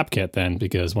it for AppKit then,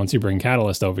 because once you bring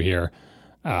Catalyst over here,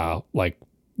 all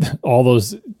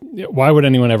those, why would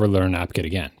anyone ever learn AppKit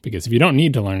again? Because if you don't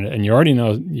need to learn it and you already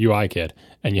know UIKit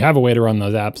and you have a way to run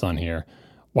those apps on here,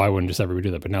 why wouldn't just everybody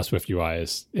do that? But now Swift UI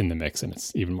is in the mix, and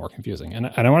it's even more confusing. And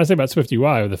I want to say about Swift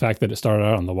UI, the fact that it started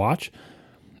out on the watch,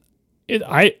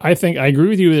 I think I agree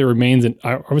with you that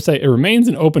it remains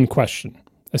an open question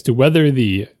as to whether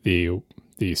the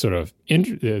sort of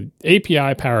the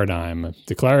API paradigm,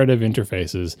 declarative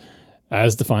interfaces,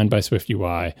 as defined by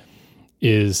SwiftUI,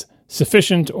 is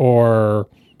sufficient or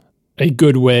a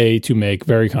good way to make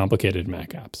very complicated Mac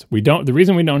apps. The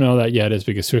reason we don't know that yet is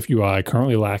because SwiftUI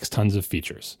currently lacks tons of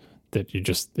features that it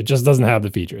just doesn't have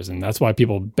the features. And that's why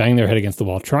people bang their head against the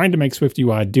wall trying to make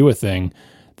SwiftUI do a thing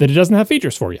that it doesn't have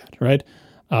features for yet, right?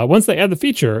 Once they add the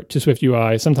feature to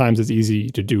SwiftUI, sometimes it's easy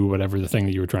to do whatever the thing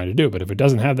that you were trying to do. But if it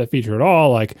doesn't have that feature at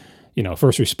all, like,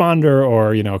 first responder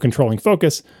or, controlling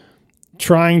focus,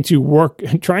 trying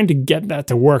to get that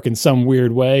to work in some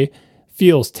weird way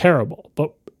feels terrible.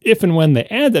 But if and when they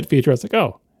add that feature, it's like,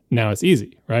 oh, now it's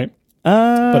easy, right?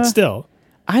 But still.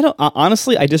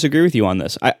 Honestly, I disagree with you on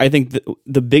this. I think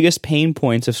the biggest pain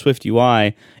points of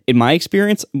SwiftUI, in my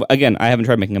experience, again, I haven't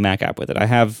tried making a Mac app with it. I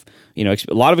have, a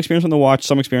lot of experience on the watch,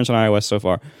 some experience on iOS so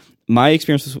far. My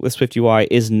experience with SwiftUI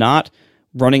is not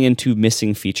running into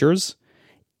missing features.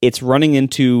 It's running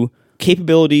into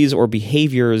capabilities or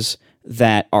behaviors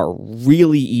that are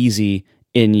really easy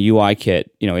in UIKit,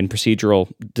 in procedural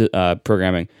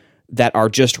programming, that are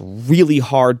just really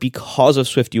hard because of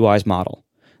SwiftUI's model.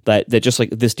 That just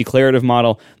like this declarative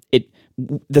model,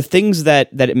 the things that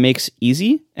it makes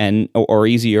easy or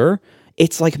easier,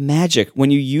 it's like magic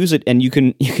when you use it and you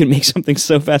can make something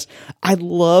so fast. I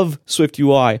love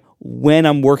SwiftUI when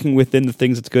I'm working within the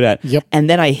things it's good at. Yep. And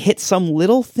then I hit some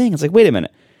little thing. It's like, wait a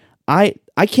minute. I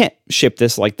can't ship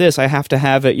this like this. I have to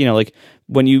have it, like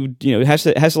when it has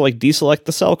to like deselect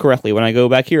the cell correctly when I go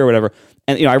back here or whatever.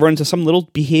 And I run into some little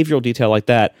behavioral detail like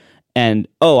that, and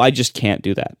I just can't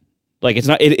do that. Like it's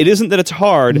not. It isn't that it's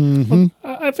hard. Mm-hmm.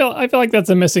 I feel like that's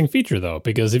a missing feature though,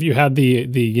 because if you had the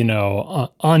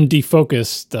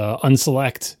undefocused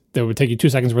unselect, that would take you 2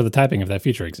 seconds worth of typing if that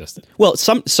feature existed. Well,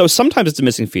 sometimes it's a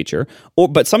missing feature,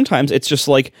 but sometimes it's just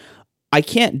like I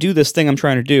can't do this thing I'm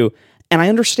trying to do. And I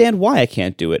understand why I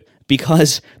can't do it,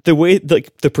 because the way the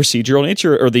procedural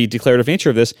nature or the declarative nature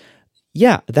of this,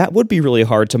 that would be really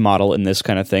hard to model in this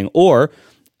kind of thing. Or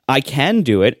I can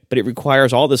do it, but it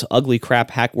requires all this ugly crap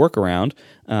hack workaround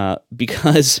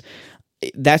because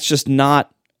that's just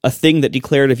not a thing that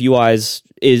declarative UIs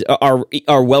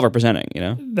are well representing,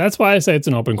 That's why I say it's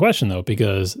an open question, though,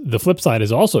 because the flip side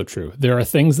is also true. There are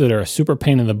things that are a super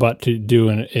pain in the butt to do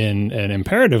in an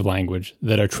imperative language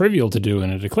that are trivial to do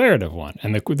in a declarative one.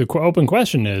 And the open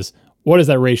question is, what does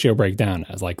that ratio break down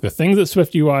as? Like the things that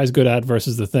SwiftUI is good at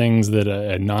versus the things that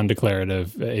a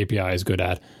non-declarative API is good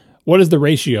at. What is the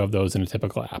ratio of those in a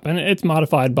typical app? And it's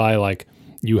modified by like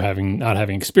you not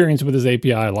having experience with this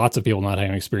API, lots of people not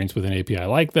having experience with an API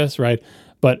like this, right?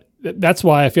 But that's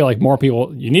why I feel like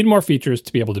you need more features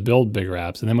to be able to build bigger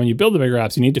apps. And then when you build the bigger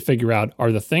apps, you need to figure out,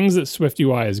 are the things that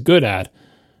SwiftUI is good at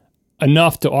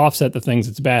enough to offset the things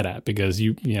it's bad at? Because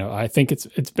I think it's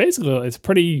a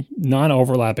pretty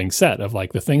non-overlapping set of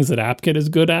like the things that AppKit is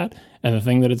good at and the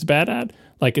thing that it's bad at.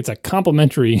 Like it's a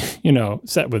complementary,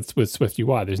 set with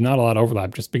SwiftUI. There's not a lot of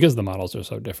overlap just because the models are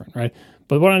so different, right?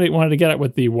 But what I wanted to get at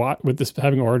with this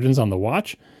having origins on the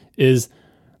watch is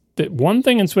that one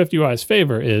thing in SwiftUI's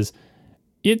favor is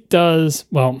it does,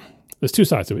 well, there's two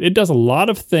sides to it. It does a lot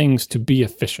of things to be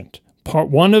efficient.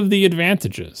 One of the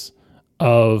advantages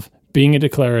of being a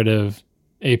declarative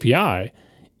API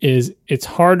is it's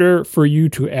harder for you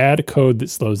to add code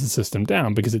that slows the system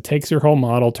down because it takes your whole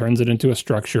model, turns it into a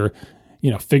structure,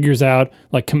 figures out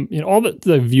like all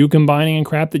the view combining and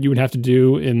crap that you would have to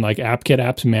do in like AppKit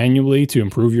apps manually to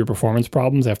improve your performance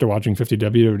problems after watching 50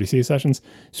 WWDC sessions.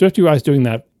 SwiftUI is doing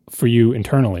that for you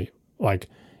internally. Like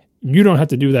you don't have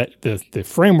to do that. The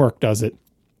framework does it.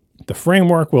 The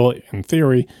framework will, in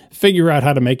theory, figure out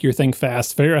how to make your thing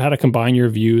fast, figure out how to combine your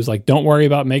views. Like, don't worry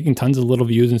about making tons of little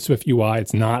views in SwiftUI.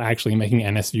 It's not actually making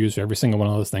NS views for every single one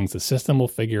of those things. The system will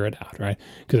figure it out, right?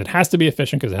 Because it has to be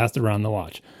efficient because it has to run the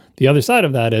watch. The other side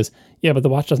of that is, but the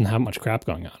watch doesn't have much crap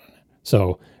going on in it.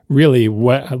 So really,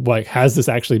 has this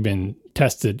actually been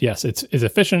tested? Yes, it's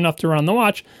efficient enough to run the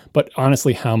watch, but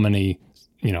honestly, how many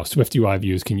SwiftUI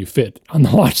views can you fit on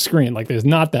the watch screen? Like there's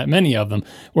not that many of them,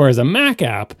 whereas a Mac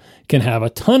app can have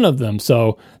a ton of them.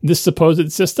 So this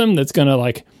supposed system that's going to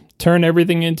like turn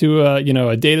everything into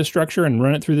a data structure and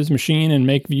run it through this machine and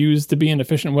make views to be an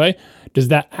efficient way, does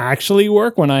that actually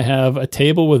work when I have a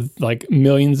table with like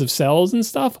millions of cells and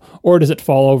stuff? Or does it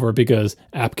fall over because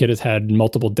AppKit has had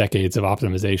multiple decades of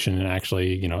optimization and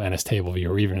actually, NS table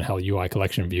view or even hell UI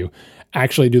collection view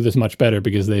actually do this much better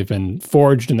because they've been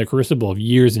forged in the crucible of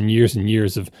years and years and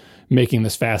years of making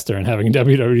this faster and having a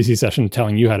WWDC session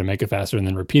telling you how to make it faster and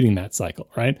then repeating that cycle,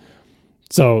 right?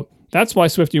 So that's why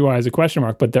SwiftUI is a question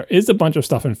mark, but there is a bunch of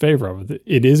stuff in favor of it.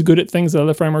 It is good at things that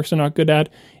other frameworks are not good at.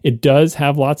 It does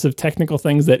have lots of technical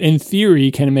things that in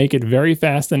theory can make it very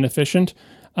fast and efficient.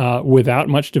 without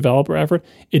much developer effort.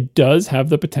 It does have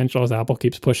the potential, as Apple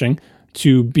keeps pushing,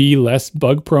 to be less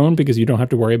bug prone because you don't have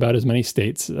to worry about as many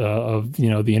states of the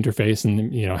interface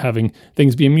and having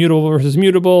things be immutable versus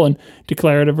mutable and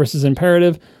declarative versus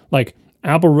imperative. Like,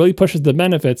 Apple really pushes the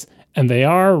benefits, and they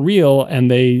are real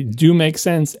and they do make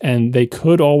sense and they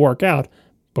could all work out,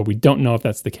 but we don't know if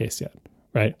that's the case yet,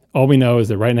 right? All we know is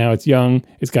that right now it's young,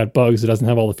 it's got bugs, it doesn't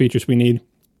have all the features we need.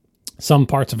 Some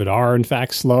parts of it are in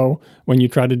fact slow when you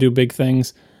try to do big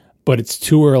things, but it's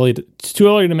too early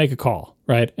to make a call,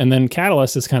 right? And then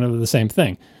Catalyst is kind of the same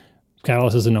thing.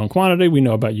 Catalyst is a known quantity. We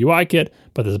know about UIKit,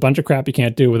 but there's a bunch of crap you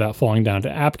can't do without falling down to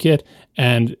AppKit.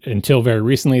 And until very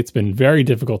recently, it's been very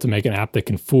difficult to make an app that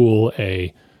can fool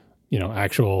a,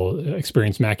 actual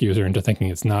experienced Mac user into thinking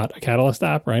it's not a Catalyst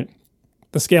app, right?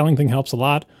 The scaling thing helps a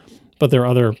lot, but there are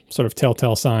other sort of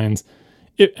telltale signs.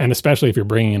 And especially if you're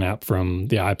bringing an app from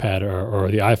the iPad or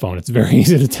the iPhone, it's very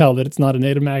easy to tell that it's not a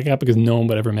native Mac app because no one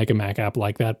would ever make a Mac app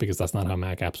like that because that's not how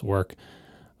Mac apps work.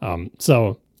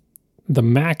 So the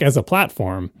Mac as a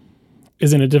platform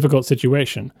is in a difficult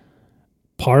situation.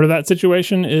 Part of that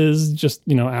situation is just,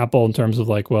 Apple in terms of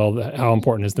how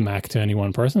important is the Mac to any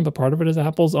one person, but part of it is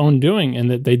Apple's own doing and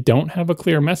that they don't have a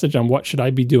clear message on what should I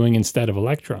be doing instead of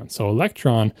Electron. So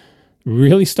Electron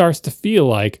really starts to feel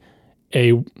like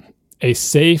a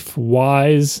safe,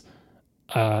 wise,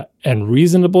 and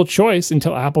reasonable choice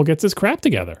until Apple gets its crap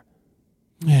together.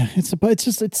 Yeah, it's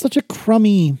such a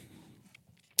crummy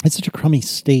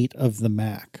state of the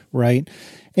Mac, right?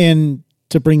 And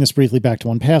to bring this briefly back to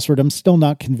 1Password, I'm still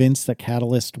not convinced that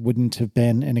Catalyst wouldn't have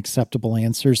been an acceptable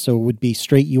answer. So it would be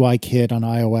straight UIKit on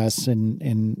iOS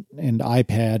and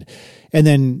iPad, and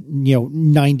then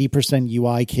 90%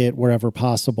 UIKit wherever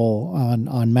possible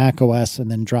on macOS, and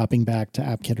then dropping back to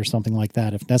AppKit or something like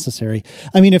that if necessary.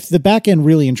 I mean, if the backend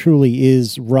really and truly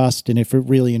is Rust, and if it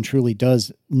really and truly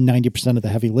does 90% of the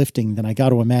heavy lifting, then I got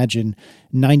to imagine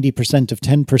 90% of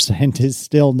 10% is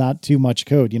still not too much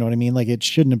code. You know what I mean? Like, it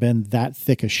shouldn't have been that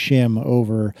thick a shim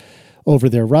over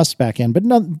their Rust backend. But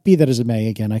not, be that as it may,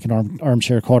 again, I can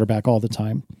armchair quarterback all the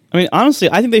time. I mean, honestly,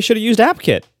 I think they should have used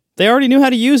AppKit. They already knew how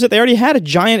to use it. They already had a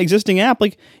giant existing app.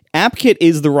 Like, AppKit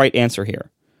is the right answer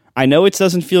here. I know it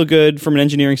doesn't feel good from an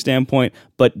engineering standpoint,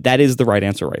 but that is the right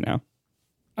answer right now.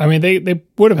 I mean, they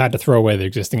would have had to throw away the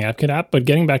existing AppKit app, but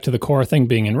getting back to the core thing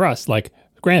being in Rust,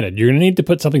 granted, you're going to need to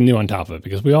put something new on top of it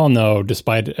because we all know,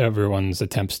 despite everyone's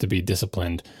attempts to be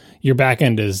disciplined, your back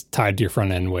end is tied to your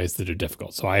front end in ways that are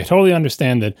difficult. So I totally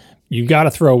understand that you got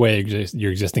to throw away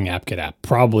your existing AppKit app,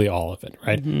 probably all of it,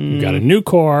 right? You've got a new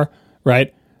core,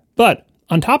 right? But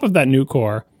on top of that new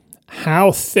core,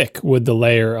 how thick would the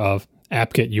layer of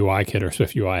AppKit, UIKit, or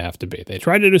SwiftUI have to be? They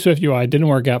tried to do SwiftUI, didn't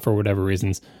work out for whatever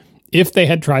reasons. If they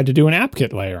had tried to do an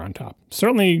AppKit layer on top,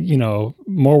 certainly,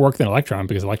 more work than Electron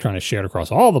because Electron is shared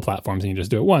across all the platforms and you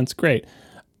just do it once, great.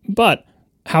 But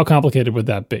how complicated would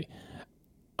that be?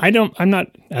 I've used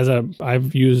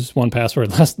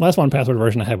 1Password. Last 1Password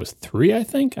version I had was 3, I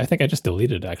think. I think I just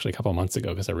deleted it actually a couple of months ago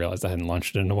because I realized I hadn't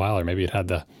launched it in a while, or maybe it had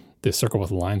the circle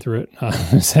with a line through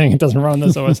it saying it doesn't run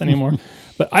this OS anymore.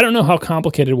 But I don't know how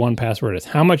complicated 1Password is.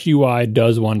 How much UI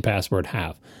does 1Password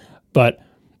have? But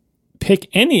pick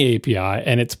any API,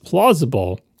 and it's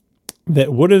plausible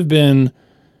that would have been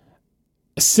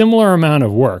a similar amount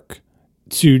of work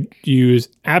to use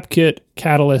AppKit,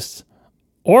 Catalyst,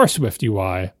 or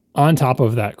SwiftUI on top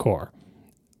of that core.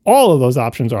 All of those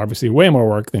options are obviously way more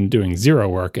work than doing zero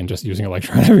work and just using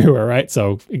Electron everywhere, right?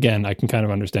 So again, I can kind of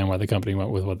understand why the company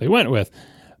went with what they went with.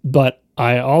 But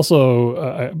I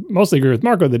also mostly agree with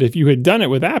Marco that if you had done it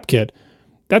with AppKit,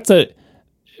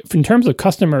 in terms of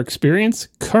customer experience,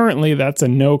 currently that's a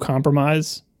no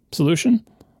compromise solution.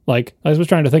 Like, I was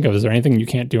trying to think of, is there anything you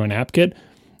can't do in AppKit?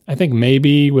 I think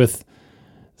maybe with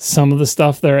some of the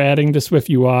stuff they're adding to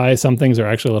SwiftUI, some things are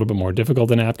actually a little bit more difficult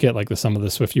in AppKit, like some of the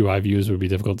SwiftUI views would be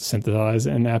difficult to synthesize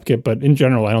in AppKit. But in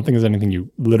general, I don't think there's anything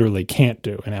you literally can't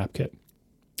do in AppKit.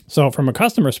 So from a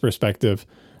customer's perspective,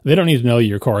 they don't need to know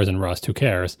your core is in Rust. Who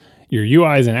cares? Your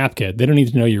UI is in AppKit. They don't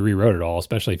need to know you rewrote it all,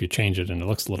 especially if you change it and it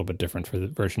looks a little bit different for the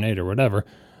version 8 or whatever.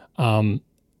 And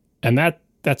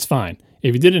that's fine.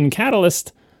 If you did it in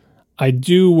Catalyst, I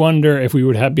do wonder if we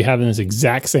would be having this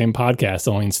exact same podcast,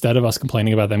 only instead of us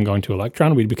complaining about them going to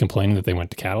Electron, we'd be complaining that they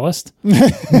went to Catalyst.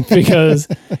 Because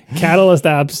Catalyst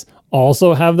apps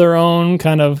also have their own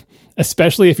kind of,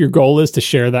 especially if your goal is to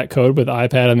share that code with the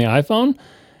iPad and the iPhone,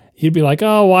 you'd be like,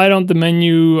 oh, why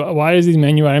is these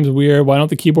menu items weird? Why don't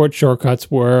the keyboard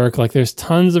shortcuts work? Like, there's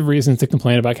tons of reasons to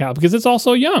complain about Catalyst because it's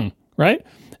also young, right?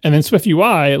 And then Swift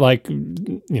UI, like,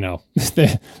 you know,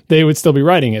 they would still be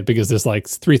writing it because there's like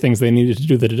 3 things they needed to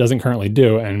do that it doesn't currently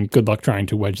do, and good luck trying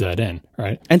to wedge that in,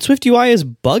 right? And Swift UI is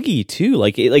buggy too.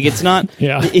 Like it's not.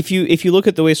 Yeah. If you look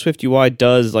at the way Swift UI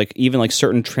does, like even like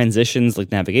certain transitions,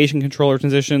 like navigation controller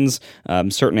transitions,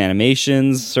 certain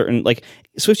animations, certain like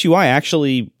Swift UI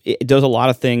actually it does a lot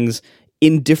of things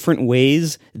in different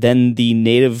ways than the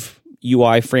native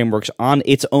UI frameworks on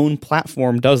its own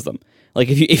platform does them. Like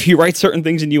if you write certain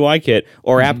things in UIKit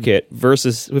or AppKit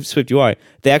versus Swift UI,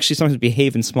 they actually sometimes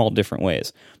behave in small different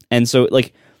ways. And so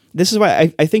like this is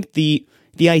why I think the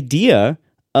idea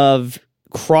of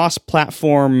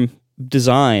cross-platform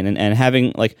design and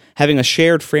having a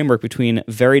shared framework between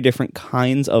very different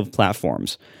kinds of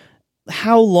platforms.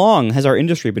 How long has our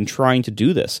industry been trying to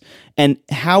do this? And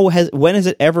when has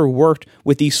it ever worked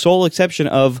with the sole exception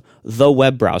of the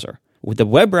web browser? The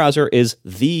web browser is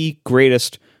the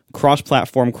greatest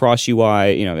cross-platform,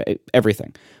 cross-UI,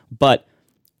 everything. But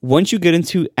once you get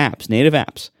into apps, native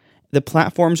apps, the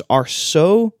platforms are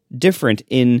so different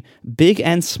in big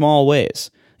and small ways.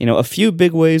 A few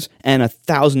big ways and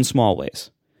 1,000 small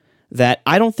ways, that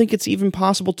I don't think it's even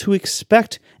possible to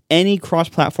expect any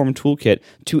cross-platform toolkit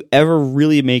to ever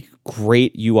really make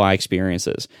great UI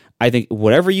experiences. I think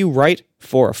whatever you write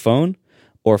for a phone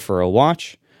or for a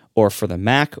watch or for the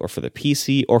Mac or for the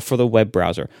PC or for the web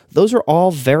browser, those are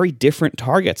all very different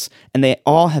targets, and they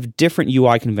all have different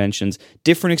UI conventions,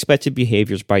 different expected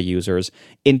behaviors by users,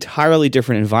 entirely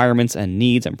different environments and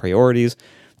needs and priorities.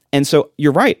 And so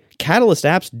you're right, Catalyst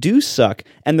apps do suck,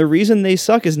 and the reason they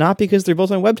suck is not because they're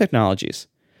built on web technologies.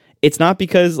 It's not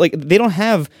because they don't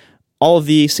have all of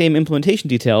the same implementation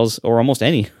details, or almost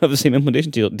any of the same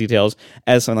implementation details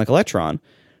as something like Electron.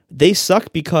 They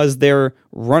suck because they're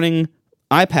running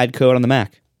iPad code on the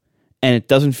Mac, and it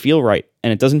doesn't feel right,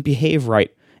 and it doesn't behave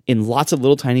right in lots of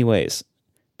little tiny ways.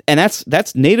 And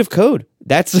that's native code.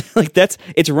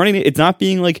 It's running. It's not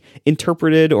being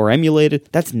interpreted or emulated.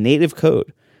 That's native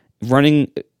code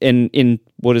running in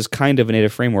what is kind of a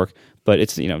native framework, but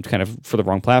it's kind of for the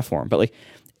wrong platform. But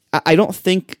I don't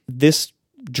think this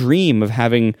dream of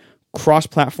having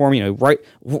cross-platform,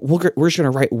 we're just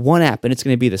going to write one app and it's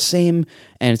going to be the same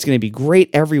and it's going to be great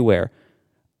everywhere.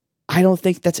 I don't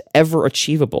think that's ever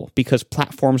achievable because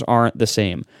platforms aren't the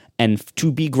same. And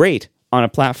to be great on a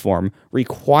platform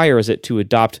requires it to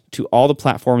adopt to all the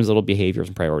platform's little behaviors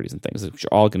and priorities and things, which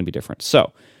are all going to be different.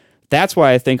 So that's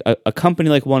why I think a company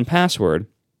like 1Password,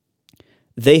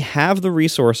 they have the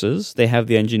resources, they have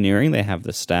the engineering, they have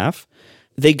the staff.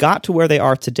 They got to where they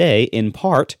are today in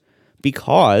part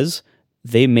because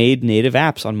they made native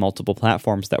apps on multiple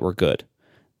platforms that were good.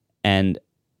 And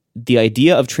the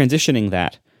idea of transitioning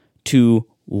that to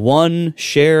one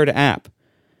shared app,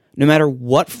 no matter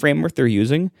what framework they're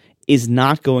using, is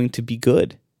not going to be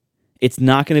good. It's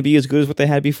not going to be as good as what they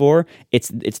had before.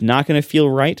 It's not going to feel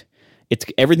right.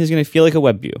 Everything's going to feel like a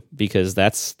web view because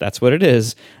that's what it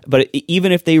is. But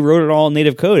even if they wrote it all in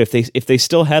native code, if they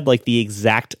still had the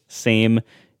exact same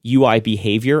UI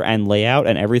behavior and layout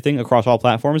and everything across all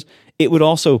platforms, it would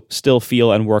also still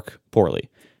feel and work poorly.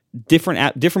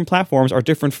 Different platforms are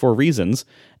different for reasons,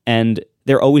 and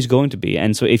they're always going to be.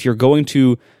 And so if you're going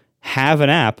to have an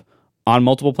app on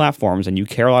multiple platforms and you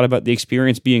care a lot about the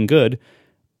experience being good,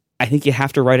 I think you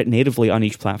have to write it natively on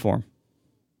each platform.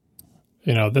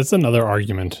 That's another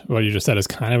argument. What you just said is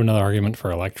kind of another argument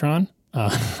for Electron,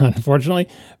 unfortunately,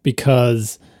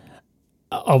 because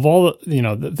of all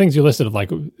the things you listed of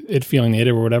it feeling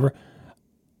native or whatever,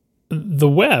 the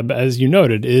web, as you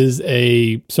noted, is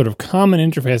a sort of common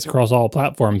interface across all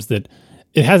platforms that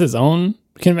it has its own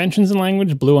conventions in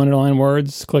language, blue underline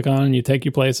words, click on and you take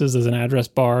you places. There's an address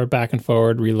bar, back and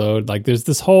forward, reload. There's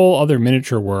this whole other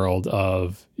miniature world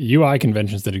of UI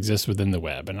conventions that exist within the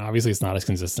web. And obviously it's not as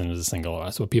consistent as a single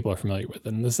OS, what people are familiar with.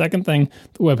 And the second thing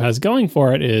the web has going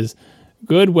for it is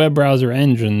good web browser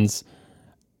engines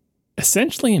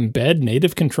essentially embed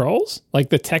native controls, like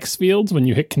the text fields. When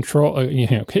you hit Control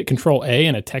A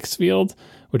in a text field,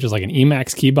 which is like an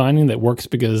Emacs key binding that works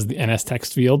because the NS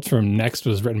text field from Next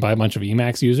was written by a bunch of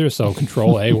Emacs users. So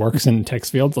Control A works in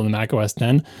text fields on the Mac OS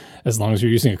X as long as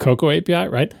you're using a Cocoa API,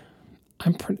 right?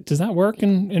 Does that work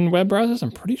in web browsers?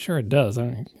 I'm pretty sure it does.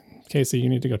 Casey, you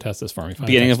need to go test this for me.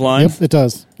 Beginning of line? Yep, it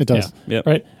does. It does. Yeah. Yep.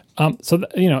 Right.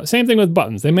 Same thing with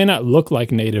buttons. They may not look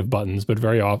like native buttons, but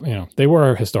very often, they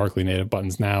were historically native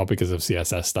buttons. Now, because of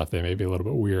CSS stuff, they may be a little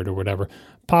bit weird or whatever.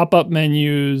 Pop-up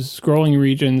menus, scrolling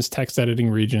regions, text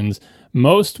editing regions.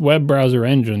 Most web browser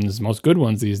engines, most good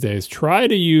ones these days, try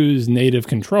to use native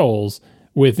controls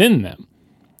within them,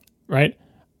 right?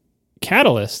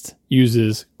 Catalyst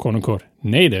uses quote-unquote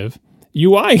native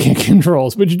UI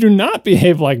controls, which do not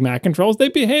behave like Mac controls. They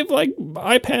behave like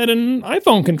iPad and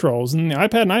iPhone controls. And the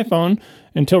iPad and iPhone,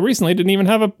 until recently, didn't even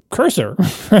have a cursor,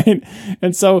 right?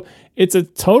 And so it's a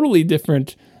totally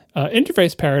different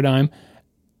interface paradigm.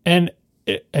 And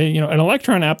an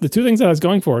Electron app, the two things that I was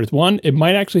going for is, one, it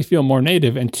might actually feel more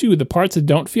native, and two, the parts that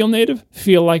don't feel native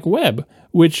feel like web,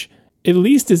 which at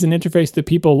least is an interface that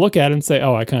people look at and say,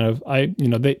 oh,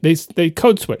 they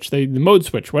code switch, they mode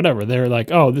switch, whatever. They're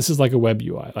like, oh, this is like a web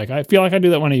UI. Like, I feel like I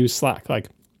do that when I use Slack. Like,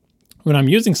 when I'm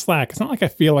using Slack, it's not like I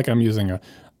feel like I'm using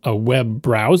a web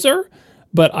browser,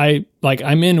 but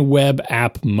I'm in web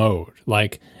app mode.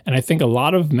 Like, and I think a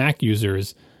lot of Mac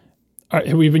users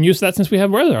we've been used to that since we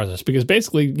have web browsers, because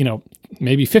basically,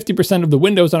 maybe 50% of the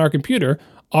windows on our computer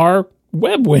are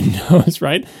web windows,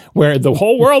 right? Where the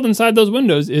whole world inside those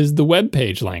windows is the web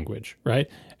page language, right?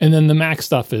 And then the Mac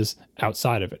stuff is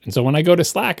outside of it. And so when I go to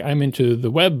Slack, I'm into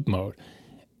the web mode.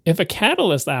 If a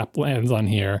Catalyst app lands on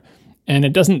here and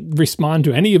it doesn't respond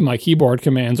to any of my keyboard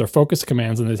commands or focus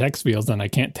commands in the text fields, then I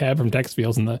can't tab from text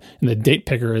fields, and the date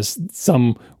picker is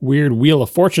some weird Wheel of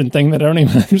Fortune thing that I don't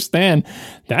even understand.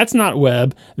 That's not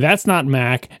web. That's not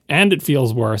Mac, and it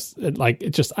feels worse. I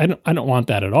don't want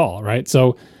that at all, right?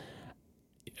 So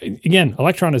again,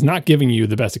 Electron is not giving you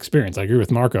the best experience. I agree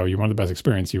with Marco. You want the best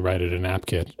experience, you write it in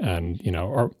AppKit, and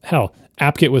or hell,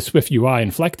 AppKit with Swift UI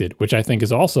inflected, which I think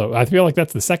is also, I feel like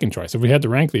that's the second choice. If we had to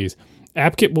rank these,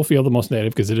 AppKit will feel the most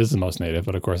native because it is the most native,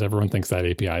 but of course everyone thinks that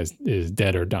API is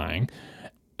dead or dying.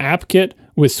 AppKit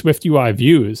with Swift UI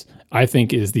views, I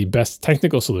think, is the best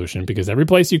technical solution, because every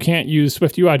place you can't use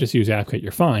Swift UI, just use AppKit,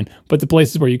 you're fine. But the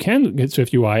places where you can get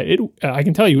Swift UI, I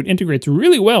can tell you, it integrates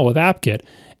really well with AppKit.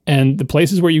 And the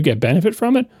places where you get benefit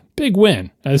from it, big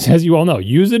win. As you all know,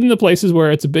 use it in the places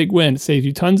where it's a big win. It saves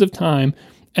you tons of time.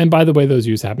 And by the way, those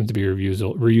views happen to be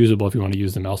reusable if you want to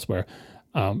use them elsewhere,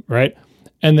 right?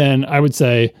 And then I would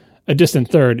say a distant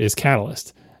third is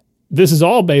Catalyst. This is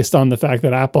all based on the fact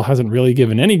that Apple hasn't really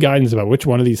given any guidance about which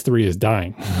one of these three is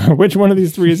dying, which one of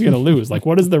these three is going to lose. Like,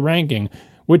 what is the ranking?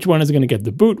 Which one is going to get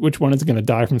the boot? Which one is going to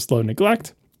die from slow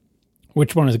neglect?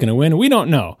 Which one is going to win? We don't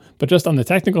know. But just on the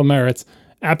technical merits,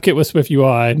 AppKit with Swift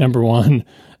UI, number one.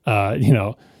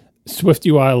 Swift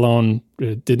UI alone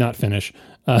did not finish.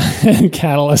 And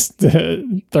Catalyst,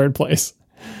 third place.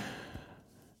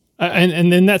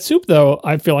 And in that soup, though,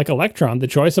 I feel like Electron, the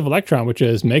choice of Electron, which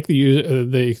is make the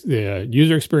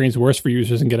user experience worse for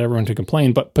users and get everyone to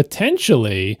complain, but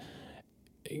potentially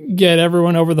get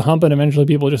everyone over the hump and eventually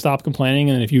people just stop complaining.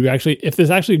 And if this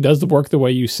actually does the work the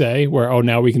way you say, where, oh,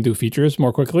 now we can do features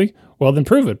more quickly, well, then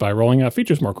prove it by rolling out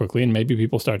features more quickly, and maybe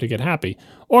people start to get happy.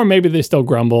 Or maybe they still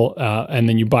grumble, and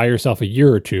then you buy yourself a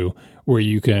year or two where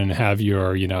you can have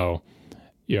your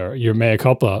mea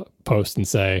culpa post and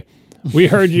say, we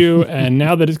heard you, and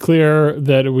now that it's clear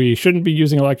that we shouldn't be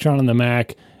using Electron on the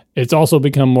Mac, it's also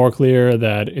become more clear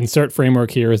that insert framework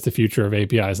here is the future of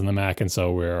APIs on the Mac, and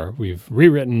so we've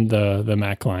rewritten the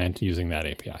Mac client using that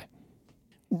API.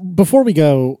 Before we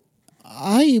go,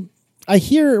 I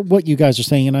hear what you guys are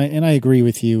saying, and I agree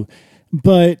with you,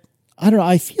 but I don't know.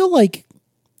 I feel like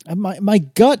my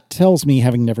gut tells me,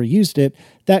 having never used it,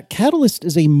 that Catalyst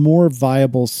is a more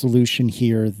viable solution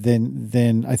here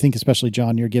than I think, especially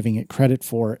John, you're giving it credit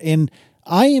for. And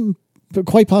I am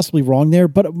quite possibly wrong there,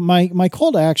 but my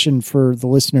call to action for the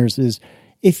listeners is,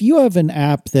 if you have an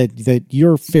app that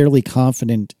you're fairly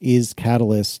confident is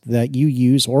Catalyst, that you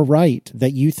use or write,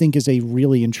 that you think is a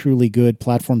really and truly good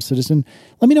platform citizen,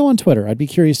 let me know on Twitter. I'd be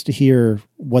curious to hear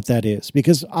what that is,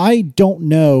 because I don't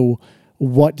know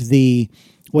what the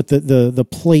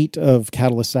plate of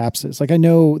Catalyst apps is. Like, I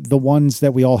know the ones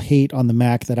that we all hate on the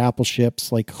Mac that Apple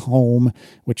ships, like Home,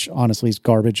 which honestly is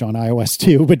garbage on iOS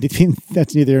too, but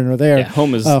that's neither here nor there. Yeah,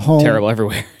 Home is terrible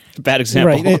everywhere. Bad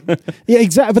example. Right. Yeah,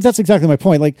 exactly. But that's exactly my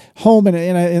point. Like Home,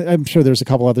 and I'm sure there's a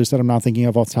couple others that I'm not thinking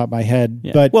of off the top of my head.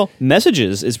 Yeah. But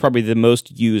Messages is probably the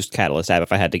most used Catalyst app,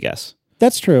 if I had to guess.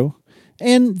 That's true.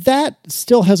 And that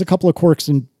still has a couple of quirks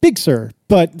in Big Sur,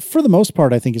 but for the most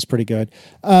part, I think is pretty good.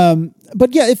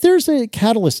 But yeah, if there's a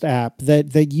Catalyst app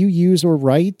that you use or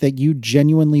write that you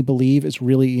genuinely believe is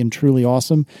really and truly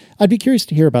awesome, I'd be curious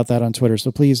to hear about that on Twitter.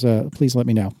 So please let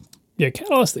me know. Yeah,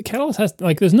 Catalyst has,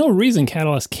 there's no reason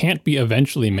Catalyst can't be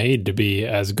eventually made to be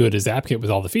as good as AppKit with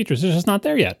all the features. It's just not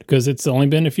there yet, because it's only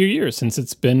been a few years since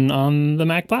it's been on the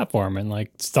Mac platform, and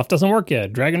stuff doesn't work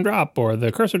yet. Drag and drop, or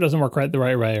the cursor doesn't work the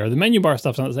right way, or the menu bar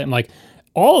stuff's not the same.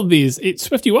 All of these,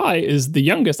 Swift UI is the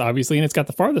youngest, obviously, and it's got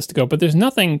the farthest to go, but there's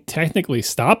nothing technically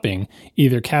stopping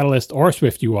either Catalyst or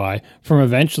Swift UI from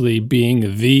eventually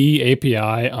being the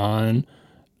API on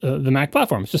the Mac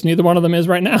platform. It's just neither one of them is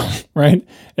right now, right?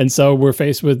 And so we're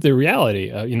faced with the reality,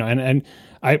 and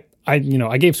I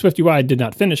gave SwiftUI, I did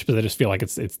not finish because I just feel like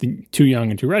it's too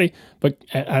young and too ready. But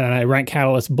and I rank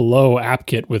Catalyst below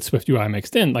AppKit with SwiftUI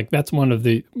mixed in. Like that's one of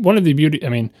the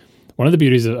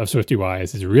beauties of SwiftUI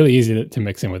is it's really easy to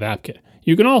mix in with AppKit.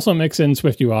 You can also mix in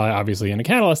SwiftUI, obviously, in a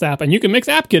Catalyst app, and you can mix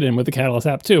AppKit in with the Catalyst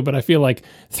app too. But I feel like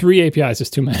 3 APIs is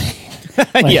too many.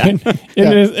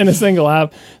 In a single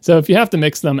app. So if you have to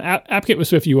mix them, AppKit with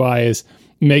SwiftUI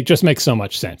just makes so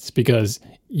much sense because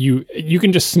you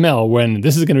can just smell when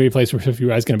this is going to be a place where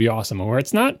SwiftUI is going to be awesome, and where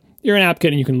it's not, you're in AppKit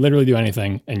and you can literally do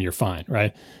anything and you're fine,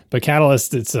 right? But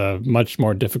Catalyst, it's a much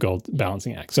more difficult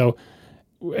balancing act. So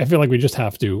I feel like we just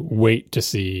have to wait to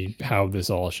see how this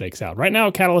all shakes out. Right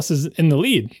now, Catalyst is in the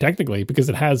lead, technically, because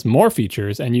it has more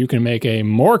features and you can make a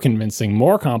more convincing,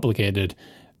 more complicated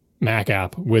Mac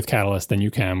app with Catalyst than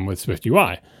you can with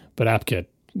SwiftUI. But AppKit,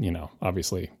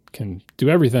 obviously can do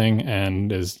everything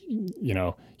and is,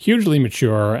 hugely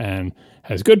mature and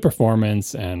has good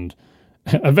performance. And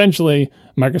eventually,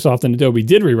 Microsoft and Adobe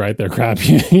did rewrite their crap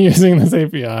using this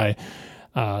API.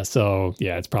 So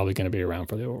yeah, it's probably going to be around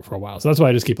for a while. So that's why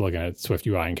I just keep looking at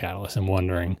SwiftUI and Catalyst and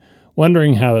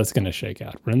wondering how that's going to shake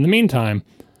out. But in the meantime,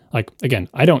 again,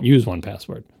 I don't use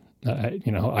 1Password.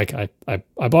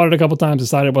 I bought it a couple times,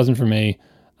 decided it wasn't for me.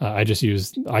 I just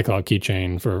used iCloud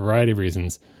Keychain for a variety of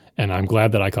reasons, and I'm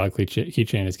glad that iCloud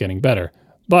Keychain is getting better.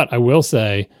 But I will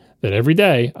say that every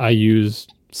day I use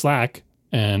Slack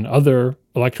and other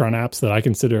Electron apps that I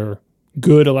consider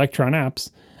good Electron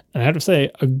apps. And I have to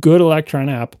say, a good Electron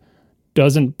app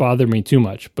doesn't bother me too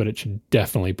much, but it should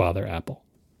definitely bother Apple.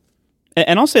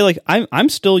 And I'll say, I'm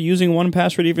still using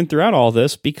 1Password even throughout all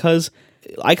this because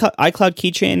iCloud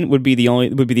Keychain would be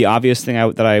the obvious thing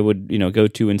that I would go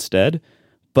to instead.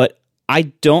 But I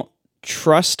don't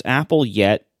trust Apple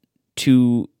yet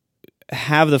to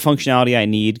have the functionality I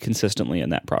need consistently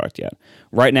in that product yet.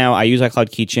 Right now, I use iCloud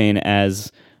Keychain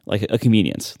as a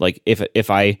convenience. If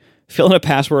I fill in a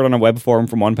password on a web form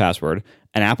from 1Password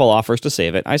and Apple offers to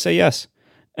save it, I say yes.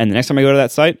 And the next time I go to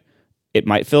that site, it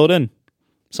might fill it in.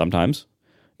 Sometimes.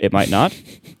 It might not.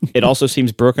 It also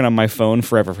seems broken on my phone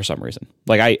forever for some reason.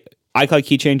 iCloud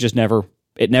Keychain just never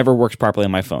works properly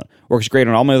on my phone. Works great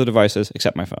on all my other devices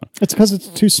except my phone. It's because it's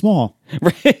too small.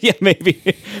 Right? Yeah,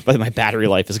 maybe. But my battery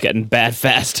life is getting bad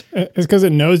fast. It's because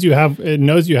it knows you have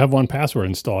 1Password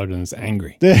installed and it's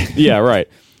angry. Yeah, right.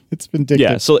 It's vindictive.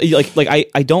 Yeah, so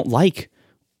I don't like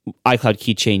iCloud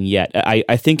Keychain yet.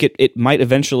 I think it might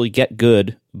eventually get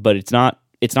good, but it's not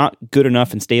good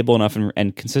enough and stable enough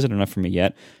and consistent enough for me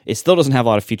yet. It still doesn't have a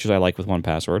lot of features I like with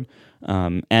 1Password.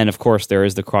 And of course, there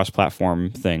is the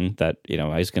cross-platform thing that is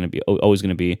always going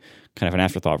to be kind of an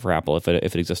afterthought for Apple if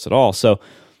it exists at all. So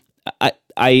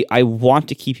I want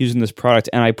to keep using this product,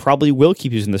 and I probably will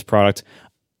keep using this product.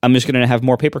 I'm just going to have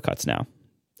more paper cuts now.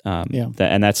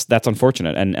 And that's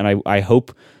unfortunate. And I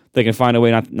hope they can find a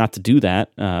way not to do that,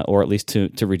 or at least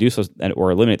to reduce those or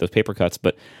eliminate those paper cuts.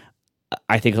 But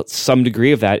I think some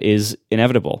degree of that is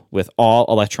inevitable with all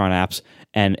Electron apps,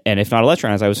 and if not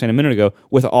Electron, as I was saying a minute ago,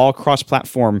 with all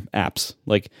cross-platform apps.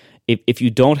 If you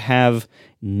don't have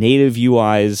native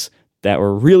UIs that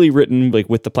were really written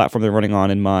with the platform they're running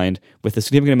on in mind, with a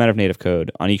significant amount of native code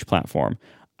on each platform,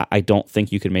 I don't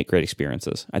think you can make great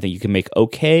experiences. I think you can make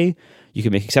you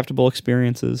can make acceptable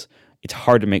experiences. It's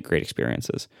hard to make great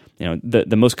experiences.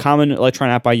 The most common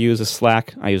Electron app I use is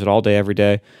Slack. I use it all day, every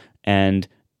day, and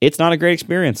it's not a great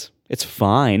experience. It's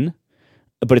fine,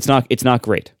 but it's not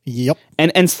great. Yep.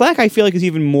 And Slack, I feel like, is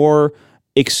even more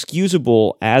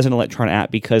excusable as an Electron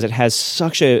app because it has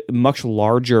such a much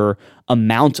larger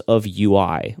amount of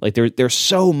UI. There's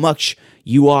so much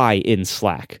UI in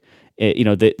Slack.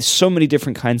 So many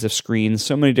different kinds of screens,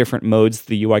 so many different modes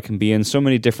the UI can be in, so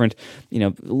many different,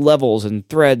 levels and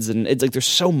threads, and it's there's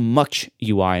so much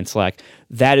UI in Slack.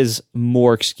 That is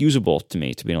more excusable to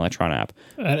me to be an Electron app.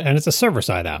 And it's a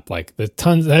server-side app.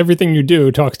 Everything you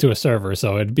do talks to a server,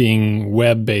 so it being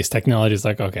web-based technology is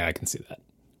okay, I can see that.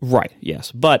 Right,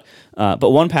 yes. But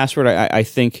 1Password, I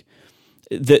think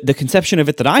the conception of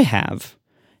it that I have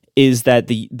is that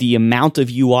the amount of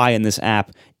UI in this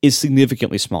app is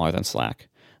significantly smaller than Slack.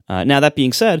 Now, that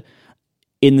being said,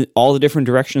 in all the different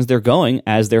directions they're going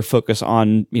as their focus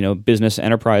on business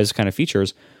enterprise kind of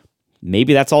features,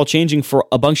 maybe that's all changing for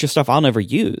a bunch of stuff I'll never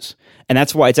use. And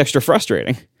that's why it's extra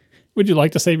frustrating. Would you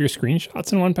like to save your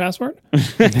screenshots in 1Password?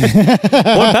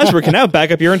 1Password can now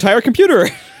back up your entire computer.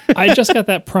 I just got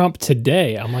that prompt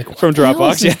today. I'm like, from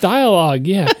Dropbox, yeah. Dialogue,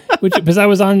 yeah. Because I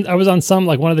was on some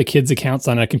one of the kids' accounts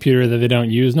on a computer that they don't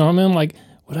use normally. I'm like,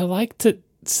 would I like to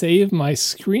save my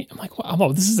screen. I'm like,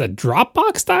 wow, this is a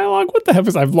Dropbox dialogue? What the heck?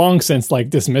 Because I've long since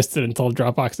dismissed it and told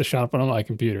Dropbox to shut up on all my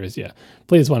computers. Yeah.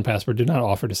 Please, 1Password, do not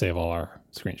offer to save all our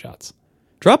screenshots.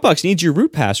 Dropbox needs your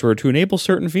root password to enable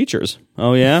certain features.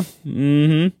 Oh, yeah?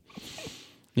 Mm-hmm.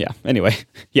 Yeah. Anyway,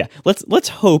 yeah. Let's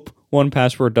hope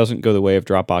 1Password doesn't go the way of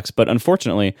Dropbox. But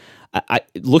unfortunately,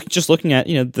 looking at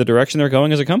the direction they're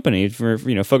going as a company for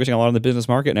focusing a lot on the business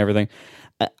market and everything,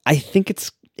 I think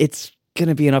it's going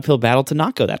to be an uphill battle to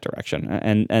not go that direction,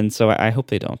 and so I hope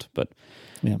they don't. But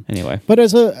yeah. Anyway, but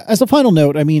as a final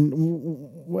note, I mean,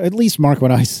 at least Marco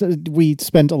and I, we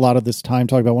spent a lot of this time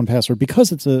talking about 1Password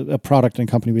because it's a product and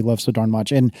company we love so darn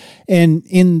much. And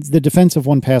in the defense of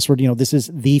 1Password, this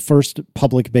is the first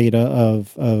public beta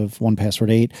of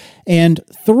 1Password 8, and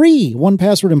 3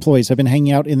 1Password employees have been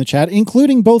hanging out in the chat,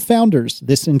 including both founders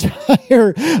this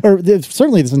entire,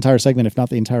 certainly this entire segment, if not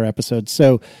the entire episode.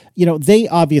 So, they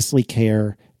obviously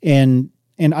care, and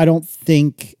I don't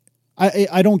think.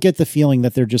 I don't get the feeling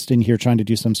that they're just in here trying to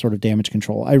do some sort of damage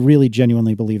control. I really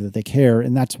genuinely believe that they care,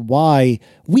 and that's why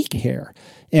we care.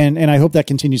 And I hope that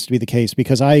continues to be the case,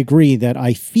 because I agree that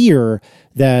I fear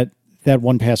that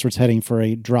 1Password's heading for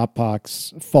a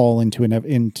Dropbox fall into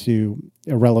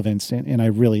irrelevance, and I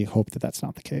really hope that that's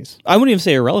not the case. I wouldn't even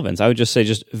say irrelevance. I would just say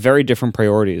just very different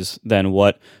priorities than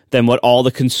what all the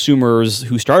consumers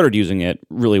who started using it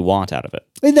really want out of it.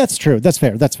 And that's true. That's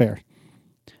fair.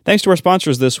 Thanks to our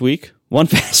sponsors this week,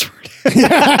 1Password.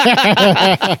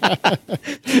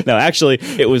 No, actually,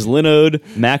 it was Linode,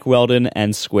 Mack Weldon,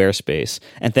 and Squarespace.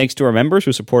 And thanks to our members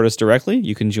who support us directly,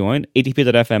 you can join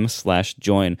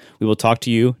atp.fm/join. We will talk to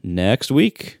you next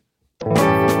week.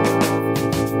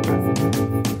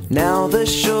 Now the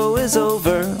show is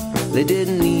over. They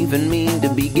didn't even mean to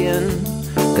begin,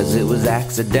 'cause it was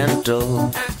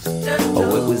accidental.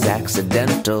 Oh, it was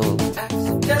accidental.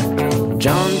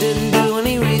 John didn't do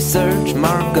any research.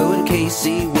 Marco and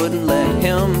Casey wouldn't let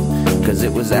him, 'cause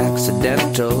it was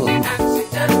accidental.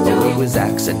 Oh, it was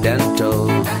accidental.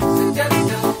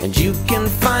 And you can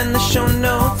find the show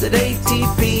notes at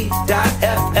atp.fm.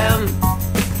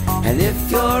 And if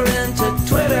you're into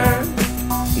Twitter,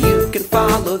 you can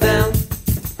follow them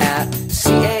at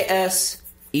CASEYLISS.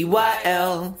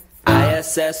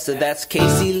 So that's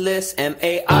Casey Liss,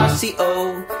 MARCOARMENT,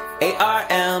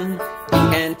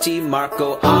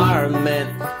 Marco Arment,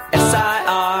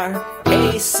 SIRAC,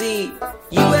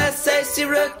 USA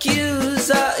Syracuse.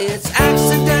 It's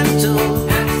accidental.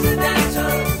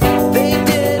 They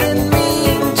didn't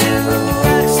mean to.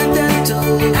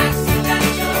 Accidental.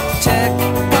 Tech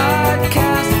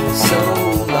podcast so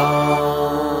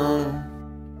long.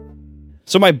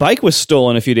 So my bike was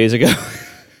stolen a few days ago.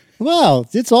 Well,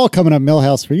 it's all coming up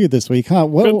Millhouse for you this week, huh?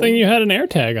 Good thing you had an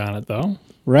AirTag on it, though.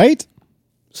 Right?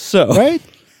 Right?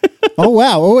 Oh,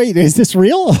 wow. Oh, wait, is this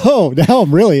real? Oh, now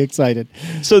I'm really excited.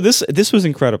 So this was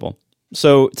incredible.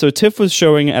 So Tiff was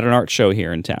showing at an art show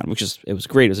here in town, it was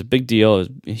great. It was a big deal. It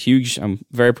was huge. I'm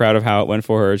very proud of how it went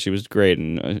for her. She was great,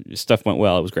 and stuff went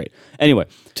well. It was great. Anyway,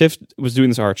 Tiff was doing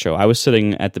this art show. I was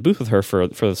sitting at the booth with her for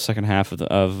the second half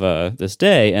of this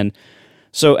day, and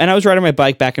I was riding my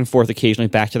bike back and forth occasionally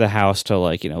back to the house to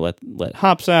let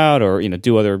hops out or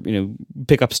do other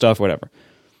pick up stuff, whatever.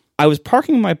 I was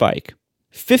parking my bike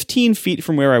 15 feet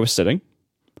from where I was sitting.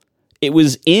 It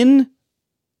was in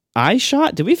eye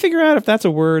shot. Did we figure out if that's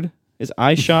a word? Is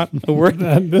eye shot a word?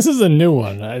 This is a new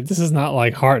one. This is not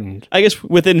like heartened. I guess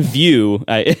within view.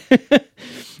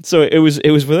 So it was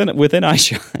within eye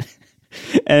shot,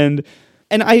 and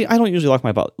I don't usually lock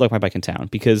my bike in town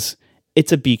because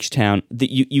it's a beach town that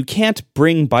you can't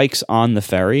bring bikes on the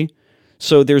ferry,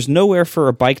 so there's nowhere for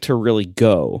a bike to really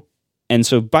go. And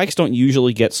so bikes don't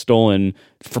usually get stolen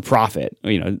for profit.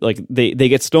 They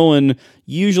get stolen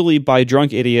usually by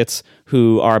drunk idiots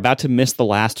who are about to miss the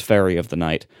last ferry of the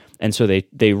night. And so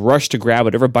they rush to grab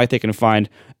whatever bike they can find.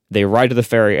 They ride to the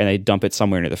ferry and they dump it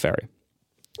somewhere near the ferry.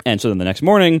 And so then the next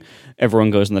morning, everyone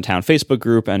goes in the town Facebook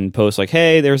group and posts like,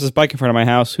 "Hey, there's this bike in front of my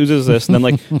house. Whose is this?" And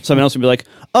then someone else would be like,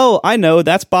 "Oh, I know,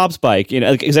 that's Bob's bike."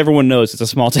 Because everyone knows it's a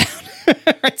small town.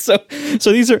 Right? So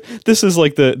this is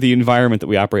like the environment that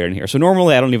we operate in here. So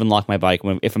normally I don't even lock my bike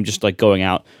if I'm just going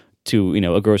out to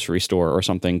a grocery store or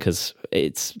something, because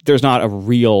there's not a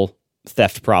real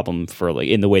theft problem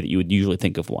in the way that you would usually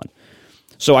think of one.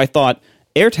 So I thought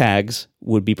AirTags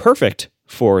would be perfect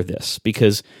for this,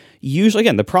 because usually,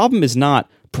 again, the problem is not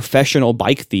professional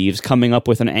bike thieves coming up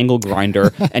with an angle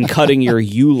grinder and cutting your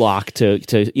U-lock to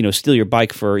steal your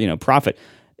bike for profit.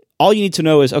 All you need to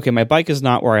know is, okay, my bike is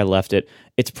not where I left it.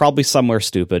 It's probably somewhere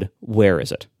stupid. Where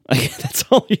is it? That's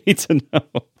all you need to know.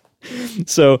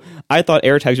 So I thought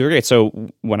AirTags were great. So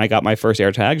when I got my first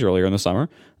AirTags earlier in the summer,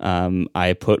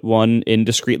 I put one in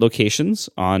discrete locations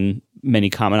on many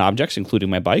common objects, including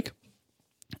my bike,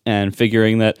 and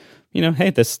figuring that, hey,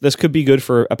 this could be good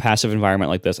for a passive environment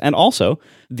like this. And also,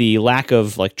 the lack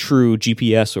of like true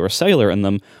GPS or cellular in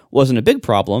them wasn't a big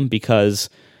problem, because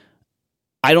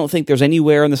I don't think there's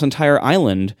anywhere on this entire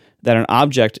island that an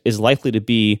object is likely to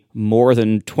be more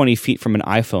than 20 feet from an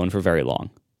iPhone for very long.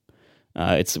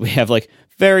 We have like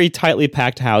very tightly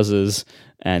packed houses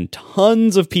and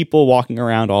tons of people walking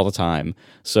around all the time.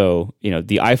 So, the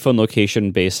iPhone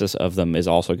location basis of them is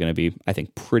also going to be, I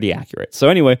think, pretty accurate. So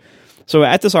anyway,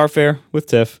 at this art fair with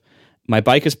Tiff, my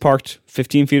bike is parked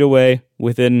 15 feet away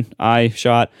within eye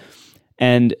shot.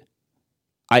 And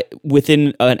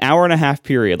within an hour and a half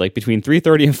period, like between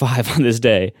 3:30 and 5 on this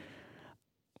day,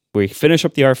 we finish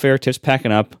up the art fair, Tiff's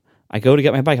packing up. I go to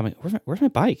get my bike. I'm like, where's my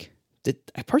bike?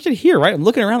 I parked it here, right? I'm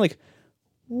looking around like,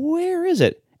 where is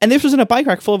it? And this was in a bike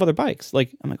rack full of other bikes.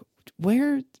 Like, I'm like,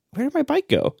 where did my bike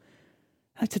go?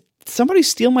 Did somebody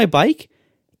steal my bike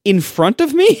in front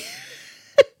of me?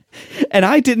 And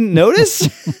I didn't notice?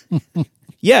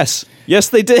 Yes,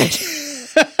 they did.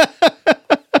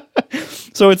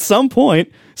 So at some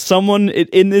point, someone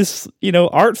in this,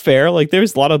 art fair, like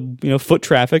there's a lot of, foot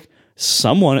traffic.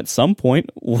 Someone at some point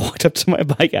walked up to my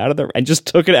bike and just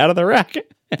took it out of the rack.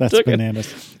 That's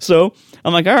bananas. So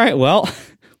I'm like, all right, well,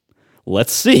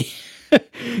 let's see.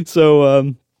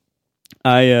 So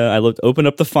I opened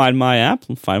up the Find My app,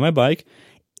 Find My Bike.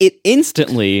 It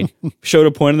instantly showed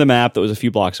a point on the map that was a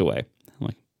few blocks away. I'm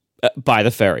like, by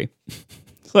the ferry.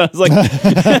 So I was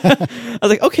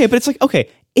like, okay, but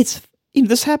it's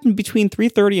this happened between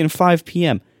 3:30 and 5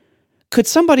 p.m. Could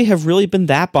somebody have really been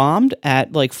that bombed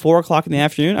at like 4 o'clock in the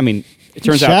afternoon? I mean, it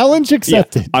turns Challenge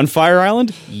accepted. Yeah, on Fire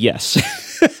Island, yes.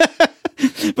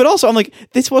 But also, I'm like,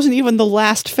 this wasn't even the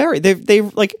last ferry. They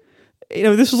like,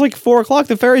 this was like 4 o'clock.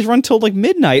 The ferries run till like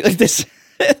midnight. Like this,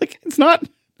 like it's not.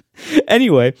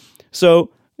 Anyway,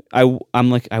 so I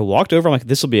walked over. I'm like,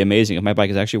 this will be amazing if my bike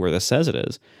is actually where this says it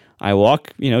is. I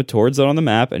walk, towards it on the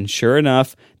map, and sure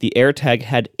enough, the AirTag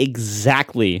had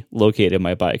exactly located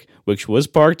my bike, which was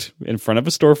parked in front of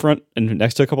a storefront and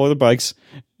next to a couple other bikes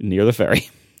near the ferry.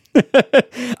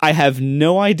 I have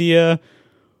no idea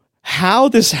how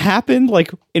this happened,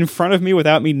 like in front of me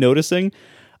without me noticing.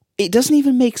 It doesn't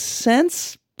even make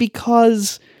sense,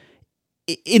 because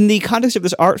in the context of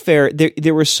this art fair,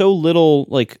 there was so little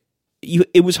like.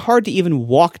 It was hard to even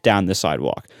walk down the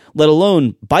sidewalk, let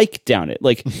alone bike down it.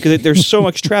 Like, because there's so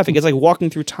much traffic, it's like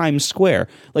walking through Times Square.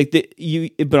 Like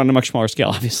but on a much smaller scale,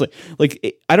 obviously.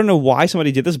 Like, I don't know why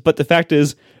somebody did this, but the fact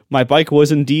is, my bike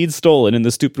was indeed stolen in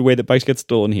the stupid way that bikes get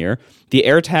stolen here. The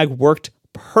AirTag worked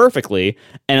perfectly,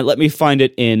 and it let me find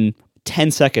it in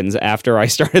 10 seconds after I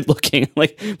started looking.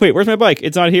 Like, wait, where's my bike?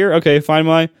 It's not here. Okay, find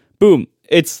my. Boom.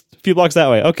 It's a few blocks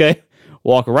that way. Okay,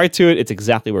 walk right to it. It's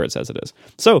exactly where it says it is.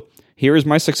 So. Here is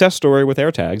my success story with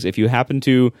AirTags. If you happen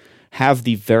to have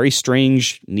the very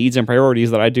strange needs and priorities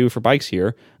that I do for bikes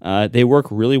here, they work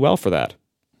really well for that.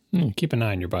 Keep an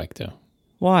eye on your bike, too.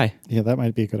 Why? Yeah, that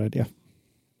might be a good idea.